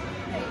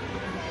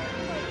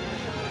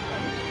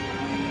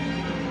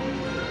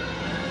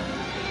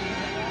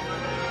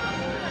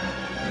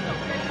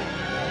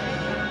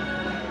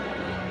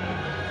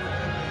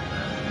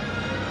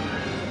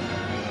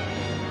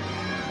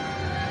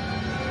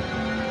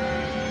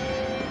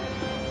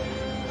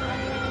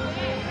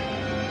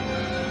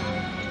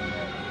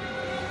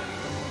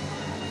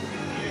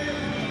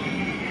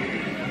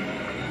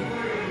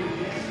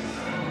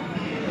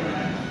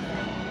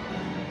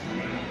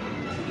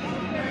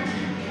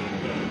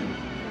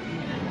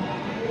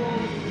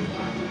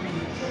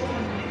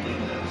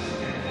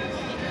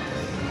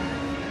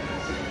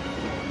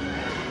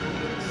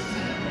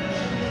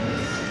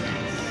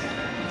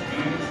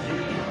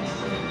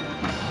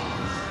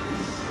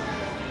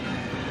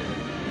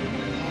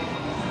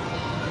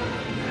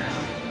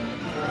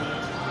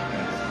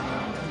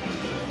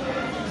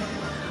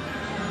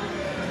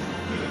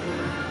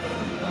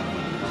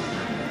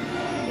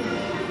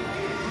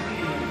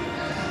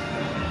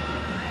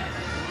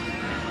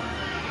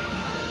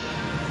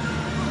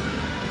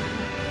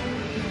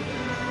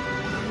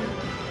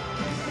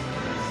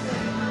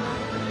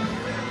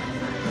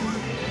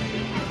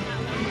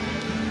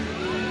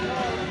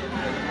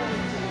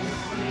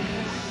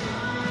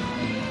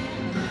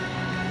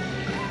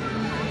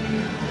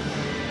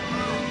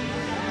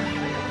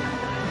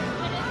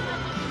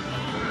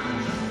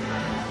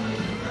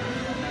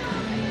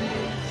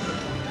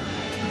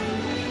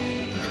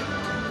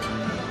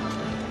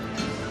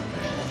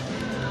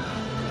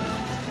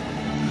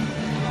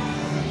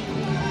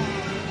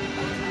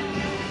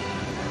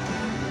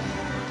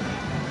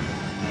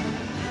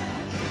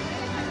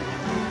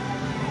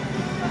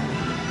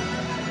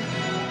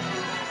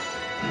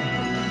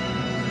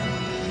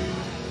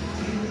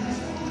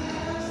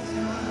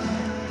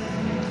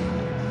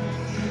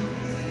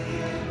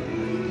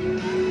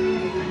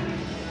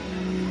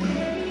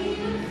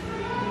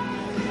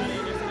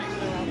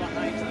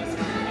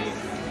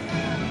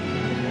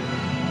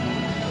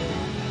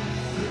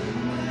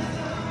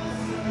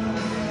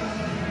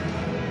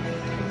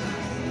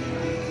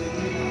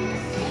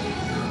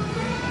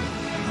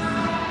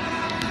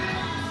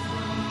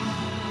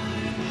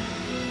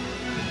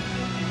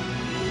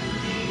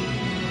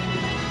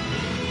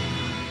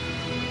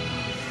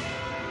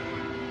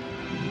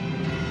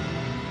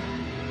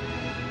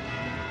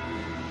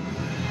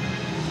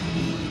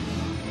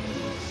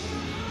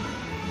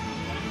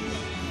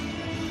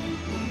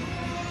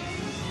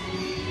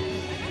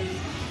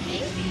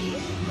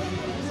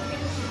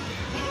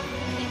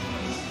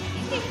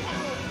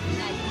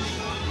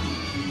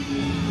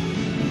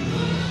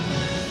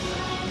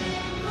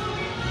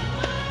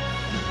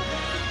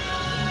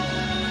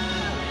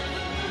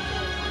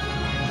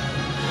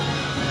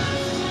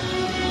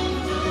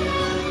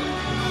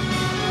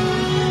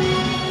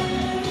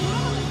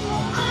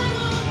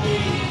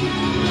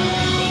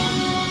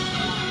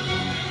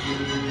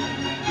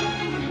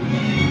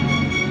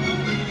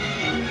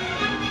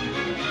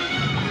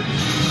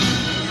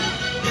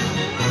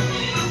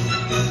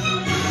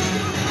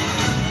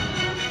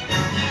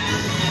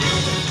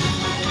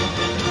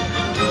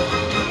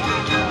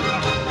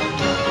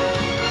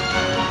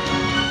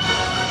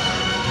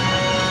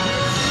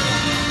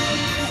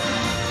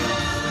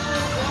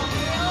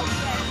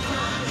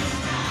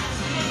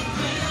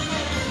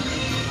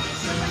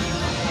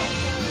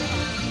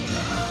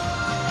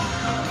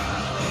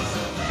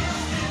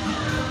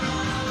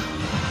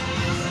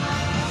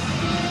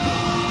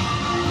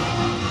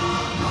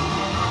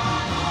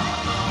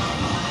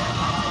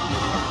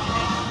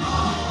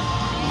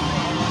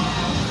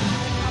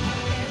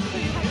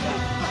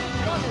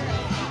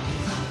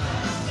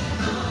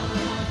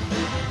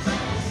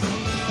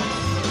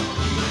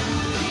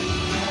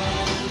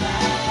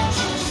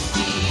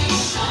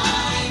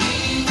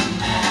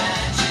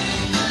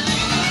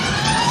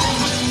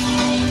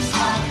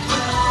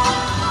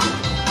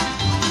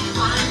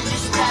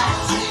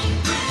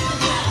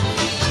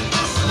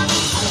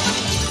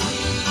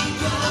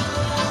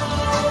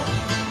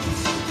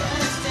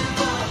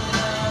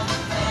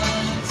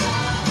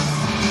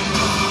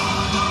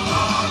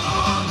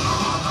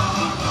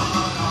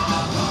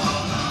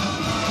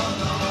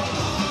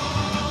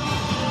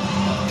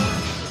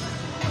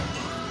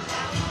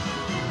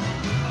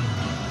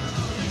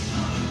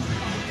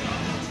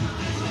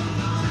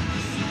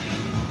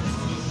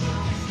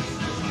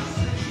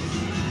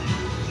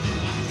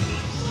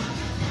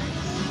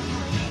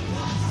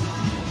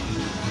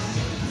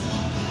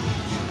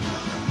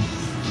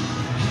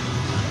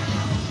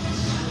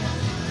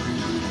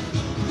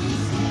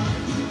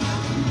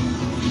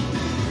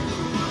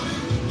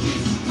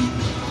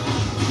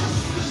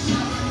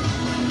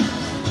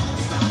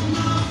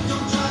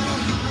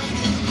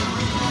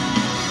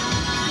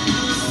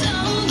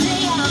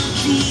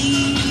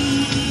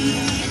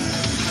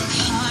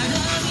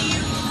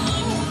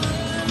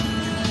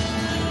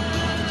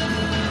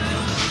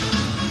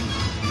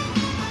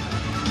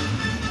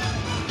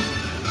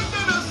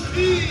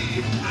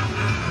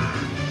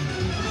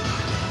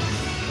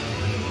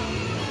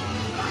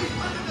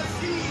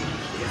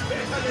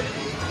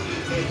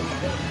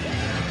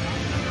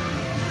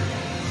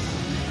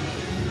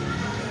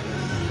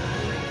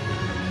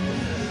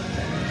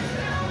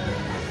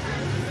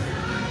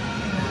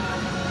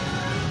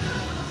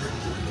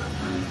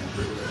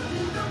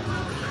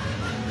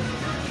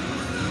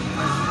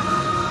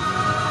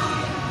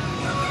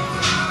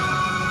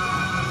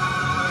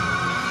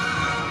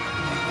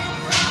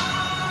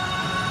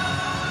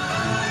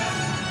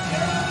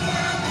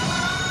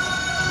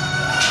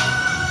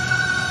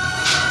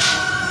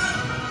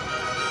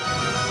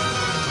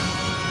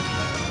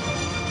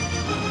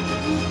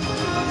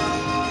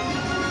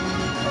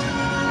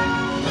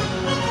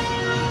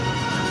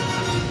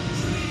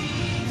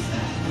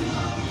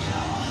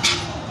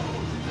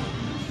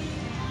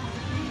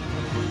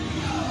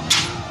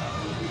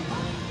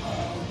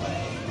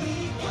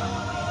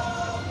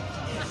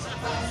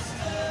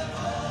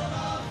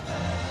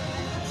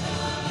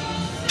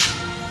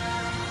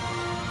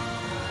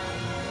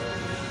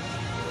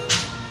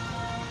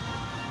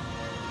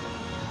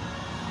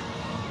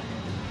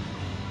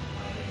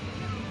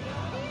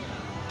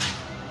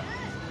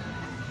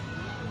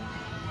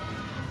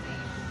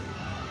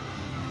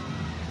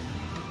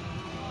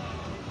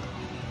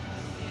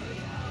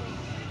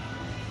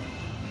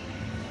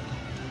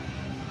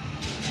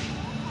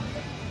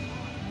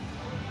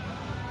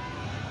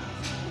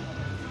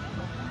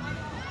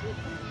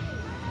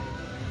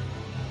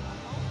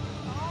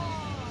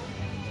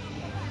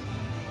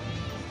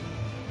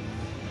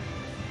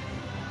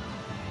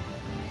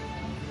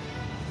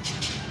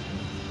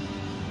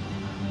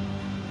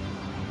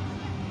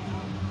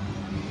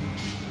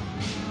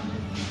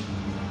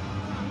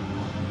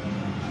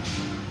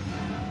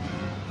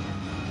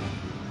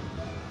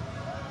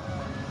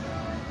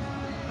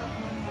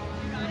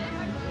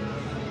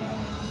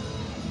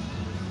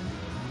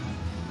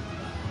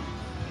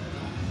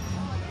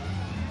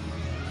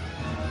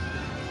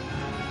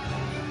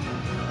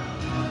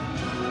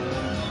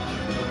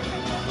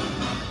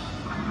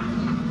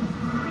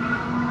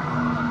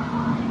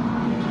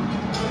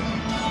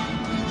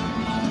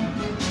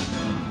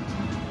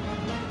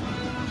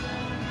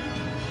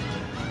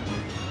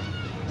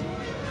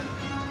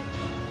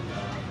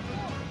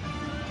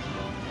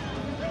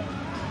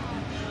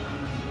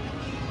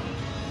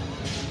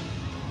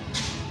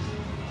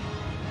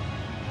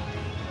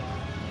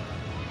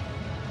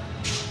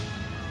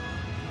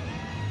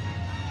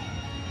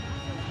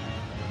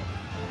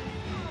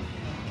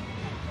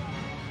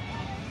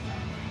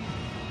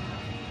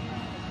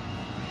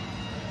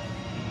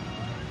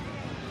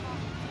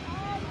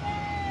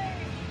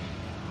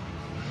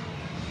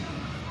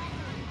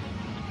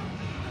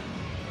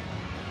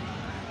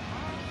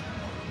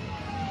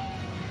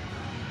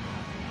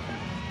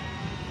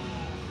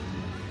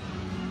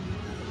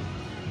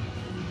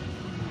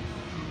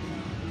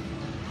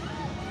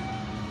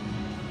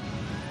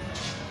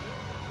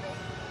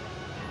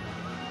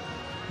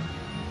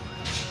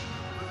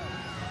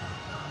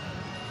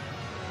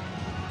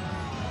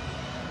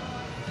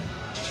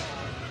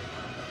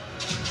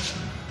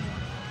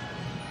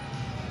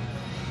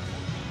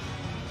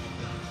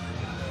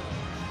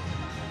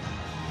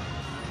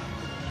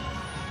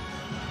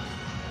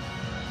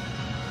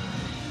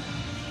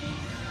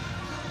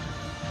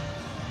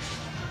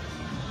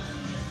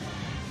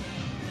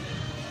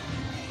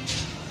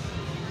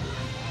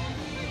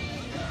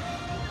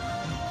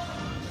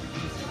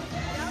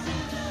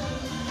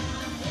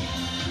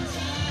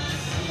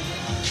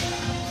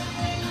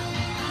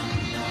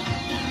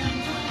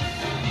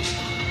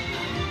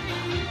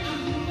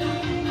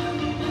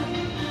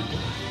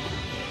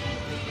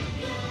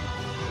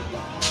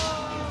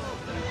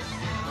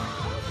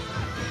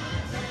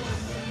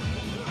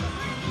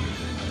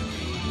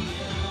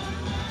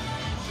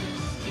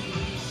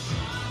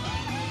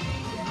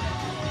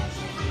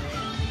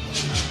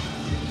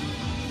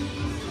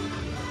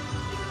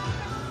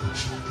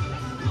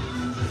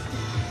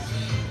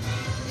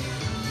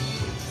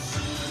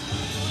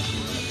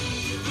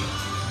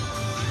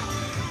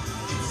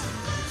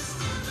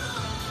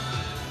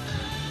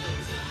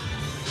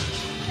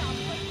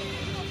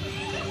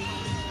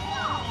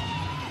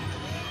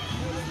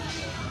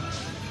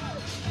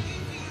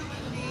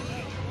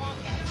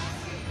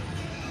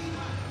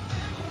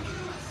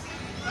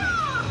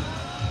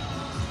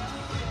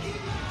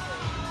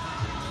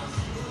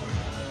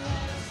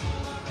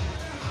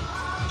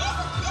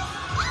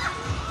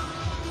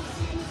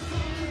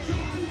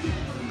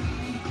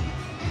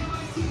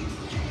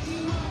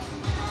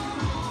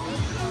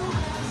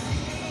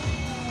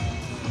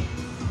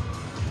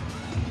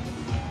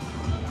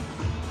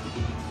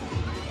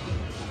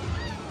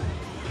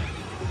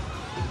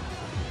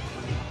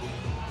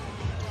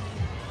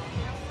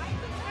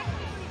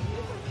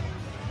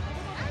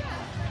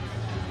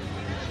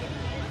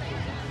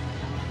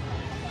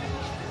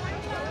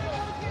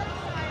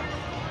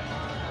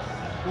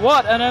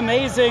 What an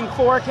amazing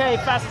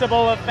 4K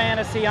Festival of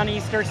Fantasy on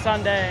Easter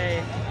Sunday.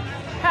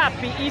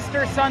 Happy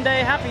Easter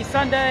Sunday, happy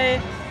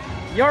Sunday.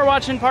 You're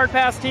watching Park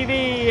Pass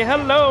TV.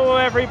 Hello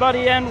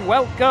everybody and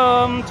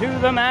welcome to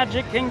the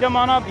Magic Kingdom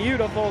on a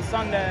beautiful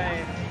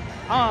Sunday.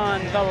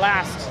 on the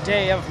last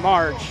day of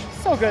March.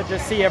 So good to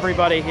see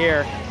everybody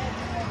here.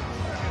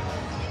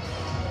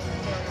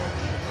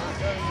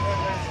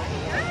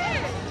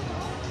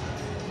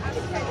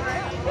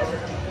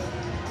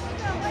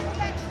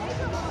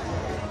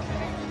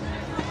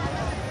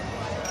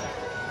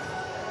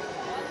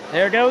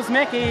 There goes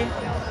Mickey.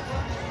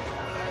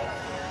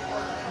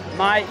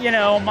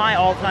 My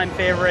all-time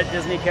favorite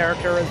Disney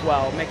character as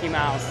well, Mickey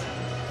Mouse.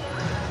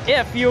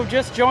 If you're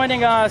just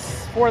joining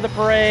us for the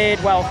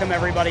parade, welcome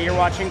everybody. You're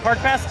watching Park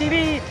Pass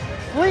TV.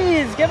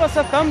 Please give us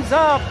a thumbs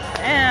up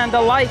and a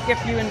like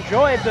if you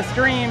enjoyed the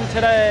stream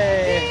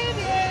today.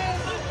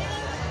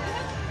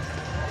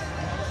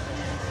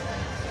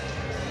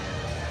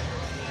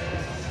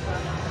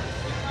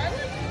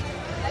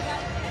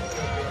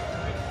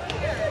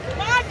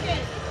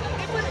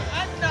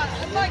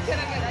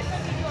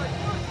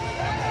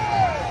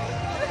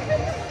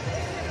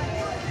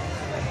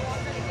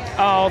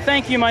 Oh,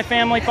 thank you, my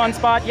family fun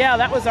spot. Yeah,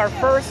 that was our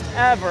first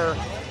ever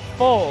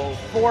full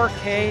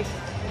 4K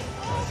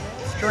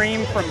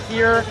stream from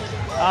here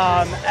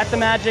at the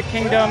Magic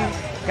Kingdom.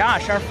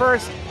 Gosh, our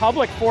first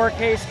public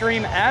 4K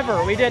stream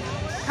ever. We did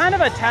kind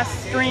of a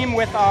test stream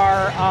with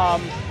our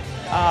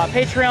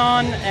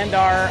Patreon and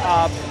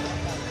our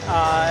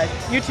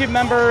YouTube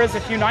members a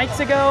few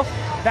nights ago.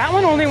 That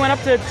one only went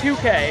up to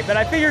 2K, but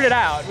I figured it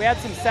out. We had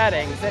some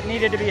settings that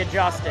needed to be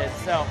adjusted,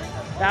 so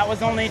that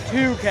was only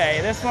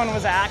 2K. This one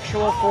was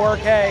actual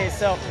 4K,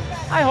 so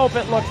I hope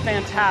it looked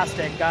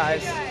fantastic,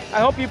 guys.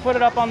 I hope you put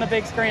it up on the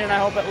big screen, and I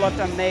hope it looked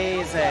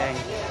amazing.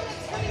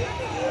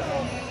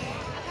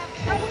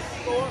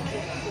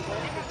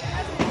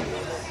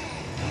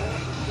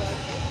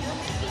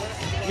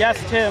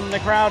 Yes, Tim, the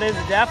crowd is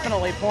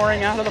definitely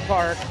pouring out of the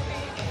park.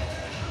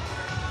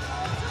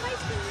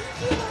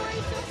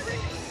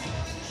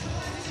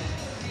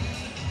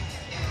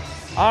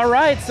 All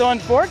right, so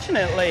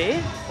unfortunately,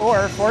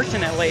 or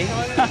fortunately,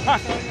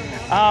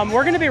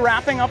 we're going to be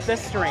wrapping up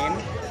this stream,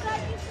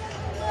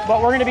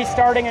 but we're going to be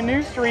starting a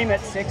new stream at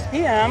 6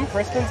 p.m.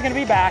 Kristen's going to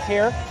be back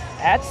here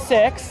at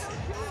 6,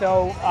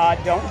 so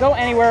don't go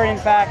anywhere. In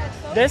fact,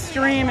 this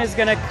stream is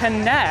going to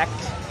connect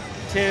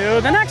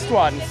to the next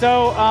one.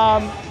 So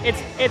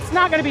it's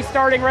not going to be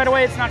starting right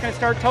away. It's not going to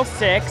start till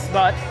 6,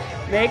 but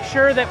make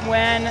sure that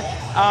when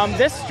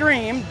this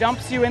stream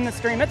dumps you in the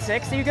stream at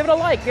 6, you give it a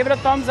like, give it a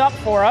thumbs up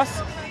for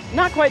us.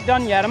 Not quite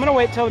done yet. I'm going to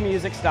wait till the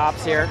music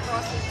stops here.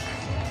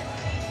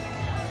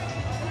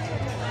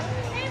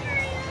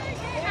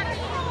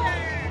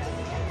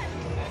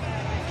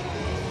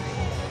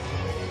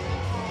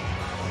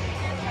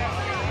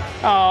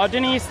 Oh,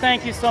 Denise,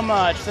 thank you so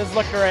much. This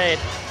looked great.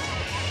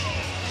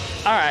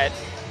 All right.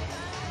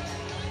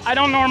 I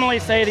don't normally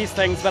say these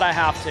things, but I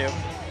have to.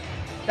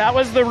 That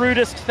was the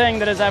rudest thing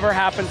that has ever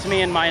happened to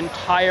me in my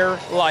entire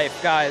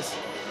life, guys.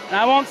 And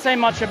I won't say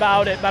much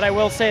about it, but I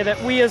will say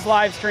that we as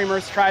live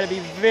streamers try to be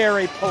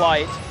very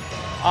polite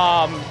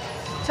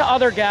to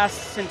other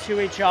guests and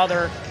to each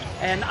other.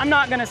 And I'm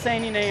not going to say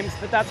any names,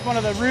 but that's one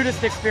of the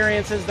rudest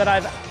experiences that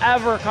I've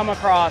ever come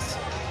across,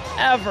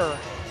 ever,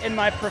 in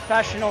my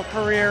professional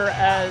career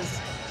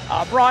as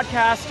a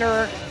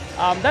broadcaster.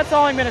 That's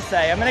all I'm going to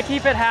say. I'm going to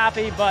keep it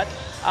happy, but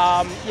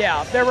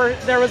yeah,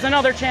 there was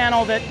another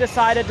channel that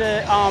decided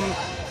to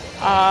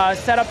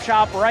set up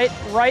shop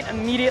right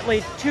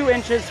immediately 2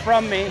 inches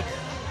from me.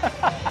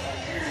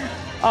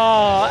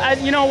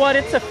 And you know what?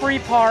 It's a free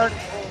park.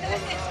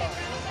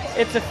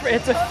 It's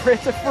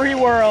a free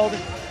world.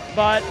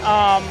 But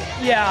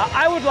yeah,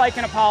 I would like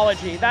an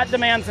apology. That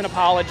demands an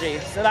apology.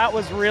 So that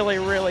was really,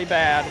 really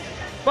bad.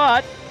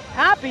 But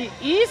happy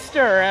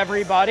Easter,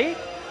 everybody.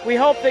 We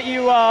hope that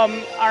you are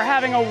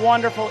having a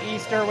wonderful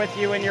Easter with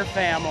you and your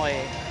family.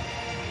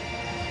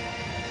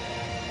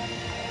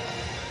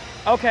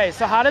 Okay,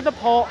 so how did the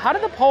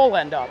poll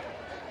end up?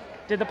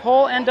 Did the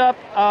poll end up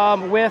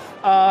with,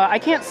 I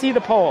can't see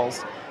the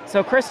polls.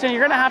 So Kristen,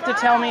 you're gonna have to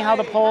tell me how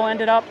the poll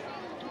ended up.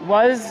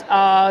 Was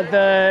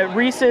the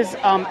Reese's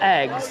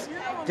eggs,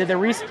 did the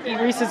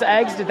Reese's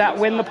eggs, did that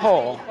win the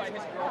poll?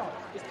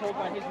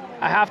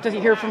 I have to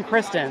hear from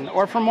Kristen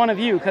or from one of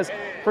you, because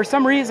for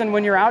some reason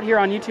when you're out here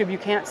on YouTube you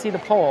can't see the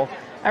poll.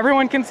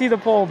 Everyone can see the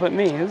poll but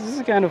me. This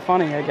is kind of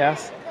funny, I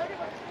guess.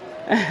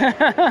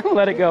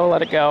 Let it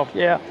go,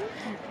 yeah.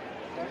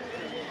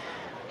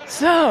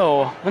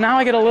 So, well, now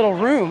I get a little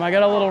room. I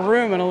got a little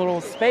room and a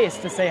little space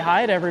to say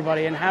hi to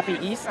everybody and happy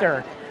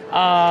Easter.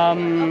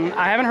 I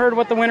haven't heard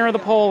what the winner of the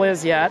poll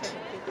is yet.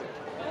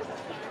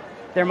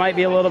 There might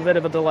be a little bit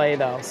of a delay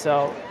though,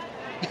 so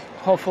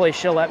hopefully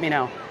she'll let me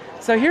know.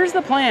 So here's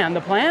the plan.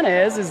 The plan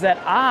is that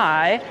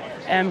I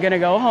am going to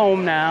go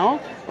home now.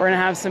 We're going to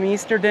have some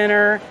Easter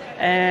dinner,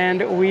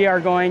 and we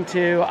are going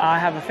to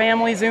have a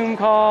family Zoom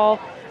call.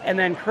 And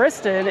then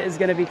Kristen is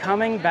going to be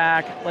coming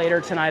back later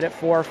tonight at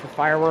 4 for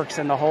fireworks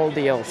and the whole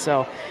deal.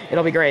 So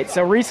it'll be great.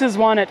 So Reese's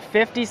won at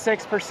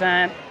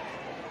 56%.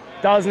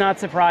 Does not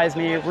surprise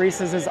me.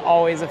 Reese's is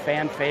always a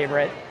fan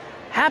favorite.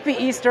 Happy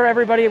Easter,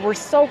 everybody. We're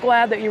so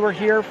glad that you were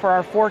here for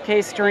our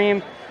 4K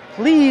stream.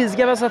 Please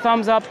give us a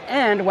thumbs up.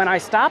 And when I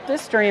stop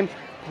this stream,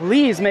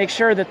 please make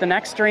sure that the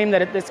next stream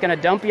that it's going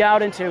to dump you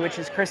out into, which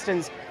is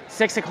Kristen's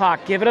 6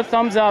 o'clock, give it a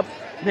thumbs up.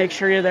 Make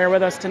sure you're there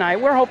with us tonight.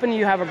 We're hoping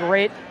you have a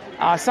great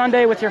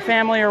Sunday with your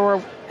family or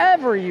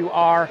wherever you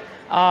are.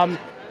 I'm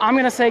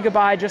going to say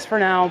goodbye just for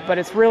now, but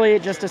it's really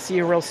just to see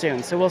you real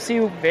soon. So we'll see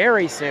you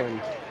very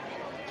soon.